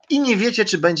i nie wiecie,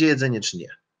 czy będzie jedzenie, czy nie.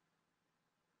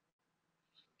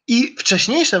 I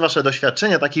wcześniejsze wasze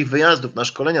doświadczenia takich wyjazdów na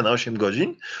szkolenia na 8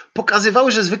 godzin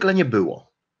pokazywały, że zwykle nie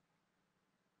było.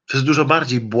 To jest dużo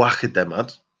bardziej błahy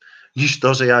temat niż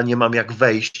to, że ja nie mam jak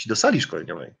wejść do sali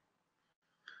szkoleniowej.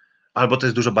 Albo to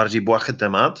jest dużo bardziej błahy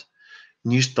temat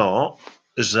niż to,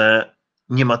 że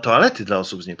nie ma toalety dla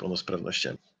osób z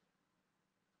niepełnosprawnościami.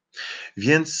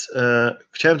 Więc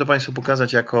chciałem to Państwu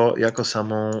pokazać jako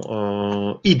samą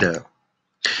ideę.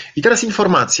 I teraz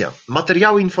informacja.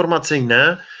 Materiały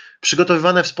informacyjne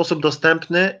przygotowywane w sposób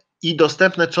dostępny i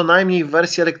dostępne co najmniej w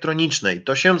wersji elektronicznej.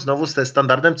 To się znowu ze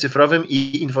standardem cyfrowym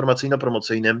i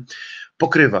informacyjno-promocyjnym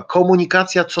pokrywa.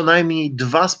 Komunikacja co najmniej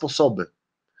 2 sposoby.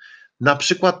 Na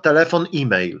przykład telefon,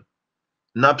 e-mail.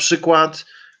 Na przykład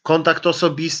kontakt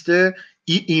osobisty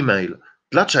i e-mail.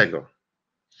 Dlaczego?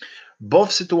 Bo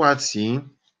w sytuacji,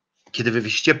 kiedy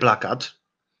wywiesicie plakat,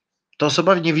 to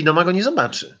osoba niewidoma go nie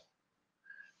zobaczy.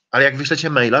 Ale jak wyślecie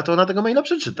maila, to ona tego maila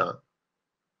przeczyta.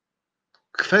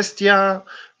 Kwestia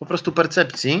po prostu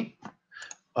percepcji,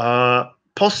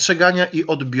 postrzegania i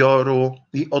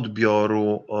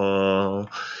odbioru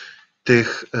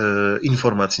tych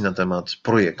informacji na temat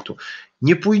projektu.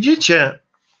 Nie pójdziecie,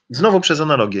 znowu przez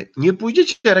analogię, nie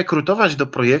pójdziecie rekrutować do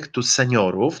projektu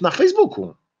seniorów na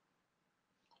Facebooku.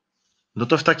 No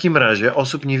to w takim razie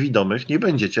osób niewidomych nie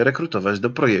będziecie rekrutować do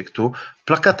projektu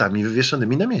plakatami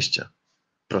wywieszonymi na mieście.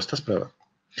 Prosta sprawa.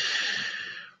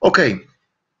 OK.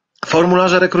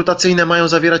 Formularze rekrutacyjne mają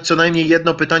zawierać co najmniej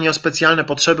jedno pytanie o specjalne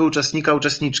potrzeby uczestnika,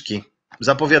 uczestniczki.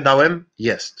 Zapowiadałem?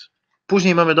 Jest.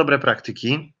 Później mamy dobre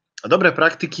praktyki. Dobre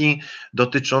praktyki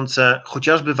dotyczące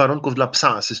chociażby warunków dla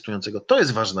psa asystującego. To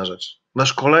jest ważna rzecz. Na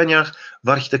szkoleniach, w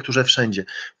architekturze, wszędzie.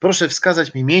 Proszę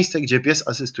wskazać mi miejsce, gdzie pies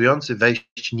asystujący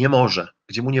wejść nie może,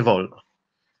 gdzie mu nie wolno.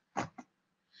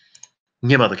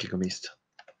 Nie ma takiego miejsca.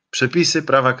 Przepisy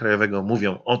prawa krajowego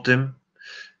mówią o tym,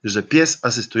 że pies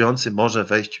asystujący może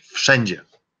wejść wszędzie.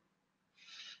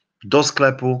 Do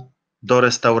sklepu, do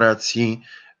restauracji,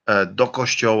 do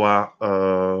kościoła,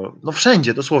 no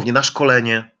wszędzie dosłownie, na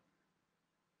szkolenie.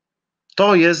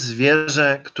 To jest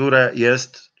zwierzę, które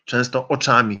jest często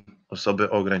oczami osoby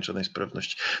o ograniczonej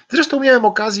sprawności. Zresztą miałem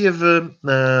okazję w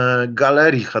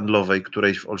galerii handlowej,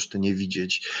 którejś w Olsztynie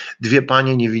widzieć. Dwie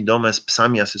panie niewidome z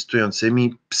psami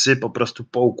asystującymi, psy po prostu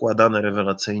poukładane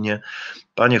rewelacyjnie.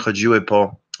 Panie chodziły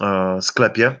po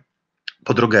sklepie,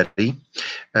 po drogerii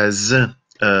z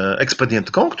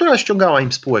ekspedientką, która ściągała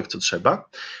im spółek co trzeba,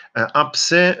 a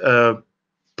psy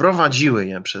prowadziły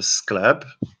je przez sklep,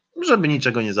 żeby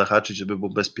niczego nie zahaczyć, żeby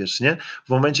było bezpiecznie. W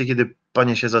momencie, kiedy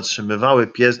panie się zatrzymywały,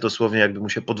 pies dosłownie jakby mu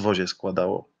się podwozie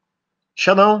składało.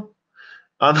 Siadał,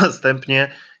 a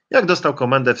następnie jak dostał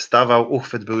komendę, wstawał,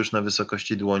 uchwyt był już na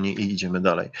wysokości dłoni i idziemy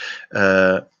dalej.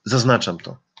 Zaznaczam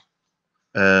to.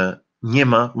 Nie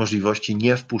ma możliwości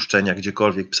niewpuszczenia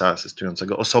gdziekolwiek psa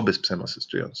asystującego, osoby z psem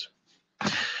asystującym.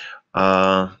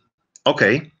 OK.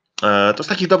 To z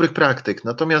takich dobrych praktyk,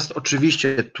 natomiast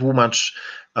oczywiście tłumacz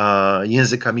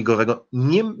języka migowego,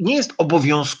 nie jest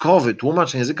obowiązkowy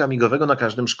tłumacz języka migowego na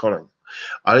każdym szkoleniu,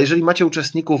 ale jeżeli macie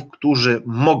uczestników, którzy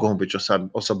mogą być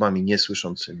osobami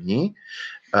niesłyszącymi,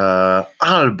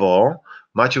 albo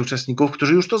macie uczestników,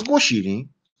 którzy już to zgłosili,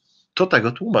 to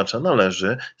tego tłumacza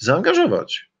należy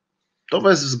zaangażować. To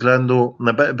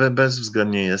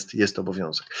bezwzględnie jest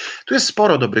obowiązek. Tu jest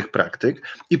sporo dobrych praktyk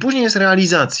i później jest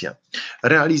realizacja.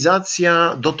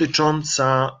 Realizacja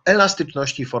dotycząca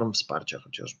elastyczności form wsparcia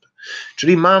chociażby.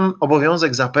 Czyli mam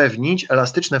obowiązek zapewnić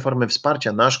elastyczne formy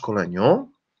wsparcia na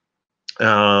szkoleniu,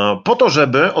 po to,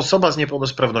 żeby osoba z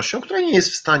niepełnosprawnością, która nie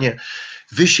jest w stanie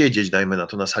wysiedzieć, dajmy na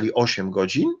to, na sali 8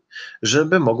 godzin,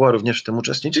 żeby mogła również w tym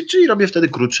uczestniczyć, czyli robię wtedy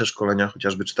krótsze szkolenia,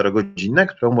 chociażby 4-godzinne,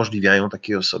 które umożliwiają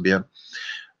takiej osobie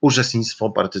uczestnictwo,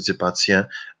 partycypację.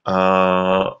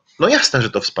 No jasne, że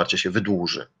to wsparcie się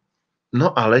wydłuży,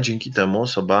 no ale dzięki temu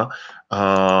osoba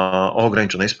o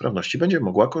ograniczonej sprawności będzie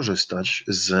mogła korzystać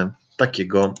z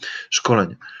takiego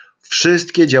szkolenia.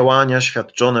 Wszystkie działania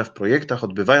świadczone w projektach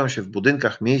odbywają się w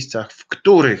budynkach, miejscach, w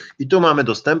których, i tu mamy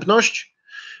dostępność,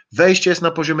 wejście jest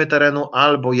na poziomie terenu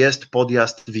albo jest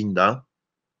podjazd, winda.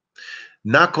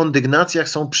 Na kondygnacjach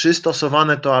są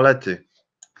przystosowane toalety.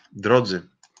 Drodzy,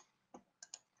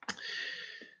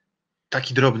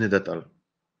 taki drobny detal.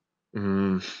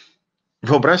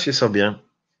 Wyobraźcie sobie,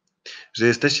 że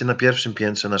jesteście na pierwszym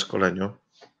piętrze na szkoleniu,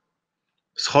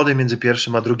 schody między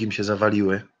pierwszym a drugim się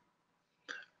zawaliły,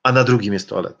 a na drugim jest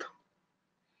toaleta.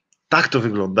 Tak to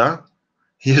wygląda,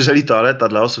 jeżeli toaleta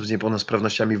dla osób z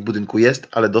niepełnosprawnościami w budynku jest,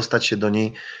 ale dostać się do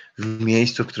niej w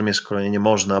miejscu, w którym jest szkolenie, nie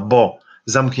można, bo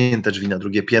zamknięte drzwi na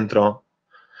drugie piętro,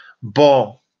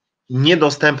 bo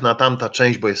niedostępna tamta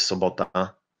część, bo jest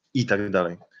sobota i tak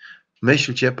dalej.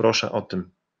 Myślcie proszę o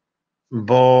tym,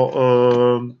 bo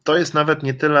to jest nawet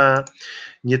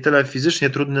nie tyle fizycznie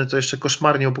trudne, co jeszcze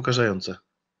koszmarnie upokarzające.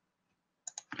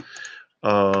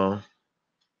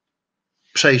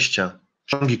 Przejścia,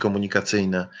 ciągi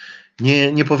komunikacyjne,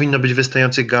 nie powinno być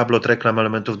wystających gablot, reklam,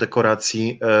 elementów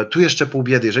dekoracji. Tu jeszcze pół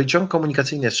biedy. Jeżeli ciąg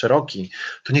komunikacyjny jest szeroki,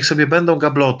 to niech sobie będą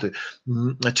gabloty.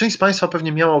 Część z Państwa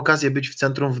pewnie miała okazję być w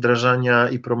Centrum Wdrażania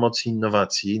i Promocji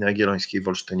Innowacji na Jagiellońskiej w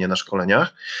Olsztynie na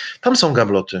szkoleniach. Tam są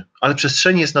gabloty, ale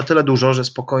przestrzeni jest na tyle dużo, że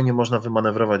spokojnie można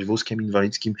wymanewrować wózkiem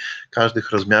inwalidzkim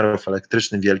każdych rozmiarów,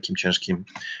 elektrycznym, wielkim, ciężkim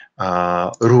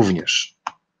również.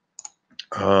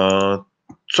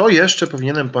 Co jeszcze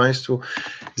powinienem Państwu...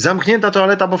 Zamknięta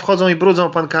toaleta, bo wchodzą i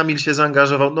brudzą, pan Kamil się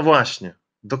zaangażował. No właśnie,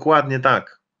 dokładnie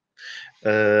tak.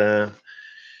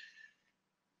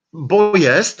 Bo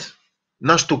jest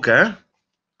na sztukę,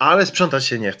 ale sprzątać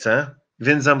się nie chce,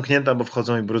 więc zamknięta, bo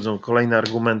wchodzą i brudzą. Kolejny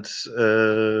argument,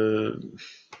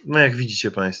 no jak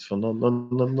widzicie Państwo,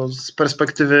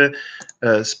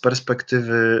 z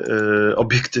perspektywy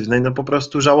obiektywnej, no po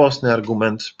prostu żałosny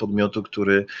argument podmiotu,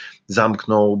 który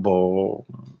zamknął,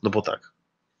 bo tak.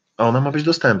 A ona ma być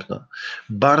dostępna.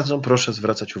 Bardzo proszę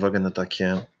zwracać uwagę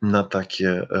na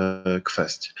takie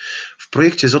kwestie. W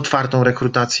projekcie z otwartą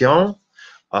rekrutacją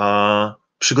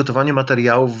przygotowanie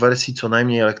materiałów w wersji co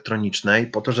najmniej elektronicznej,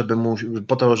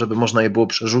 po to, żeby można je było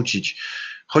przerzucić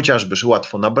chociażby, że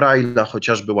łatwo na Braille'a,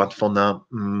 chociażby łatwo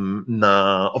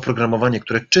na oprogramowanie,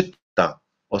 które czyta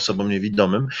osobom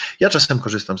niewidomym. Ja czasem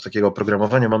korzystam z takiego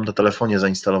oprogramowania, mam na telefonie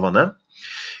zainstalowane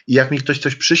i jak mi ktoś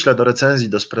coś przyśle do recenzji,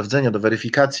 do sprawdzenia, do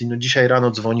weryfikacji, no dzisiaj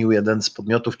rano dzwonił jeden z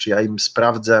podmiotów, czy ja im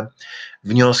sprawdzę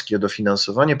wnioski o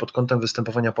dofinansowanie pod kątem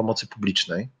występowania pomocy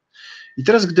publicznej. I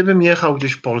teraz gdybym jechał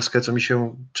gdzieś w Polskę, co mi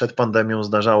się przed pandemią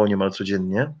zdarzało niemal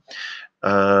codziennie,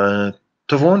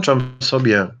 to włączam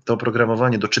sobie to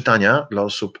oprogramowanie do czytania dla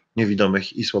osób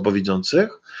niewidomych i słabowidzących,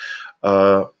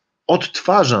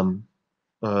 odtwarzam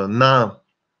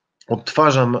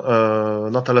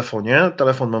na telefonie,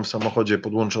 telefon mam w samochodzie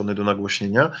podłączony do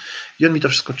nagłośnienia i on mi to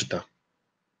wszystko czyta.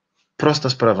 Prosta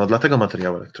sprawa, dlatego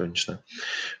materiały elektroniczne.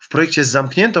 W projekcie z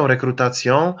zamkniętą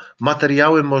rekrutacją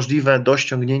materiały możliwe do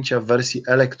ściągnięcia w wersji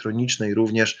elektronicznej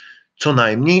również co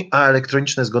najmniej, a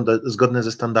elektroniczne zgodne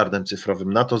ze standardem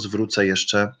cyfrowym. Na to zwrócę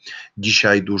jeszcze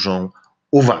dzisiaj dużą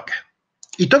uwagę.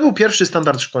 I to był pierwszy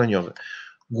standard szkoleniowy.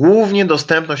 Głównie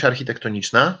dostępność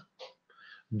architektoniczna,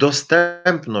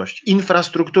 dostępność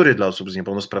infrastruktury dla osób z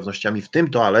niepełnosprawnościami, w tym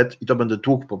toalet, i to będę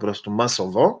tłukł po prostu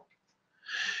masowo,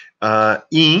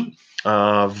 i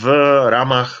w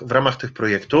ramach tych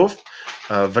projektów,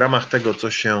 w ramach tego,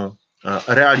 co się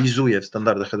realizuje w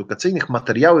standardach edukacyjnych,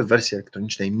 materiały w wersji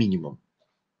elektronicznej minimum.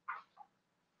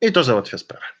 I to załatwia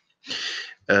sprawę.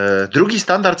 Drugi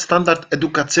standard, standard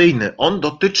edukacyjny, on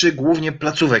dotyczy głównie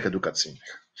placówek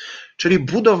edukacyjnych, czyli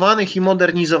budowanych i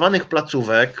modernizowanych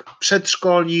placówek,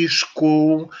 przedszkoli,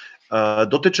 szkół,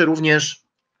 dotyczy również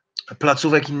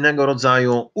placówek innego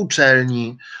rodzaju,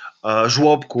 uczelni,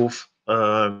 żłobków.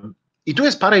 I tu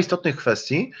jest parę istotnych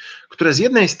kwestii, które z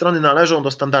jednej strony należą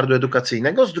do standardu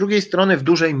edukacyjnego, z drugiej strony w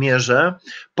dużej mierze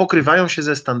pokrywają się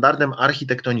ze standardem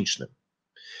architektonicznym.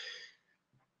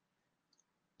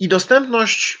 I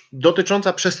dostępność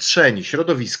dotycząca przestrzeni,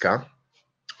 środowiska,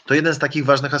 to jeden z takich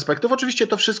ważnych aspektów. Oczywiście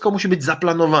to wszystko musi być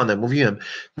zaplanowane. Mówiłem,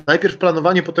 najpierw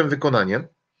planowanie, potem wykonanie.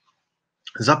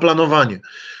 Zaplanowanie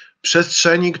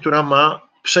przestrzeni, która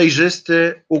ma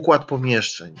przejrzysty układ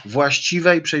pomieszczeń,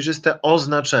 właściwe i przejrzyste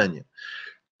oznaczenie,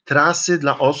 trasy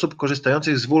dla osób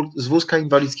korzystających z wózka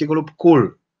inwalidzkiego lub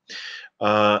kul,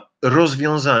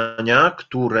 rozwiązania,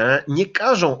 które nie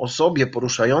każą osobie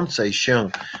poruszającej się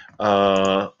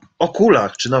o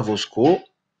kulach czy na wózku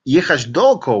jechać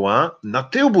dookoła, na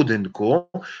tył budynku,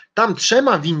 tam 3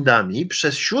 windami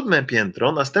przez 7.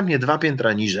 piętro, następnie 2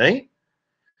 piętra niżej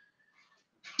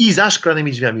i za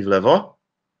szklanymi drzwiami w lewo,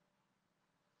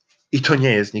 i to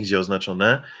nie jest nigdzie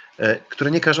oznaczone,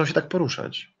 które nie każą się tak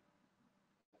poruszać.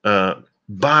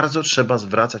 Bardzo trzeba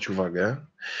zwracać uwagę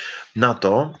na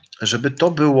to, żeby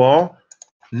to było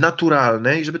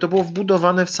naturalne i żeby to było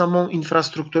wbudowane w samą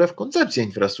infrastrukturę, w koncepcję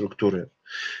infrastruktury.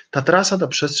 Ta trasa, ta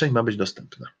przestrzeń ma być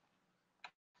dostępna.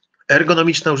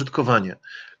 Ergonomiczne użytkowanie.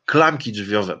 Klamki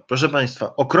drzwiowe. Proszę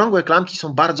Państwa, okrągłe klamki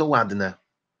są bardzo ładne,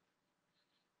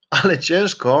 ale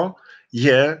ciężko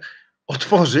je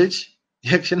otworzyć,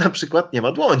 jak się na przykład nie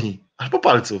ma dłoni albo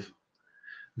palców.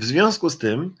 W związku z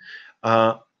tym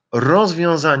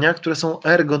rozwiązania, które są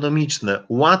ergonomiczne,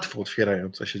 łatwo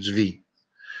otwierające się drzwi,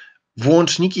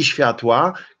 włączniki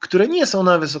światła, które nie są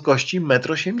na wysokości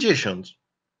 1,80 m,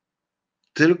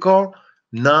 tylko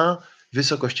na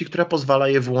wysokości, która pozwala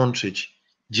je włączyć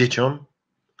dzieciom,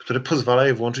 które pozwala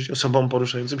je włączyć osobom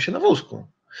poruszającym się na wózku.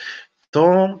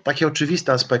 To takie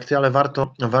oczywiste aspekty, ale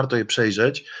warto je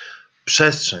przejrzeć.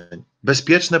 Przestrzeń.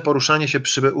 Bezpieczne poruszanie się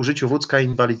przy użyciu wózka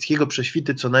inwalidzkiego,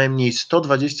 prześwity co najmniej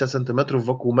 120 cm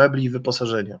wokół mebli i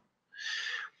wyposażenia.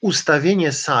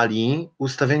 Ustawienie sali,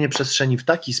 ustawienie przestrzeni w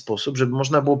taki sposób, żeby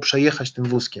można było przejechać tym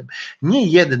wózkiem. Nie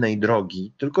jednej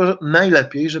drogi, tylko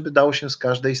najlepiej, żeby dało się z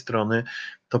każdej strony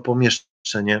to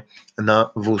pomieszczenie na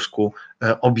wózku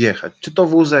objechać. Czy to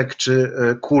wózek, czy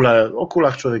kule. O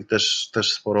kulach człowiek też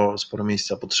sporo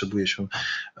miejsca potrzebuje się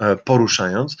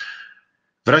poruszając.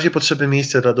 W razie potrzeby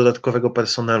miejsca dla dodatkowego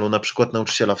personelu, na przykład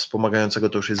nauczyciela wspomagającego,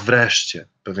 to już jest wreszcie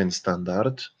pewien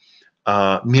standard,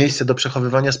 a miejsce do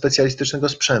przechowywania specjalistycznego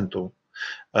sprzętu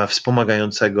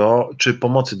wspomagającego czy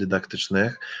pomocy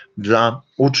dydaktycznych dla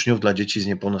uczniów, dla dzieci z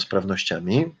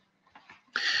niepełnosprawnościami.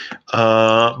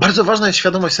 Bardzo ważna jest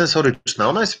świadomość sensoryczna.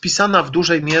 Ona jest wpisana w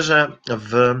dużej mierze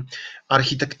w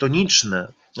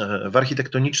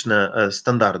architektoniczne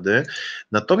standardy,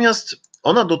 natomiast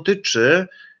ona dotyczy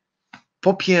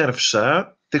po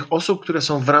pierwsze tych osób, które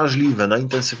są wrażliwe na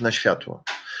intensywne światło,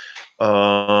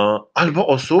 albo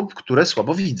osób, które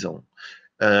słabo widzą.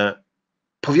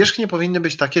 Powierzchnie powinny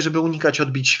być takie, żeby unikać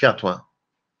odbić światła.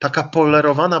 Taka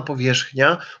polerowana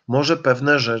powierzchnia może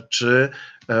pewne rzeczy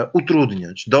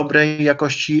utrudniać. Dobrej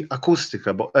jakości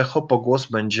akustyka, bo echo, pogłos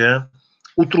będzie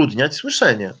utrudniać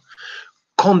słyszenie.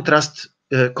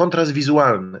 Kontrast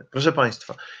wizualny. Proszę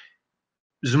Państwa,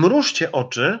 zmrużcie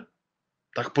oczy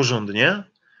tak porządnie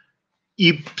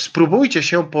i spróbujcie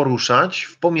się poruszać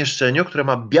w pomieszczeniu, które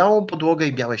ma białą podłogę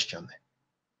i białe ściany.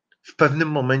 W pewnym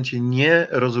momencie nie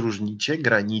rozróżnicie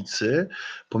granicy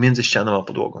pomiędzy ścianą a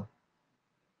podłogą.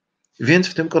 Więc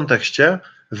w tym kontekście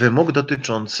wymóg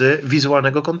dotyczący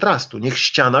wizualnego kontrastu. Niech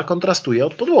ściana kontrastuje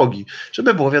od podłogi,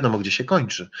 żeby było wiadomo, gdzie się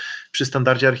kończy. Przy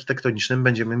standardzie architektonicznym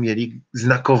będziemy mieli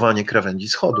znakowanie krawędzi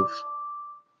schodów.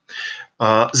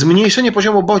 Zmniejszenie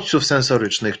poziomu bodźców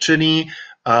sensorycznych, czyli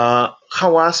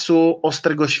hałasu,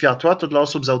 ostrego światła, to dla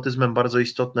osób z autyzmem bardzo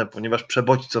istotne, ponieważ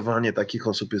przebodźcowanie takich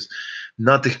osób jest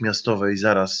natychmiastowe i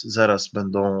zaraz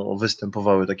będą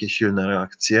występowały takie silne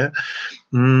reakcje.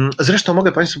 Zresztą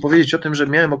mogę Państwu powiedzieć o tym, że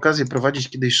miałem okazję prowadzić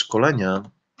kiedyś szkolenia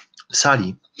w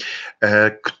sali,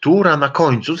 która na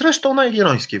końcu, zresztą na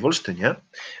Jagiellońskiej w Olsztynie,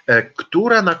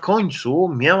 która na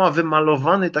końcu miała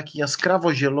wymalowany taki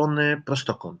jaskrawo-zielony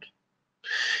prostokąt.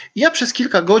 Ja przez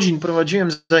kilka godzin prowadziłem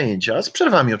zajęcia, z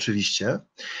przerwami oczywiście.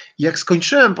 Jak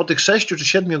skończyłem po tych 6 czy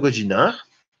 7 godzinach,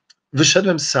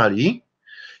 wyszedłem z sali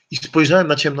i spojrzałem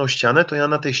na ciemną ścianę, to ja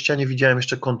na tej ścianie widziałem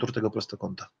jeszcze kontur tego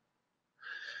prostokąta.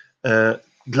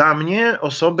 Dla mnie,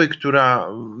 osoby, która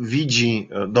widzi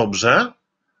dobrze,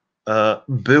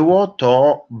 było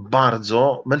to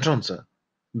bardzo męczące.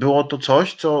 Było to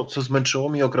coś, co zmęczyło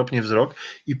mi okropnie wzrok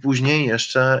i później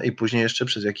jeszcze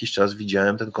przez jakiś czas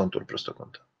widziałem ten kontur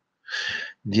prostokąta.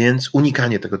 Więc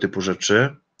unikanie tego typu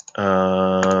rzeczy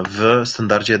w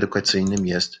standardzie edukacyjnym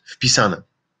jest wpisane.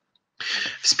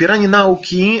 Wspieranie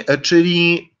nauki,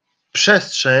 czyli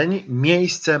przestrzeń,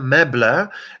 miejsce, meble,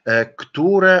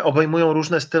 które obejmują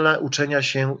różne style uczenia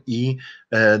się i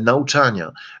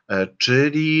nauczania,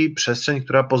 czyli przestrzeń,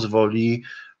 która pozwoli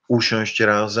usiąść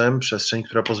razem, przestrzeń,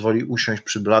 która pozwoli usiąść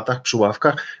przy blatach, przy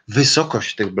ławkach,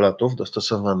 wysokość tych blatów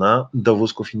dostosowana do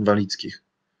wózków inwalidzkich.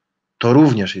 To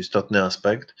również istotny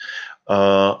aspekt.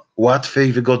 Łatwy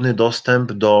i wygodny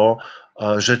dostęp do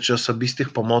rzeczy osobistych,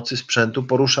 pomocy, sprzętu,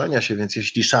 poruszania się, więc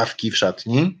jeśli szafki w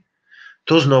szatni,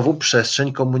 to znowu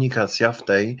przestrzeń, komunikacja w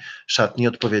tej szatni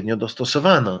odpowiednio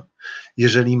dostosowana.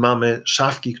 Jeżeli mamy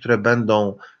szafki, które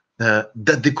będą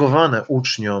dedykowane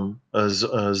uczniom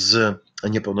z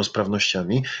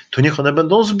niepełnosprawnościami, to niech one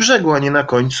będą z brzegu, a nie na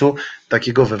końcu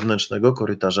takiego wewnętrznego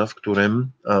korytarza, w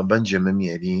którym będziemy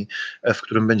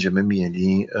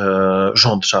mieli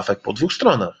rząd szafek po 2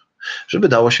 stronach, żeby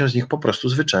dało się z nich po prostu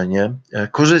zwyczajnie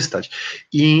korzystać.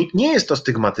 I nie jest to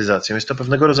stygmatyzacją, jest to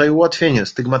pewnego rodzaju ułatwienie.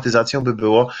 Stygmatyzacją by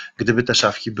było, gdyby te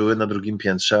szafki były na 2.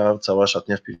 piętrze, a cała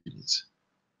szatnia w piwnicy.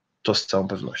 To z całą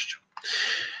pewnością.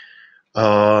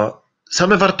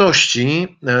 Same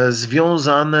wartości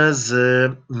związane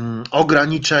z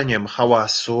ograniczeniem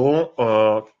hałasu,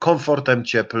 komfortem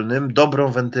cieplnym,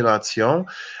 dobrą wentylacją,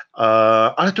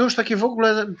 ale to już takie w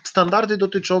ogóle standardy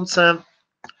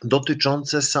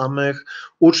dotyczące samych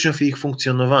uczniów i ich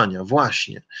funkcjonowania.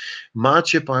 Właśnie.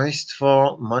 Macie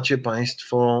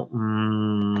Państwo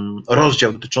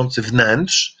rozdział dotyczący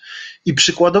wnętrz i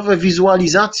przykładowe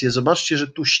wizualizacje. Zobaczcie, że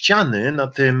tu ściany na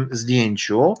tym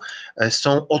zdjęciu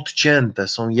są odcięte,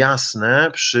 są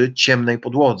jasne przy ciemnej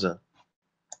podłodze.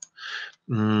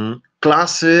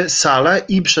 Klasy, sale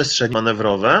i przestrzenie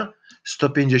manewrowe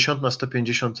 150 na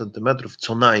 150 cm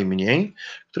co najmniej,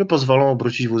 które pozwolą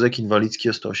obrócić wózek inwalidzki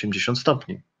o 180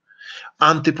 stopni.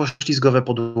 Antypoślizgowe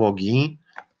podłogi,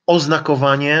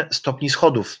 oznakowanie stopni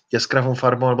schodów jaskrawą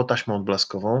farbą albo taśmą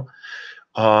odblaskową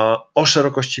o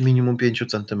szerokości minimum 5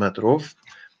 cm.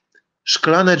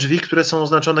 Szklane drzwi, które są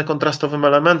oznaczone kontrastowym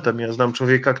elementem. Ja znam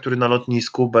człowieka, który na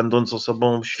lotnisku, będąc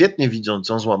osobą świetnie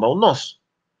widzącą, złamał nos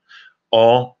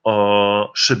o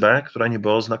szybę, która nie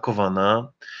była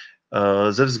oznakowana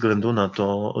ze względu na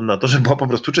to, że była po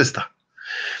prostu czysta.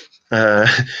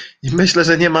 I myślę,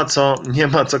 że nie ma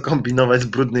co kombinować z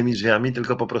brudnymi drzwiami,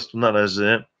 tylko po prostu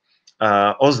należy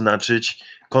oznaczyć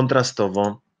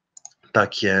kontrastowo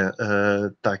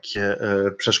takie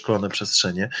przeszklone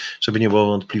przestrzenie, żeby nie było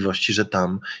wątpliwości, że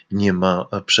tam nie ma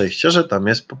przejścia, że tam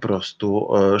jest po prostu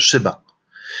szyba.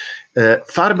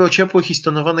 Farby o ciepłych i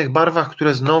stonowanych barwach,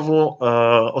 które znowu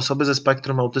osoby ze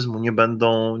spektrum autyzmu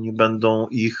nie będą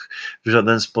ich w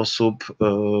żaden sposób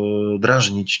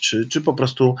drażnić, czy po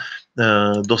prostu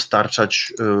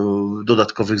dostarczać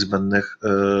dodatkowych zbędnych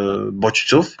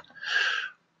bodźców.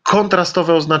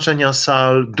 Kontrastowe oznaczenia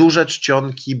sal, duże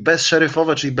czcionki,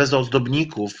 bezszeryfowe, czyli bez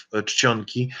ozdobników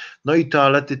czcionki, no i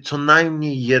toalety co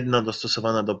najmniej jedna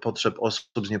dostosowana do potrzeb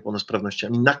osób z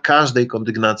niepełnosprawnościami na każdej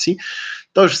kondygnacji.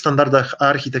 To już w standardach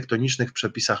architektonicznych, w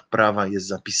przepisach prawa jest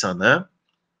zapisane.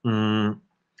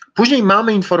 Później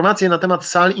mamy informacje na temat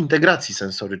sal integracji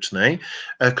sensorycznej,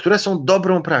 które są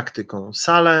dobrą praktyką.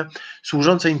 Sale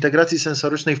służące integracji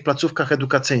sensorycznej w placówkach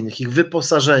edukacyjnych, ich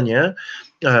wyposażenie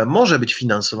może być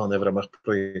finansowane w ramach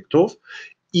projektów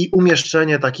i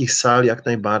umieszczenie takich sal jak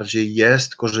najbardziej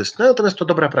jest korzystne, natomiast to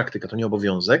dobra praktyka, to nie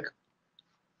obowiązek.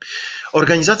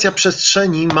 Organizacja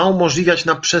przestrzeni ma umożliwiać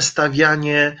na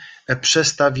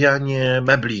przestawianie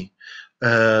mebli,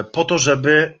 po to,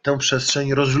 żeby tę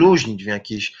przestrzeń rozluźnić w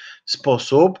jakiś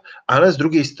sposób, ale z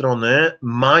drugiej strony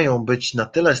mają być na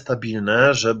tyle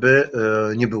stabilne, żeby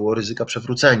nie było ryzyka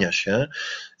przewrócenia się.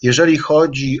 Jeżeli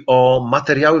chodzi o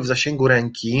materiały w zasięgu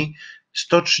ręki,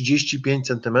 135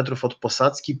 cm od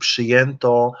posadzki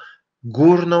przyjęto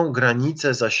górną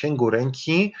granicę zasięgu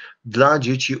ręki dla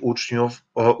dzieci, uczniów,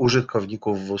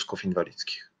 użytkowników wózków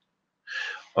inwalidzkich.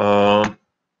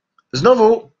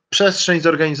 Znowu przestrzeń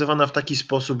zorganizowana w taki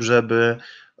sposób,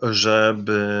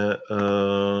 żeby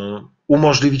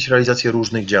umożliwić realizację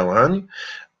różnych działań.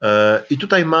 I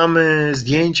tutaj mamy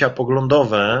zdjęcia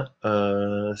poglądowe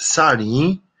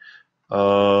sali,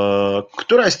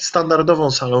 która jest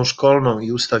standardową salą szkolną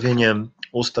i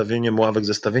ustawieniem ławek,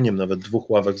 zestawieniem nawet 2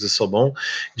 ławek ze sobą,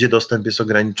 gdzie dostęp jest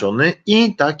ograniczony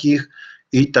i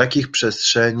takich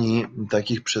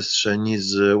przestrzeni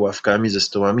z ławkami, ze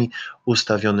stołami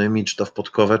ustawionymi, czy to w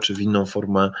podkowę, czy w inną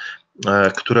formę,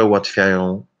 które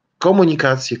ułatwiają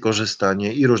komunikację,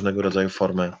 korzystanie i różnego rodzaju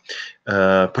formę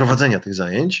prowadzenia tych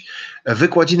zajęć.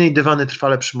 Wykładziny i dywany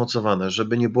trwale przymocowane,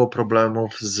 żeby nie było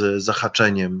problemów z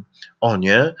zahaczeniem o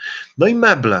nie. No i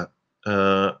meble.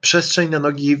 Przestrzeń na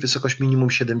nogi, wysokość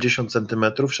minimum 70 cm,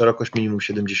 szerokość minimum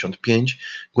 75,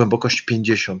 głębokość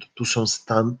 50.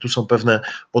 Tu są pewne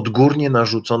odgórnie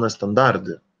narzucone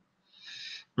standardy.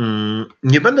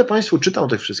 Nie będę Państwu czytał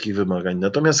tych wszystkich wymagań,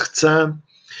 natomiast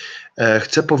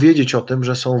chcę powiedzieć o tym,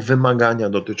 że są wymagania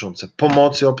dotyczące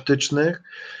pomocy optycznych,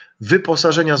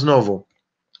 wyposażenia znowu,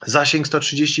 zasięg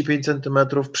 135 cm,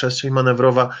 przestrzeń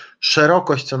manewrowa,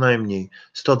 szerokość co najmniej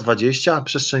 120, a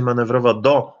przestrzeń manewrowa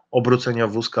do obrócenia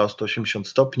wózka o 180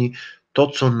 stopni to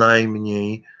co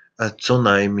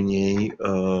najmniej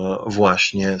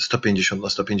właśnie 150 na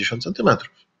 150 cm.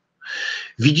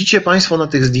 Widzicie Państwo na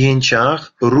tych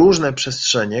zdjęciach różne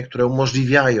przestrzenie, które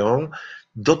umożliwiają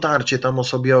dotarcie tam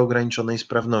osobie o ograniczonej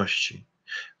sprawności.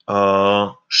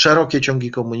 Szerokie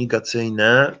ciągi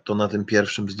komunikacyjne, to na tym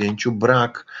pierwszym zdjęciu,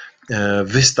 brak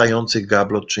wystających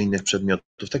gablot czy innych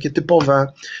przedmiotów. Takie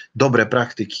typowe, dobre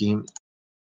praktyki.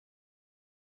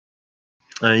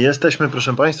 Jesteśmy,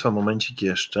 proszę Państwa, momencik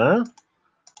jeszcze.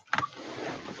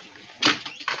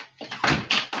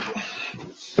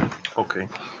 Ok.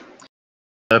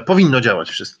 Powinno działać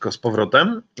wszystko z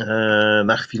powrotem.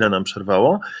 Na chwilę nam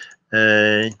przerwało.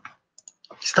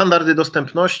 Standardy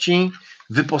dostępności,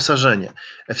 wyposażenie.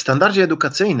 W standardzie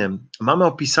edukacyjnym mamy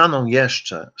opisaną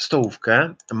jeszcze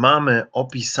stołówkę, mamy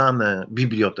opisane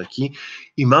biblioteki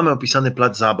i mamy opisany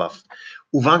plac zabaw.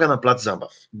 Uwaga na plac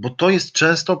zabaw, bo to jest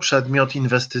często przedmiot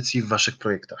inwestycji w Waszych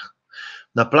projektach.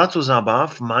 Na placu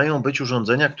zabaw mają być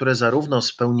urządzenia, które zarówno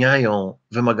spełniają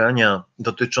wymagania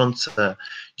dotyczące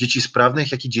dzieci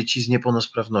sprawnych, jak i dzieci z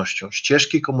niepełnosprawnością.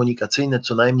 Ścieżki komunikacyjne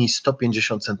co najmniej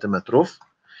 150 cm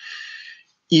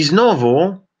i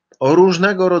znowu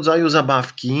różnego rodzaju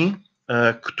zabawki,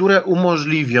 które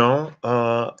umożliwią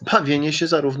bawienie się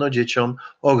zarówno dzieciom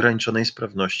o ograniczonej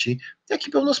sprawności, jak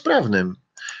i pełnosprawnym.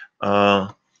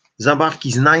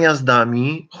 Zabawki z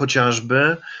najazdami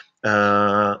chociażby.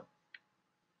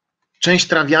 Część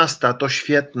trawiasta to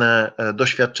świetne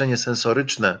doświadczenie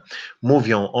sensoryczne,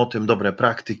 mówią o tym dobre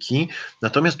praktyki,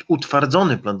 natomiast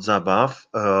utwardzony plac zabaw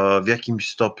w jakimś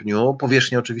stopniu,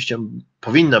 powierzchnia oczywiście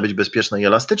powinna być bezpieczna i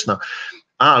elastyczna,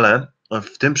 ale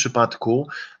w tym przypadku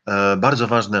bardzo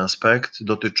ważny aspekt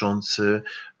dotyczący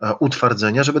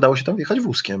utwardzenia, żeby dało się tam wjechać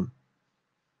wózkiem.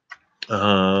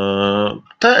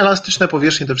 Te elastyczne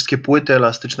powierzchnie, te wszystkie płyty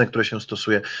elastyczne, które się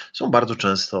stosuje, są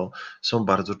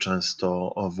bardzo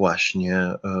często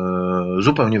właśnie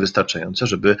zupełnie wystarczające,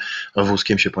 żeby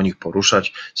wózkiem się po nich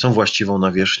poruszać. Są właściwą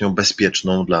nawierzchnią,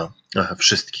 bezpieczną dla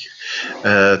wszystkich.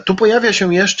 Tu pojawia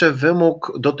się jeszcze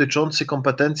wymóg dotyczący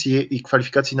kompetencji i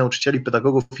kwalifikacji nauczycieli,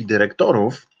 pedagogów i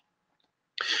dyrektorów.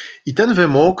 I ten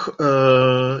wymóg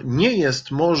nie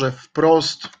jest może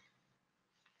wprost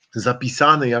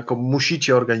zapisany jako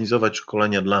musicie organizować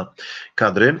szkolenia dla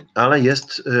kadry, ale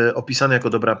jest opisany jako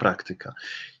dobra praktyka.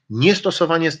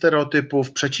 Niestosowanie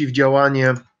stereotypów,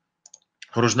 przeciwdziałanie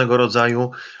różnego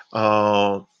rodzaju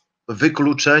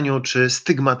wykluczeniu czy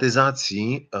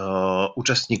stygmatyzacji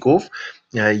uczestników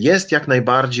jest jak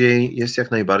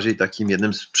najbardziej takim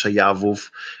jednym z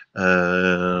przejawów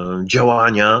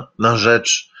działania na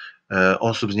rzecz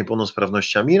osób z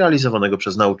niepełnosprawnościami, realizowanego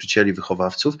przez nauczycieli,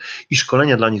 wychowawców i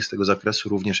szkolenia dla nich z tego zakresu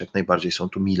również jak najbardziej są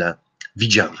tu mile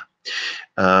widziane.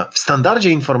 W standardzie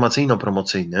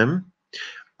informacyjno-promocyjnym,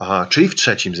 czyli w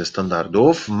trzecim ze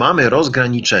standardów, mamy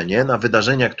rozgraniczenie na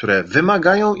wydarzenia, które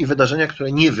wymagają i wydarzenia,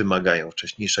 które nie wymagają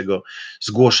wcześniejszego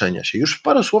zgłoszenia się. Już w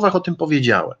paru słowach o tym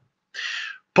powiedziałem.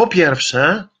 Po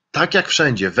pierwsze, tak jak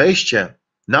wszędzie, wejście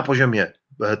na poziomie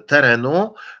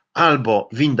terenu albo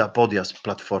winda, podjazd,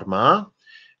 platforma,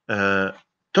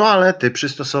 toalety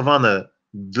przystosowane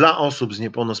dla osób z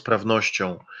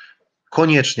niepełnosprawnością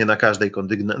koniecznie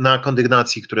na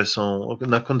kondygnacjach,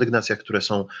 które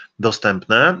są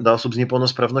dostępne dla osób z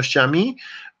niepełnosprawnościami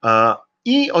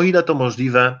i o ile to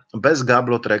możliwe, bez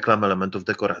gablot, reklam, elementów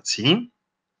dekoracji.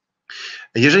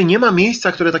 Jeżeli nie ma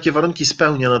miejsca, które takie warunki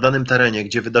spełnia na danym terenie,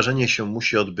 gdzie wydarzenie się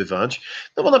musi odbywać,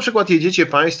 no bo na przykład jedziecie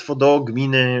Państwo do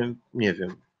gminy, nie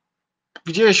wiem,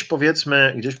 gdzieś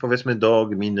powiedzmy do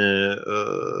gminy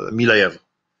Milejewo.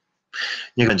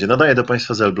 Niech będzie, nadaję do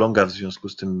Państwa z Elbląga, w związku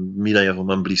z tym Milejewo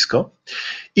mam blisko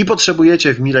i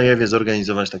potrzebujecie w Milejewie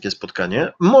zorganizować takie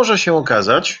spotkanie. Może się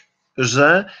okazać,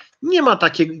 że nie ma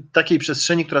takiej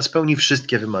przestrzeni, która spełni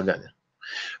wszystkie wymagania.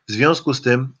 W związku z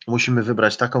tym musimy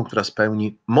wybrać taką, która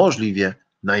spełni możliwie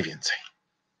najwięcej.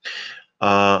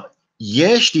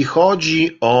 Jeśli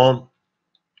chodzi o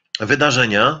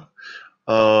wydarzenia,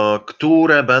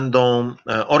 które będą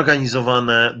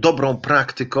organizowane dobrą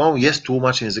praktyką, jest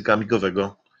tłumacz języka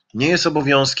migowego. Nie jest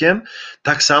obowiązkiem,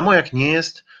 tak samo jak nie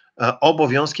jest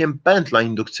obowiązkiem pętla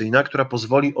indukcyjna, która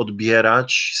pozwoli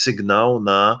odbierać sygnał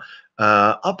na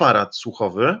aparat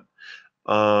słuchowy.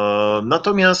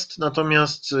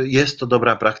 Natomiast jest to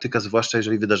dobra praktyka, zwłaszcza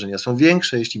jeżeli wydarzenia są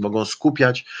większe, jeśli mogą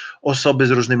skupiać osoby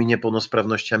z różnymi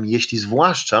niepełnosprawnościami, jeśli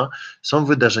zwłaszcza są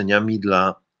wydarzeniami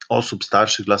dla osób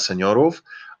starszych, dla seniorów,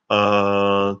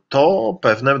 to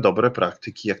pewne dobre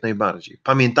praktyki jak najbardziej.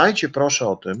 Pamiętajcie proszę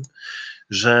o tym,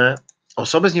 że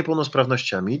osoby z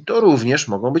niepełnosprawnościami to również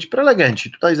mogą być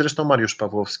prelegenci. Tutaj zresztą Mariusz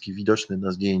Pawłowski widoczny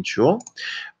na zdjęciu.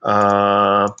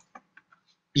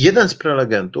 Jeden z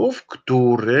prelegentów,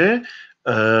 który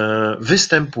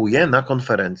występuje na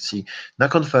konferencji. Na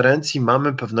konferencji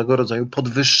mamy pewnego rodzaju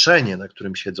podwyższenie, na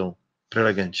którym siedzą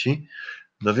prelegenci,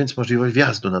 no więc możliwość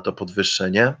wjazdu na to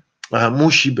podwyższenie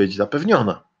musi być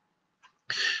zapewniona.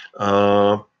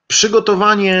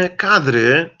 Przygotowanie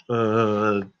kadry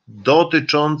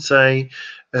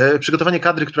przygotowanie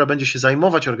kadry, która będzie się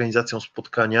zajmować organizacją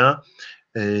spotkania,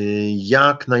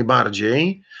 jak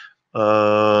najbardziej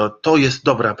to jest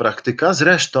dobra praktyka.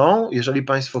 Zresztą, jeżeli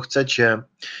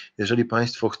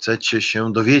Państwo chcecie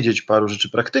się dowiedzieć paru rzeczy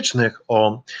praktycznych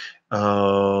o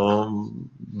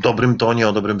dobrym tonie,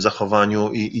 o dobrym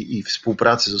zachowaniu i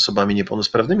współpracy z osobami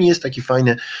niepełnosprawnymi, jest taki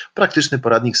fajny, praktyczny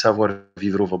poradnik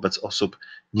savoir-vivre wobec osób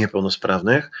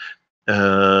niepełnosprawnych.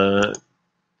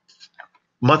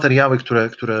 Materiały, które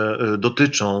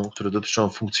dotyczą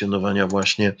funkcjonowania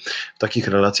właśnie w takich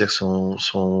relacjach są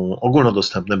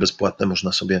ogólnodostępne, bezpłatne,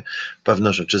 można sobie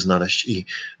pewne rzeczy znaleźć i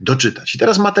doczytać. I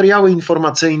teraz materiały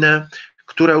informacyjne,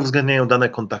 które uwzględniają dane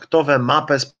kontaktowe,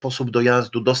 mapę, sposób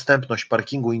dojazdu, dostępność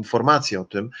parkingu, informacje o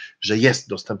tym, że jest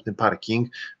dostępny parking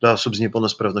dla osób z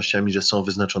niepełnosprawnościami, że są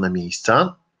wyznaczone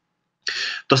miejsca,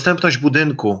 dostępność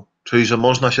budynku, czyli że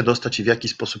można się dostać i w jaki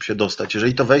sposób się dostać.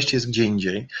 Jeżeli to wejście jest gdzie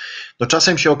indziej, no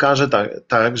czasem się okaże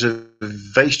tak, że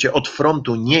wejście od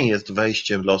frontu nie jest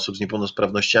wejściem dla osób z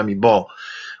niepełnosprawnościami, bo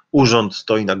urząd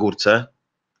stoi na górce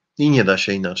i nie da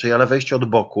się inaczej, ale wejście od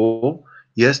boku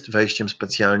jest wejściem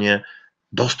specjalnie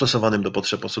dostosowanym do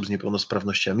potrzeb osób z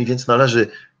niepełnosprawnościami, więc należy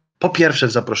po pierwsze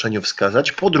w zaproszeniu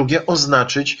wskazać, po drugie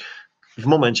oznaczyć w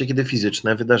momencie, kiedy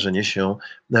fizyczne wydarzenie się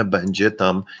będzie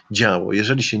tam działo.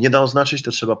 Jeżeli się nie da oznaczyć,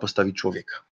 to trzeba postawić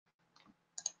człowieka.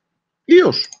 I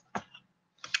już.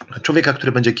 Człowieka,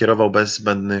 który będzie kierował bez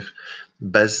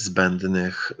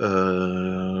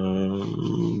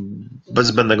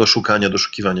zbędnego szukania,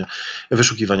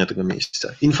 wyszukiwania tego miejsca.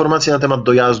 Informacje na temat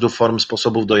dojazdu, form,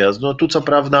 sposobów dojazdu. No tu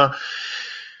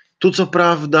co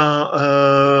prawda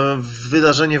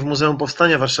wydarzenie w Muzeum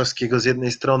Powstania Warszawskiego, z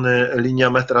jednej strony linia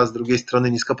metra, z drugiej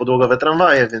strony niskopodłogowe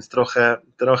tramwaje, więc trochę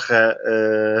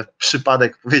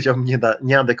przypadek, powiedziałbym,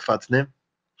 nieadekwatny,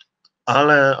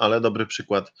 ale dobry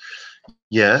przykład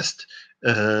jest.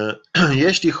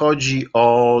 Jeśli chodzi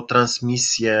o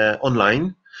transmisję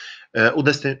online,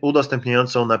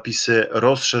 udostępniającą napisy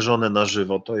rozszerzone na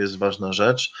żywo. To jest ważna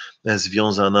rzecz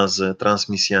związana z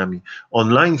transmisjami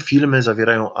online. Filmy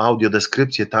zawierają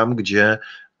audiodeskrypcję tam, gdzie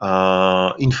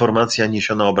informacja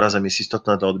niesiona obrazem jest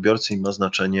istotna dla odbiorcy i ma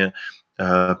znaczenie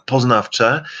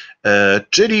poznawcze,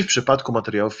 czyli w przypadku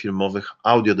materiałów filmowych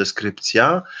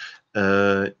audiodeskrypcja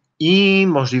i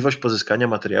możliwość pozyskania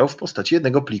materiałów w postaci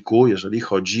jednego pliku, jeżeli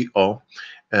chodzi o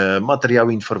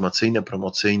materiały informacyjne,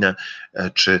 promocyjne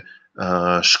czy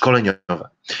szkoleniowe.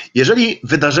 Jeżeli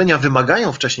wydarzenia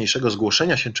wymagają wcześniejszego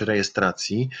zgłoszenia się czy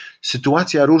rejestracji,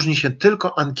 sytuacja różni się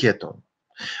tylko ankietą.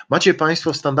 Macie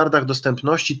Państwo w standardach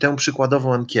dostępności tę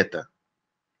przykładową ankietę.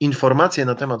 Informacje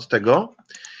na temat tego,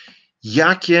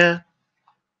 jakie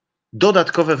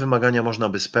dodatkowe wymagania można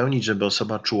by spełnić, żeby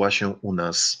osoba czuła się u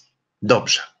nas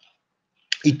dobrze.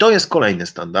 I to jest kolejny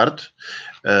standard.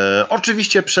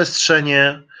 Oczywiście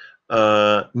przestrzenie,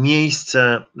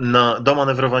 miejsce do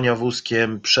manewrowania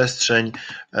wózkiem, przestrzeń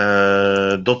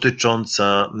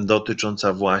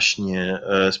dotycząca właśnie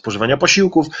spożywania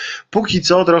posiłków. Póki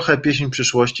co trochę pieśń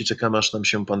przyszłości, czekam aż nam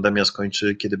się pandemia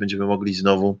skończy, kiedy będziemy mogli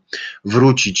znowu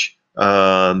wrócić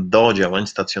do działań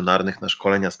stacjonarnych, na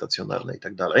szkolenia stacjonarne i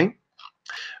tak dalej.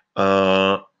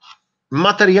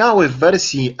 Materiały w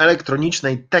wersji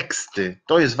elektronicznej, teksty,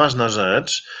 to jest ważna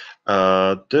rzecz,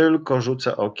 tylko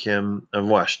rzucę okiem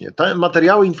właśnie. Te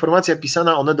materiały, informacja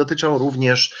pisana, one dotyczą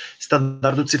również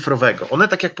standardu cyfrowego. One,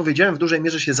 tak jak powiedziałem, w dużej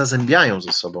mierze się zazębiają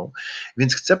ze sobą,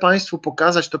 więc chcę Państwu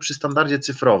pokazać to przy standardzie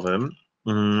cyfrowym,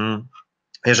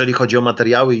 jeżeli chodzi o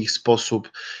materiały,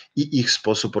 ich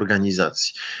sposób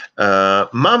organizacji.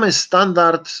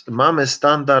 Mamy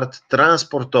standard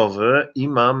transportowy i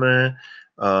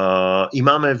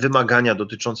mamy wymagania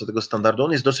dotyczące tego standardu.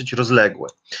 On jest dosyć rozległy.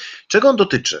 Czego on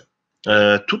dotyczy?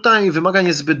 Tutaj wymagań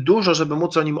jest zbyt dużo, żeby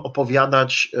móc o nim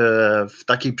opowiadać w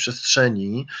takiej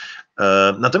przestrzeni.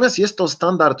 Natomiast jest to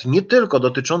standard nie tylko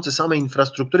dotyczący samej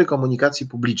infrastruktury komunikacji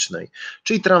publicznej,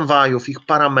 czyli tramwajów, ich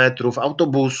parametrów,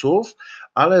 autobusów,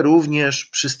 ale również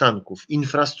przystanków,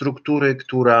 infrastruktury,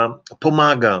 która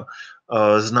pomaga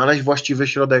znaleźć właściwy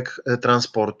środek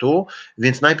transportu,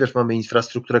 więc najpierw mamy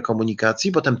infrastrukturę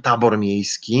komunikacji, potem tabor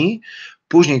miejski,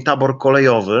 później tabor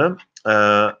kolejowy.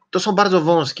 To są bardzo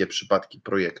wąskie przypadki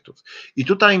projektów i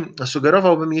tutaj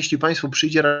sugerowałbym, jeśli Państwu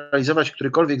przyjdzie realizować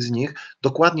którykolwiek z nich,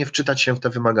 dokładnie wczytać się w te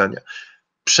wymagania.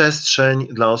 Przestrzeń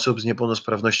dla osób z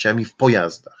niepełnosprawnościami w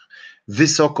pojazdach,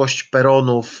 wysokość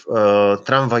peronów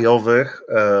tramwajowych,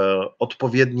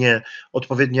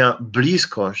 odpowiednia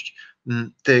bliskość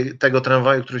tego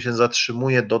tramwaju, który się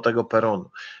zatrzymuje, do tego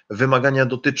peronu. Wymagania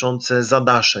dotyczące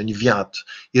zadaszeń, wiat.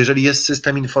 Jeżeli jest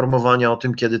system informowania o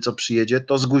tym, kiedy co przyjedzie,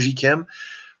 to z guzikiem,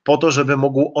 po to, żeby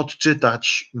mógł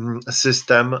odczytać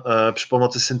system przy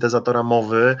pomocy syntezatora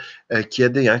mowy,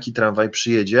 kiedy jaki tramwaj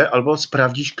przyjedzie, albo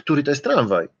sprawdzić, który to jest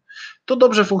tramwaj. To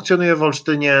dobrze funkcjonuje w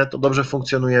Olsztynie, to dobrze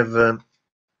funkcjonuje w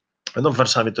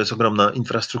Warszawie, to jest ogromna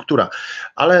infrastruktura,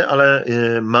 ale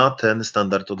ma ten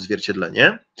standard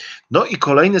odzwierciedlenie. No i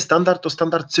kolejny standard to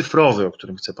standard cyfrowy, o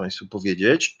którym chcę Państwu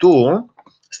powiedzieć. Tu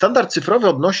standard cyfrowy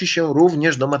odnosi się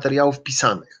również do materiałów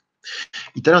pisanych.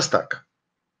 I teraz tak,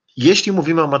 jeśli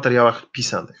mówimy o materiałach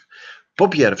pisanych, po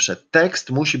pierwsze, tekst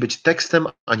musi być tekstem,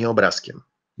 a nie obrazkiem.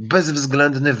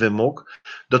 Bezwzględny wymóg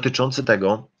dotyczący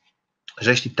tego,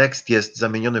 że jeśli tekst jest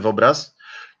zamieniony w obraz,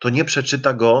 to nie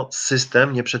przeczyta go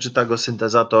system, nie przeczyta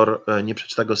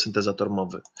go syntezator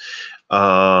mowy.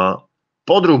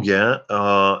 Po drugie,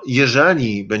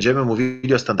 jeżeli będziemy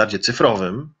mówili o standardzie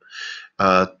cyfrowym,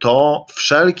 to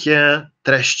wszelkie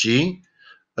treści,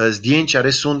 zdjęcia,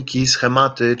 rysunki,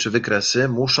 schematy czy wykresy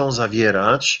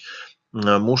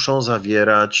muszą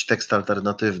zawierać tekst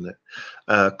alternatywny,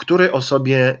 który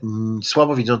osobie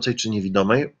słabowidzącej czy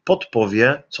niewidomej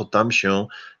podpowie, co tam się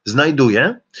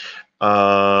znajduje.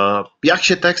 Jak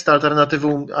się tekst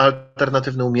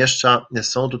alternatywny umieszcza?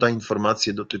 Są tutaj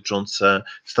informacje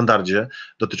w standardzie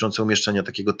dotyczące umieszczania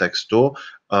takiego tekstu.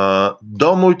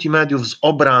 Do multimediów z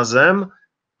obrazem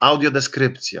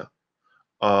audiodeskrypcja.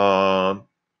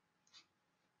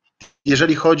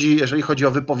 Jeżeli chodzi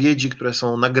o wypowiedzi, które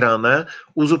są nagrane,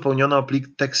 uzupełniono o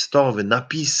plik tekstowy,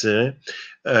 napisy,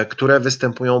 które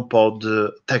występują pod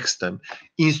tekstem.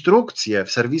 Instrukcje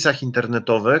w serwisach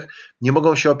internetowych nie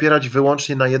mogą się opierać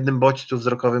wyłącznie na jednym bodźcu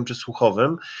wzrokowym czy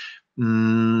słuchowym,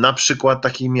 na przykład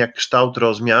takim jak kształt,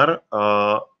 rozmiar,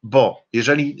 bo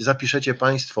jeżeli zapiszecie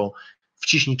Państwo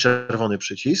wciśnij czerwony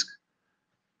przycisk,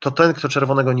 to ten, kto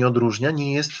czerwonego nie odróżnia,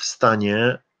 nie jest w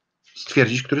stanie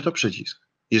stwierdzić, który to przycisk.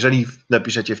 Jeżeli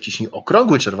napiszecie wciśnij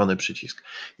okrągły czerwony przycisk,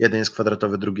 jeden jest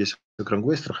kwadratowy, drugi jest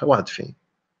okrągły, jest trochę łatwiej.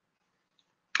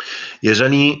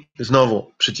 Jeżeli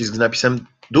znowu przycisk z napisem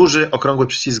duży, okrągły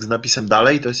przycisk z napisem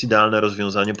dalej, to jest idealne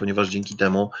rozwiązanie, ponieważ dzięki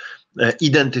temu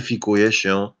identyfikuje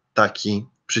się taki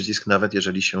przycisk, nawet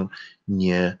jeżeli się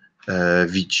nie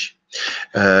widzi.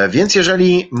 Więc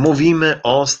jeżeli mówimy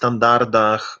o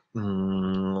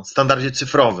standardzie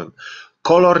cyfrowym,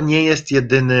 kolor nie jest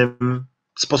jedynym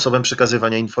sposobem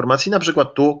przekazywania informacji. Na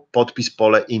przykład tu podpis,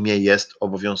 pole, imię jest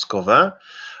obowiązkowe,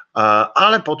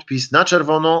 ale podpis na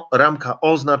czerwono, ramka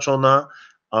oznaczona,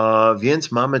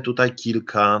 więc mamy tutaj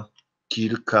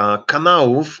kilka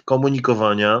kanałów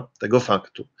komunikowania tego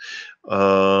faktu.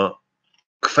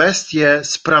 Kwestie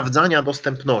sprawdzania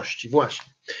dostępności.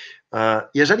 Właśnie.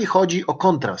 Jeżeli chodzi o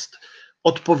kontrast,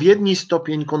 odpowiedni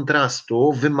stopień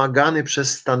kontrastu wymagany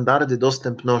przez standardy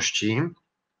dostępności,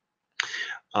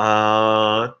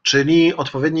 czyli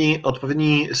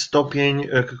odpowiedni stopień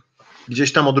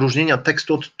gdzieś tam odróżnienia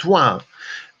tekstu od tła.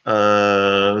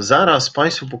 Zaraz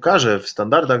Państwu pokażę w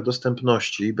standardach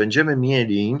dostępności, będziemy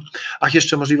mieli,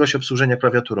 jeszcze możliwość obsłużenia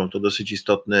klawiaturą, to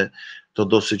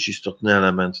dosyć istotny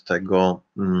element tego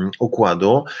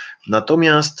układu.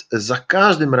 Natomiast za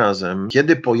każdym razem,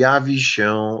 kiedy pojawi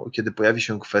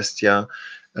się kwestia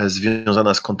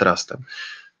związana z kontrastem,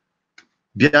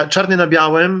 czarny na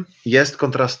białym jest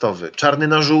kontrastowy, czarny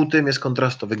na żółtym jest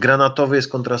kontrastowy, granatowy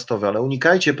jest kontrastowy, ale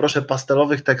unikajcie proszę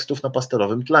pastelowych tekstów na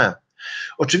pastelowym tle.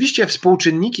 Oczywiście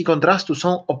współczynniki kontrastu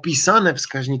są opisane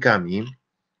wskaźnikami,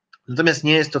 natomiast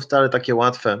nie jest to wcale takie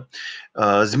łatwe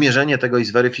zmierzenie tego i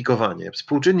zweryfikowanie.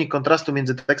 Współczynnik kontrastu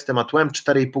między tekstem a tłem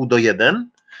 4,5:1,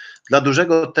 dla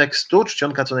dużego tekstu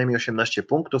czcionka co najmniej 18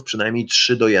 punktów, przynajmniej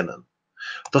 3:1.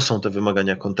 To są te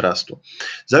wymagania kontrastu.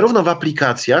 Zarówno w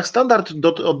aplikacjach, standard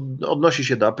odnosi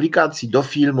się do aplikacji, do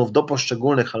filmów, do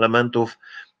poszczególnych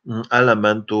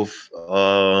elementów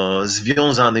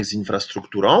związanych z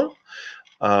infrastrukturą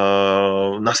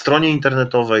na stronie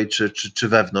internetowej czy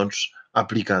wewnątrz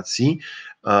aplikacji.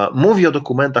 Mówi o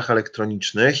dokumentach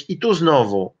elektronicznych i tu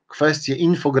znowu kwestie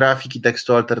infografiki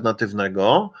tekstu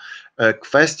alternatywnego,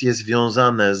 kwestie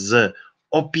związane z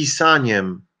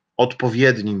opisaniem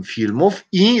odpowiednim filmów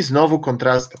i znowu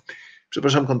kontrastem,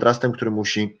 który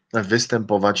musi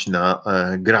występować na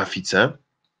grafice.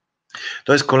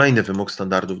 To jest kolejny wymóg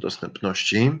standardów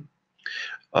dostępności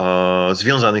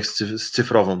związanych z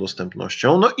cyfrową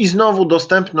dostępnością. No i znowu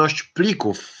dostępność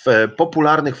plików w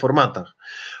popularnych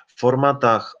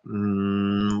formatach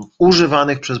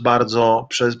używanych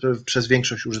przez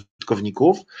większość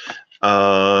użytkowników.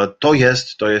 To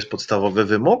jest podstawowy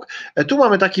wymóg. Tu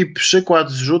mamy taki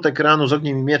przykład zrzut ekranu z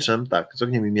ogniem i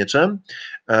mieczem,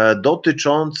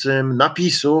 dotyczącym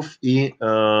napisów i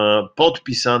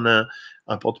podpisane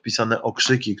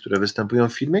okrzyki, które występują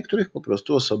w filmie, których po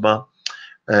prostu osoba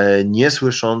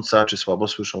niesłysząca czy słabo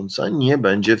słysząca nie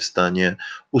będzie w stanie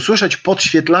usłyszeć.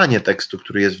 Podświetlanie tekstu,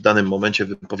 który jest w danym momencie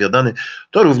wypowiadany,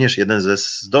 to również jeden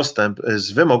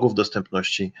z wymogów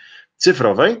dostępności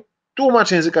cyfrowej.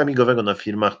 Tłumacz języka migowego na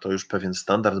filmach to już pewien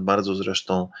standard,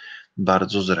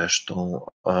 bardzo zresztą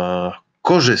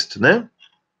korzystny.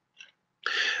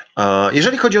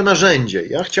 Jeżeli chodzi o narzędzie,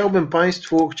 ja chciałbym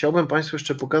Państwu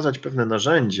jeszcze pokazać pewne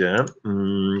narzędzie,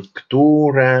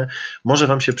 które może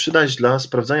Wam się przydać dla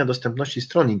sprawdzania dostępności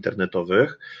stron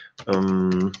internetowych.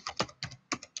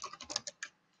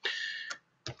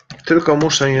 Tylko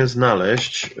muszę je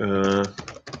znaleźć.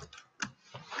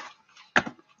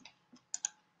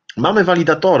 Mamy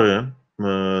walidatory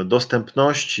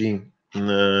dostępności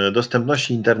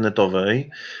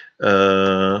internetowej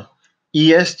i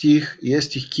jest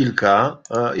ich kilka.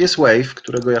 Jest Wave,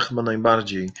 którego ja chyba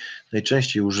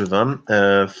najczęściej używam.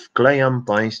 Wklejam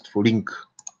Państwu link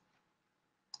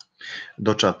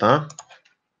do czata.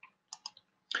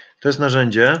 To jest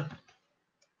narzędzie.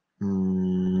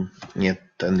 Nie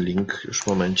ten link, już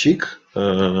momencik.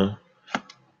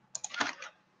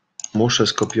 Muszę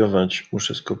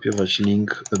skopiować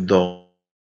link do...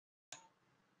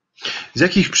 Z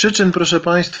jakich przyczyn, proszę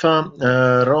Państwa,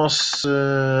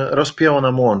 rozpięło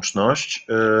nam łączność.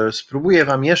 Spróbuję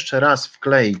Wam jeszcze raz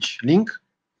wkleić link.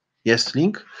 Jest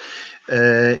link.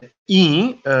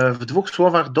 I w dwóch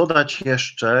słowach dodać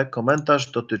jeszcze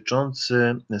komentarz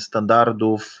dotyczący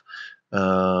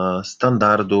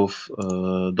standardów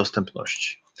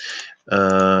dostępności.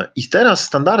 I teraz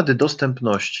standardy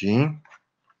dostępności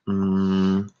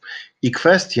i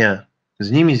kwestie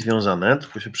z nimi związane,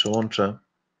 tylko się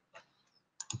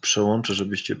przełączę,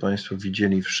 żebyście Państwo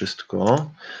widzieli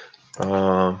wszystko,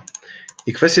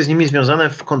 i kwestie z nimi związane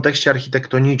w kontekście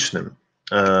architektonicznym.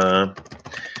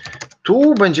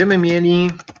 Tu będziemy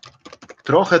mieli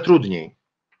trochę trudniej,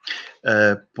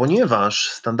 ponieważ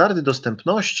standardy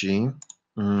dostępności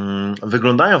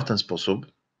wyglądają w ten sposób,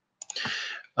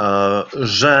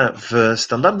 że w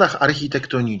standardach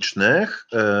architektonicznych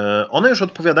one już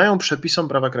odpowiadają przepisom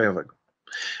prawa krajowego.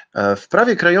 W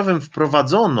prawie krajowym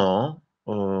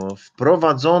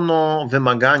wprowadzono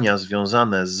wymagania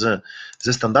związane ze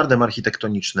standardem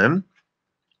architektonicznym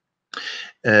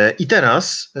I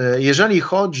teraz, jeżeli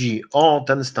chodzi o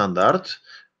ten standard,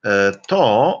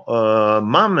 to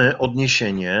mamy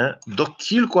odniesienie do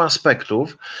kilku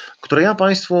aspektów, które ja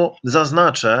Państwu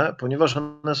zaznaczę, ponieważ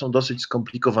one są dosyć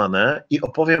skomplikowane i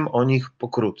opowiem o nich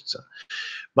pokrótce.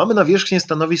 Mamy nawierzchnię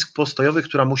stanowisk postojowych,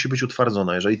 która musi być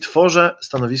utwardzona. Jeżeli tworzę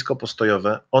stanowisko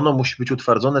postojowe, ono musi być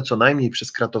utwardzone co najmniej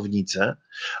przez kratownicę,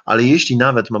 ale jeśli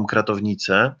nawet mam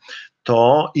kratownicę,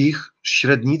 to ich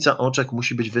średnica oczek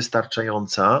musi być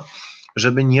wystarczająca,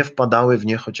 żeby nie wpadały w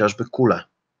nie chociażby kule.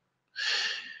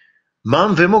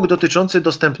 Mam wymóg dotyczący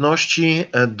dostępności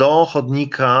do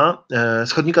chodnika,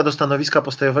 z chodnika do stanowiska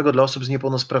postojowego dla osób z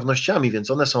niepełnosprawnościami,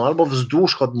 więc one są albo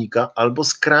wzdłuż chodnika, albo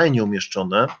skrajnie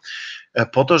umieszczone,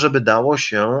 po to, żeby dało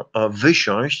się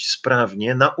wysiąść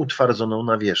sprawnie na utwardzoną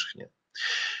nawierzchnię.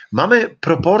 Mamy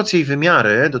proporcje i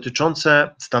wymiary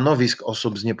dotyczące stanowisk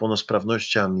osób z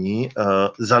niepełnosprawnościami,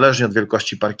 zależnie od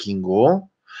wielkości parkingu.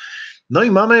 No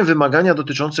i mamy wymagania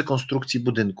dotyczące konstrukcji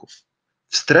budynków.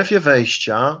 W strefie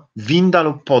wejścia winda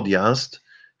lub podjazd,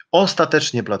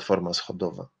 ostatecznie platforma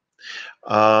schodowa.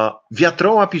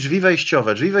 Wiatrołap i drzwi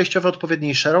wejściowe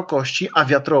odpowiedniej szerokości, a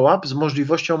wiatrołap z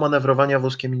możliwością manewrowania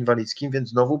wózkiem inwalidzkim, więc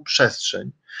znowu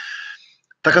przestrzeń.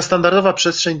 Taka standardowa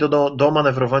przestrzeń do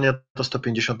manewrowania to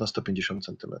 150 na 150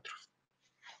 cm.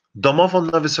 Domofon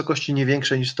na wysokości nie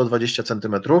większej niż 120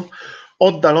 cm,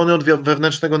 oddalony od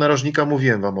wewnętrznego narożnika,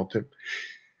 mówiłem Wam o tym.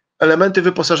 Elementy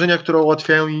wyposażenia, które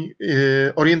ułatwiają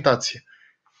orientację.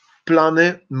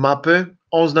 Plany, mapy,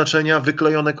 oznaczenia,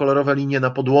 wyklejone kolorowe linie na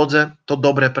podłodze, to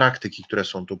dobre praktyki, które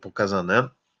są tu pokazane.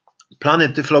 Plany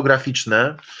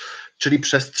tyflograficzne, czyli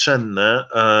przestrzenne,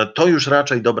 to już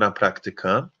raczej dobra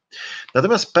praktyka.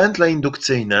 Natomiast pętle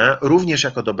indukcyjne, również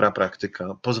jako dobra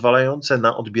praktyka, pozwalające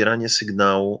na odbieranie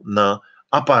sygnału na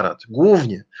aparat,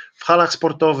 głównie w halach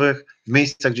sportowych, w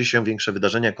miejscach, gdzie się większe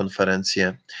wydarzenia,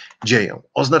 konferencje dzieją.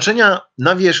 Oznaczenia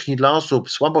nawierzchni dla osób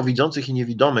słabowidzących i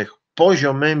niewidomych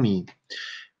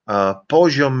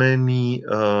poziomymi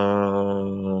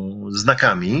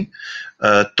znakami,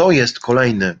 to jest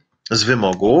kolejny z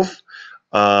wymogów.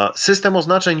 System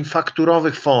oznaczeń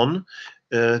fakturowych FON,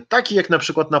 taki jak na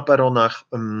przykład na peronach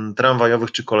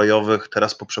tramwajowych czy kolejowych,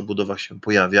 teraz po przebudowach się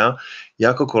pojawia,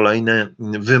 jako kolejny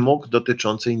wymóg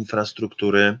dotyczący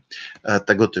infrastruktury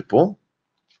tego typu.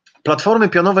 Platformy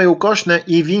pionowe i ukośne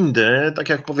i windy, tak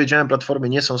jak powiedziałem, platformy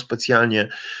nie są specjalnie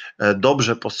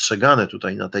dobrze postrzegane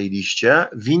tutaj na tej liście.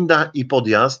 Winda i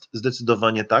podjazd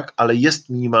zdecydowanie tak, ale jest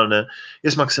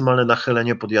maksymalne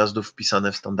nachylenie podjazdów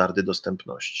wpisane w standardy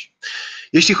dostępności.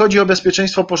 Jeśli chodzi o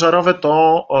bezpieczeństwo pożarowe,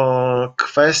 to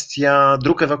kwestia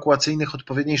dróg ewakuacyjnych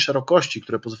odpowiedniej szerokości,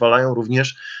 które pozwalają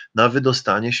również na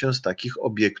wydostanie się z takich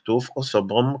obiektów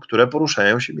osobom, które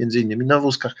poruszają się między innymi na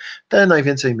wózkach. Te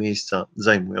najwięcej miejsca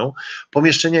zajmują.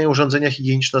 Pomieszczenia i urządzenia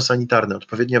higieniczno-sanitarne,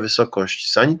 odpowiednia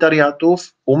wysokość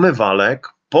sanitariatów, umywalek,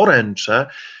 poręcze,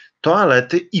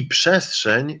 toalety i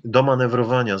przestrzeń do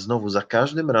manewrowania. Znowu za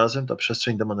każdym razem ta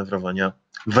przestrzeń do manewrowania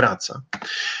wraca.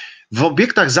 W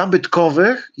obiektach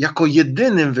zabytkowych, jako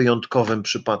jedynym wyjątkowym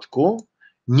przypadku,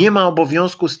 nie ma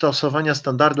obowiązku stosowania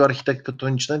standardu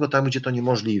architektonicznego tam, gdzie to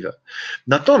niemożliwe.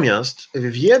 Natomiast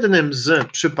w jednym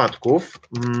z przypadków,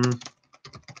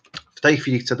 w tej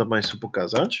chwili chcę to Państwu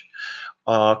pokazać,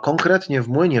 konkretnie w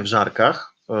Młynie w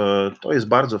Żarkach, to jest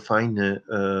bardzo fajny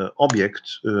obiekt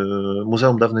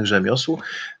Muzeum Dawnych Rzemiosł,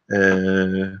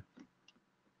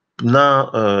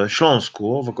 na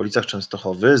Śląsku, w okolicach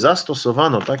Częstochowy,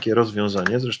 zastosowano takie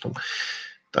rozwiązanie, zresztą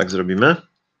tak zrobimy,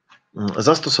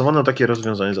 zastosowano takie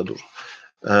rozwiązanie za dużo,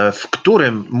 w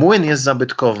którym młyn jest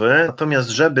zabytkowy, natomiast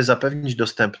żeby zapewnić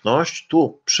dostępność,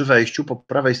 tu przy wejściu po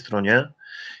prawej stronie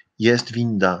jest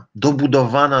winda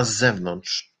dobudowana z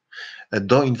zewnątrz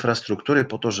do infrastruktury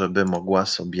po to, żeby mogła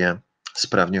sobie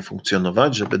sprawnie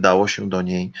funkcjonować, żeby dało się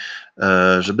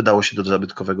do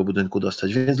zabytkowego budynku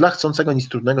dostać. Więc dla chcącego nic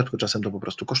trudnego, tylko czasem to po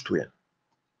prostu kosztuje.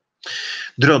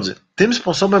 Drodzy, tym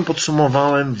sposobem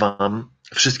podsumowałem Wam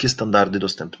wszystkie standardy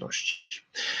dostępności.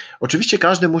 Oczywiście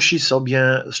każdy musi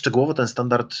sobie szczegółowo ten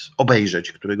standard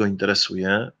obejrzeć, który go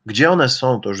interesuje. Gdzie one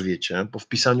są, to już wiecie. Po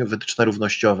wpisaniu wytyczne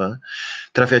równościowe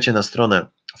trafiacie na stronę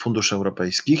funduszy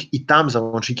europejskich i tam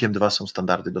załącznikiem 2 są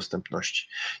standardy dostępności.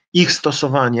 Ich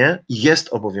stosowanie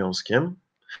jest obowiązkiem.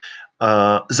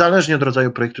 Zależnie od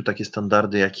rodzaju projektu takie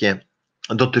standardy, jakie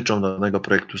dotyczą danego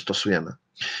projektu, stosujemy.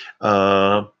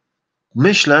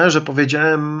 Myślę, że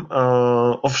powiedziałem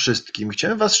o wszystkim.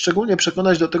 Chciałem Was szczególnie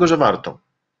przekonać do tego, że warto.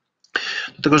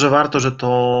 Że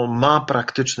to ma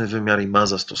praktyczny wymiar i ma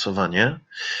zastosowanie.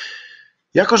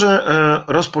 Jako że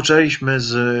rozpoczęliśmy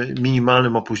z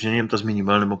minimalnym opóźnieniem, to z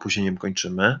minimalnym opóźnieniem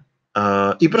kończymy.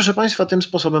 I proszę Państwa, tym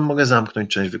sposobem mogę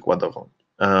zamknąć część wykładową.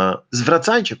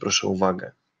 Zwracajcie proszę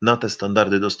uwagę na te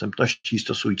standardy dostępności i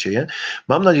stosujcie je.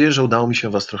 Mam nadzieję, że udało mi się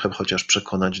Was trochę chociaż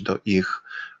przekonać do ich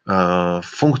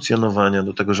funkcjonowania,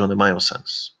 do tego, że one mają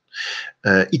sens.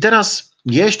 I teraz,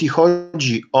 jeśli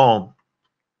chodzi o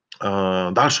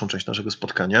dalszą część naszego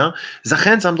spotkania,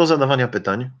 zachęcam do zadawania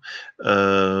pytań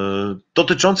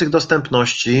dotyczących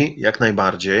dostępności, jak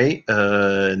najbardziej.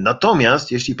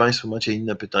 Natomiast jeśli Państwo macie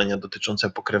inne pytania dotyczące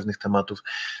pokrewnych tematów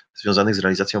związanych z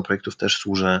realizacją projektów, też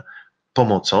służę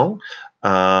pomocą.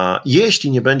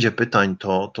 Jeśli nie będzie pytań,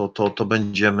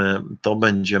 to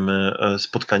będziemy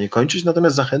spotkanie kończyć,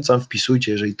 natomiast zachęcam,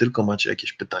 wpisujcie, jeżeli tylko macie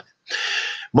jakieś pytania.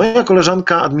 Moja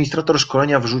koleżanka, administrator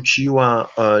szkolenia, wrzuciła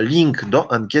link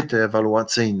do ankiety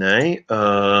ewaluacyjnej.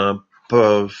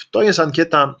 To jest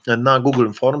ankieta na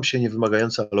Google Formsie, nie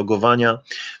wymagająca logowania,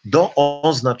 do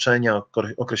oznaczenia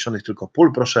określonych tylko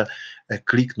pól. Proszę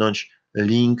kliknąć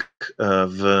link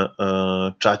w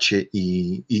czacie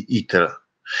i tyle.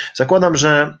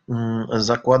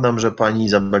 Zakładam, że pani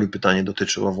Izabeli pytanie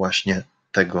dotyczyło właśnie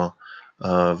tego,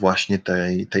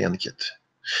 tej ankiety.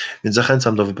 Więc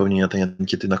zachęcam do wypełnienia tej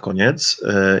ankiety na koniec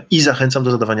i zachęcam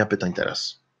do zadawania pytań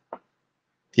teraz.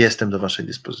 Jestem do Waszej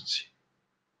dyspozycji.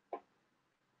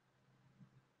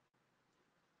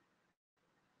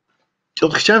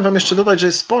 Chciałem Wam jeszcze dodać, że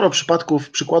jest sporo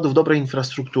przykładów dobrej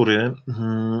infrastruktury,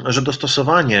 że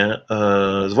dostosowanie,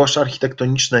 zwłaszcza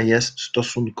architektoniczne, jest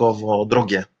stosunkowo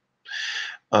drogie.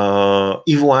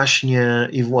 I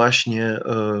właśnie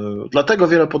dlatego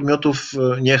wiele podmiotów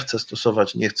nie chce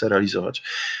stosować, nie chce realizować.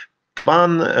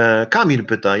 Pan Kamil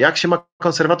pyta, jak się ma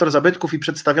konserwator zabytków i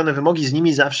przedstawione wymogi, z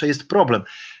nimi zawsze jest problem.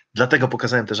 Dlatego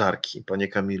pokazałem te żarki, panie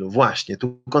Kamilu. Właśnie,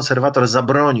 tu konserwator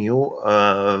zabronił,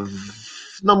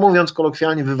 no mówiąc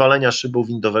kolokwialnie, wywalenia szybu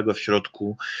windowego w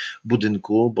środku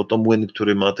budynku, bo to młyn,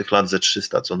 który ma tych lat ze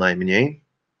 300 co najmniej.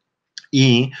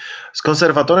 I z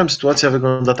konserwatorem sytuacja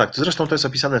wygląda tak, zresztą to jest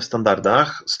opisane w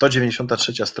standardach,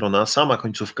 193 strona, sama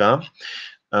końcówka.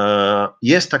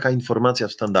 Jest taka informacja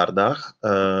w standardach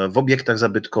w obiektach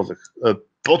zabytkowych.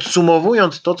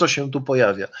 Podsumowując to, co się tu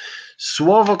pojawia,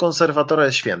 słowo konserwatora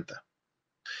jest święte,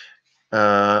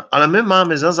 ale my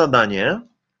mamy za zadanie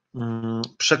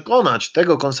przekonać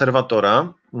tego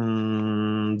konserwatora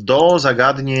do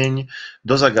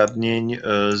zagadnień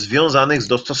związanych z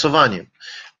dostosowaniem,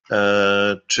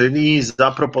 czyli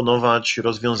zaproponować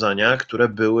rozwiązania, które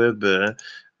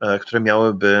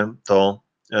miałyby to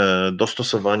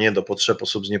dostosowanie do potrzeb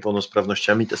osób z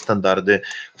niepełnosprawnościami, te standardy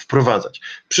wprowadzać.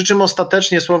 Przy czym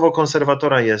ostatecznie słowo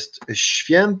konserwatora jest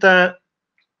święte.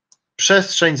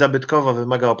 Przestrzeń zabytkowa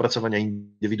wymaga opracowania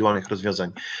indywidualnych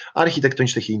rozwiązań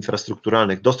architektonicznych i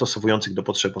infrastrukturalnych dostosowujących do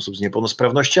potrzeb osób z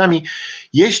niepełnosprawnościami.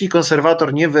 Jeśli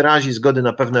konserwator nie wyrazi zgody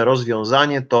na pewne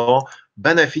rozwiązanie, to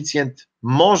beneficjent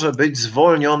może być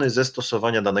zwolniony ze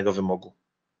stosowania danego wymogu.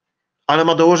 Ale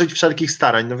ma dołożyć wszelkich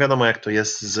starań. No wiadomo, jak to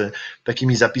jest z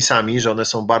takimi zapisami, że one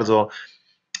są bardzo,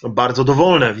 bardzo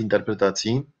dowolne w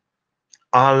interpretacji,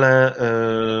 ale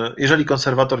jeżeli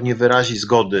konserwator nie wyrazi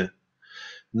zgody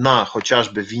na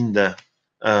chociażby windę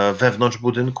wewnątrz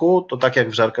budynku, to tak jak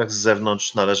w żarkach z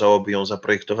zewnątrz należałoby ją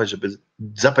zaprojektować, żeby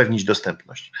zapewnić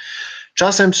dostępność.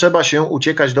 Czasem trzeba się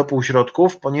uciekać do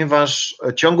półśrodków, ponieważ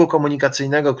ciągu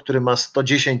komunikacyjnego, który ma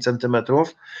 110 cm,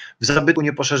 w zabytku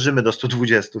nie poszerzymy do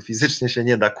 120, fizycznie się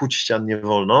nie da, kuć ścian nie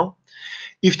wolno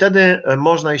i wtedy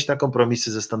można iść na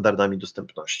kompromisy ze standardami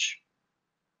dostępności.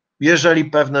 Jeżeli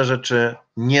pewne rzeczy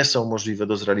nie są możliwe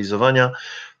do zrealizowania,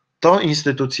 to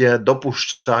instytucje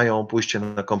dopuszczają pójście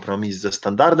na kompromis ze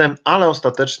standardem, ale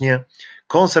ostatecznie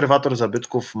konserwator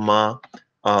zabytków ma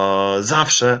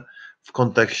zawsze w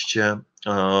kontekście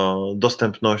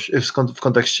dostępności, w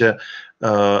kontekście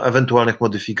ewentualnych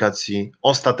modyfikacji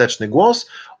ostateczny głos.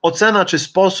 Ocena czy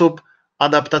sposób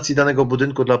adaptacji danego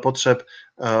budynku dla potrzeb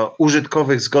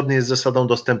użytkowych zgodnie z zasadą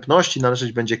dostępności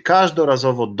należeć będzie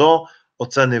każdorazowo do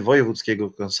oceny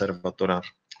wojewódzkiego konserwatora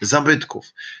zabytków.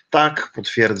 Tak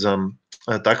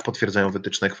potwierdzają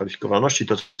wytyczne kwalifikowalności,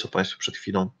 to co Państwu przed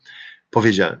chwilą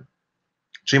powiedziałem.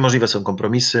 Czyli możliwe są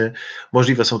kompromisy,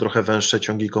 możliwe są trochę węższe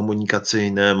ciągi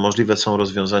komunikacyjne, możliwe są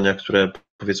rozwiązania, które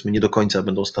powiedzmy nie do końca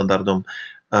będą standardom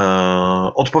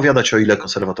odpowiadać, o ile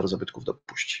konserwator zabytków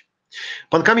dopuści.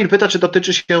 Pan Kamil pyta, czy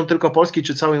dotyczy się tylko Polski,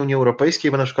 czy całej Unii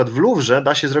Europejskiej, bo na przykład w Luwrze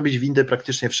da się zrobić windy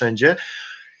praktycznie wszędzie,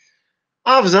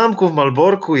 a w zamku w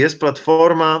Malborku jest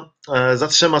platforma za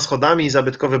 3 schodami i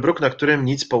zabytkowy bruk, na którym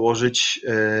nic położyć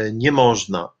nie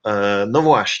można. No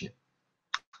właśnie.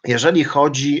 Jeżeli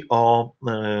chodzi o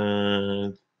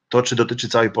to, czy dotyczy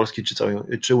całej Polski,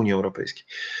 czy Unii Europejskiej.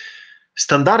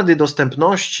 Standardy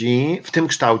dostępności w tym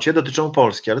kształcie dotyczą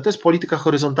Polski, ale to jest polityka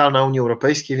horyzontalna Unii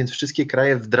Europejskiej, więc wszystkie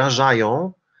kraje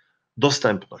wdrażają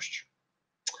dostępność.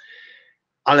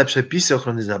 Ale przepisy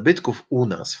ochrony zabytków u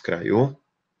nas w kraju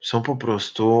są po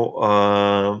prostu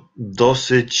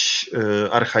dosyć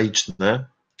archaiczne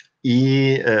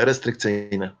i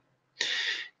restrykcyjne.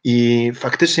 I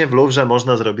faktycznie w Louvre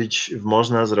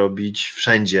można zrobić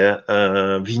wszędzie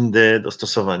windy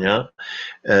dostosowania.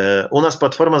 U nas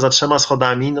platforma za 3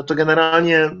 schodami, no to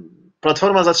generalnie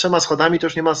platforma za 3 schodami to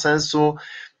już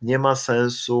nie ma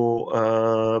sensu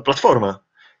platforma,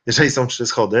 jeżeli są 3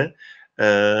 schody.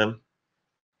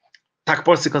 Tak,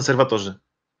 polscy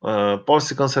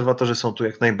konserwatorzy są tu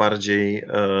jak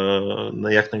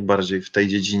najbardziej w tej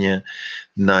dziedzinie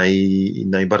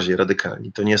najbardziej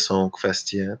radykalni. To nie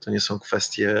są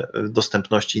kwestie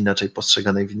dostępności inaczej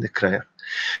postrzeganej w innych krajach.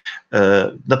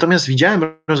 Natomiast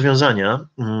widziałem rozwiązania,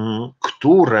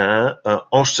 które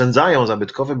oszczędzają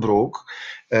zabytkowy bruk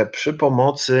przy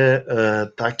pomocy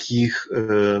takich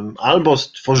albo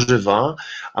z tworzywa,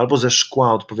 albo ze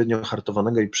szkła odpowiednio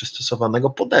hartowanego i przystosowanego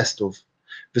podestów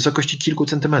w wysokości kilku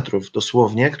centymetrów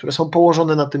dosłownie, które są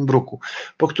położone na tym bruku,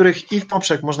 po których i w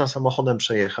poprzek można samochodem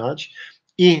przejechać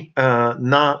i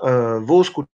na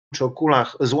wózku czy o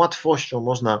kulach z łatwością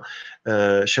można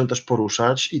się też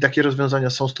poruszać i takie rozwiązania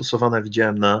są stosowane,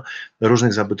 widziałem na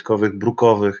różnych zabytkowych,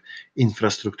 brukowych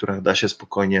infrastrukturach, da się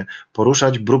spokojnie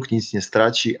poruszać, bruk nic nie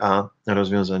straci, a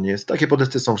rozwiązanie jest, takie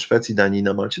podesty są w Szwecji, Danii i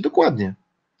na Malcie, dokładnie.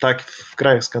 Tak, w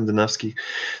krajach skandynawskich,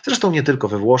 zresztą nie tylko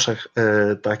we Włoszech,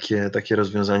 takie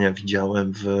rozwiązania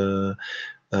widziałem w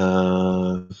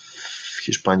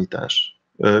Hiszpanii też,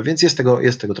 więc jest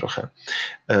tego trochę.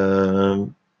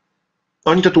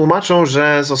 Oni to tłumaczą,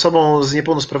 że z osobą z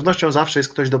niepełnosprawnością zawsze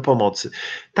jest ktoś do pomocy.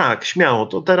 Tak, śmiało,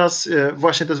 to teraz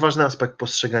właśnie to jest ważny aspekt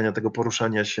postrzegania tego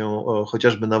poruszania się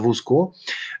chociażby na wózku.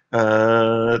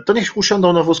 To niech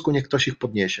usiądą na wózku, niech ktoś ich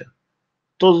podniesie.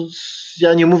 To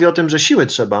ja nie mówię o tym, że siły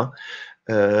trzeba,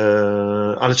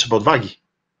 ale trzeba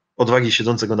odwagi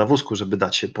siedzącego na wózku, żeby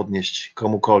dać się podnieść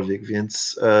komukolwiek,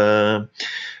 więc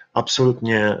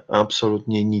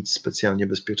absolutnie nic specjalnie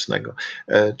bezpiecznego.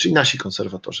 Czyli nasi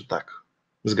konserwatorzy, tak,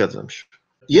 zgadzam się.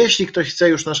 Jeśli ktoś chce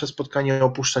już nasze spotkanie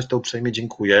opuszczać, to uprzejmie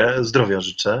dziękuję, zdrowia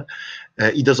życzę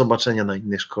i do zobaczenia na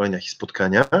innych szkoleniach i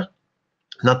spotkaniach.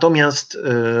 Natomiast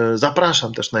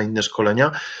zapraszam też na inne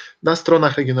szkolenia. Na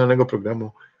stronach Regionalnego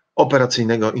Programu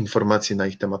Operacyjnego informacje na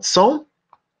ich temat są.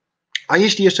 A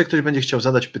jeśli jeszcze ktoś będzie chciał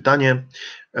zadać pytanie,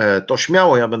 to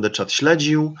śmiało, ja będę czat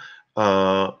śledził.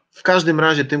 W każdym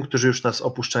razie tym, którzy już nas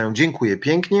opuszczają, dziękuję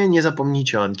pięknie. Nie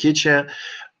zapomnijcie o ankiecie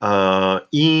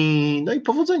i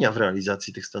powodzenia w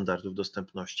realizacji tych standardów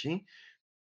dostępności.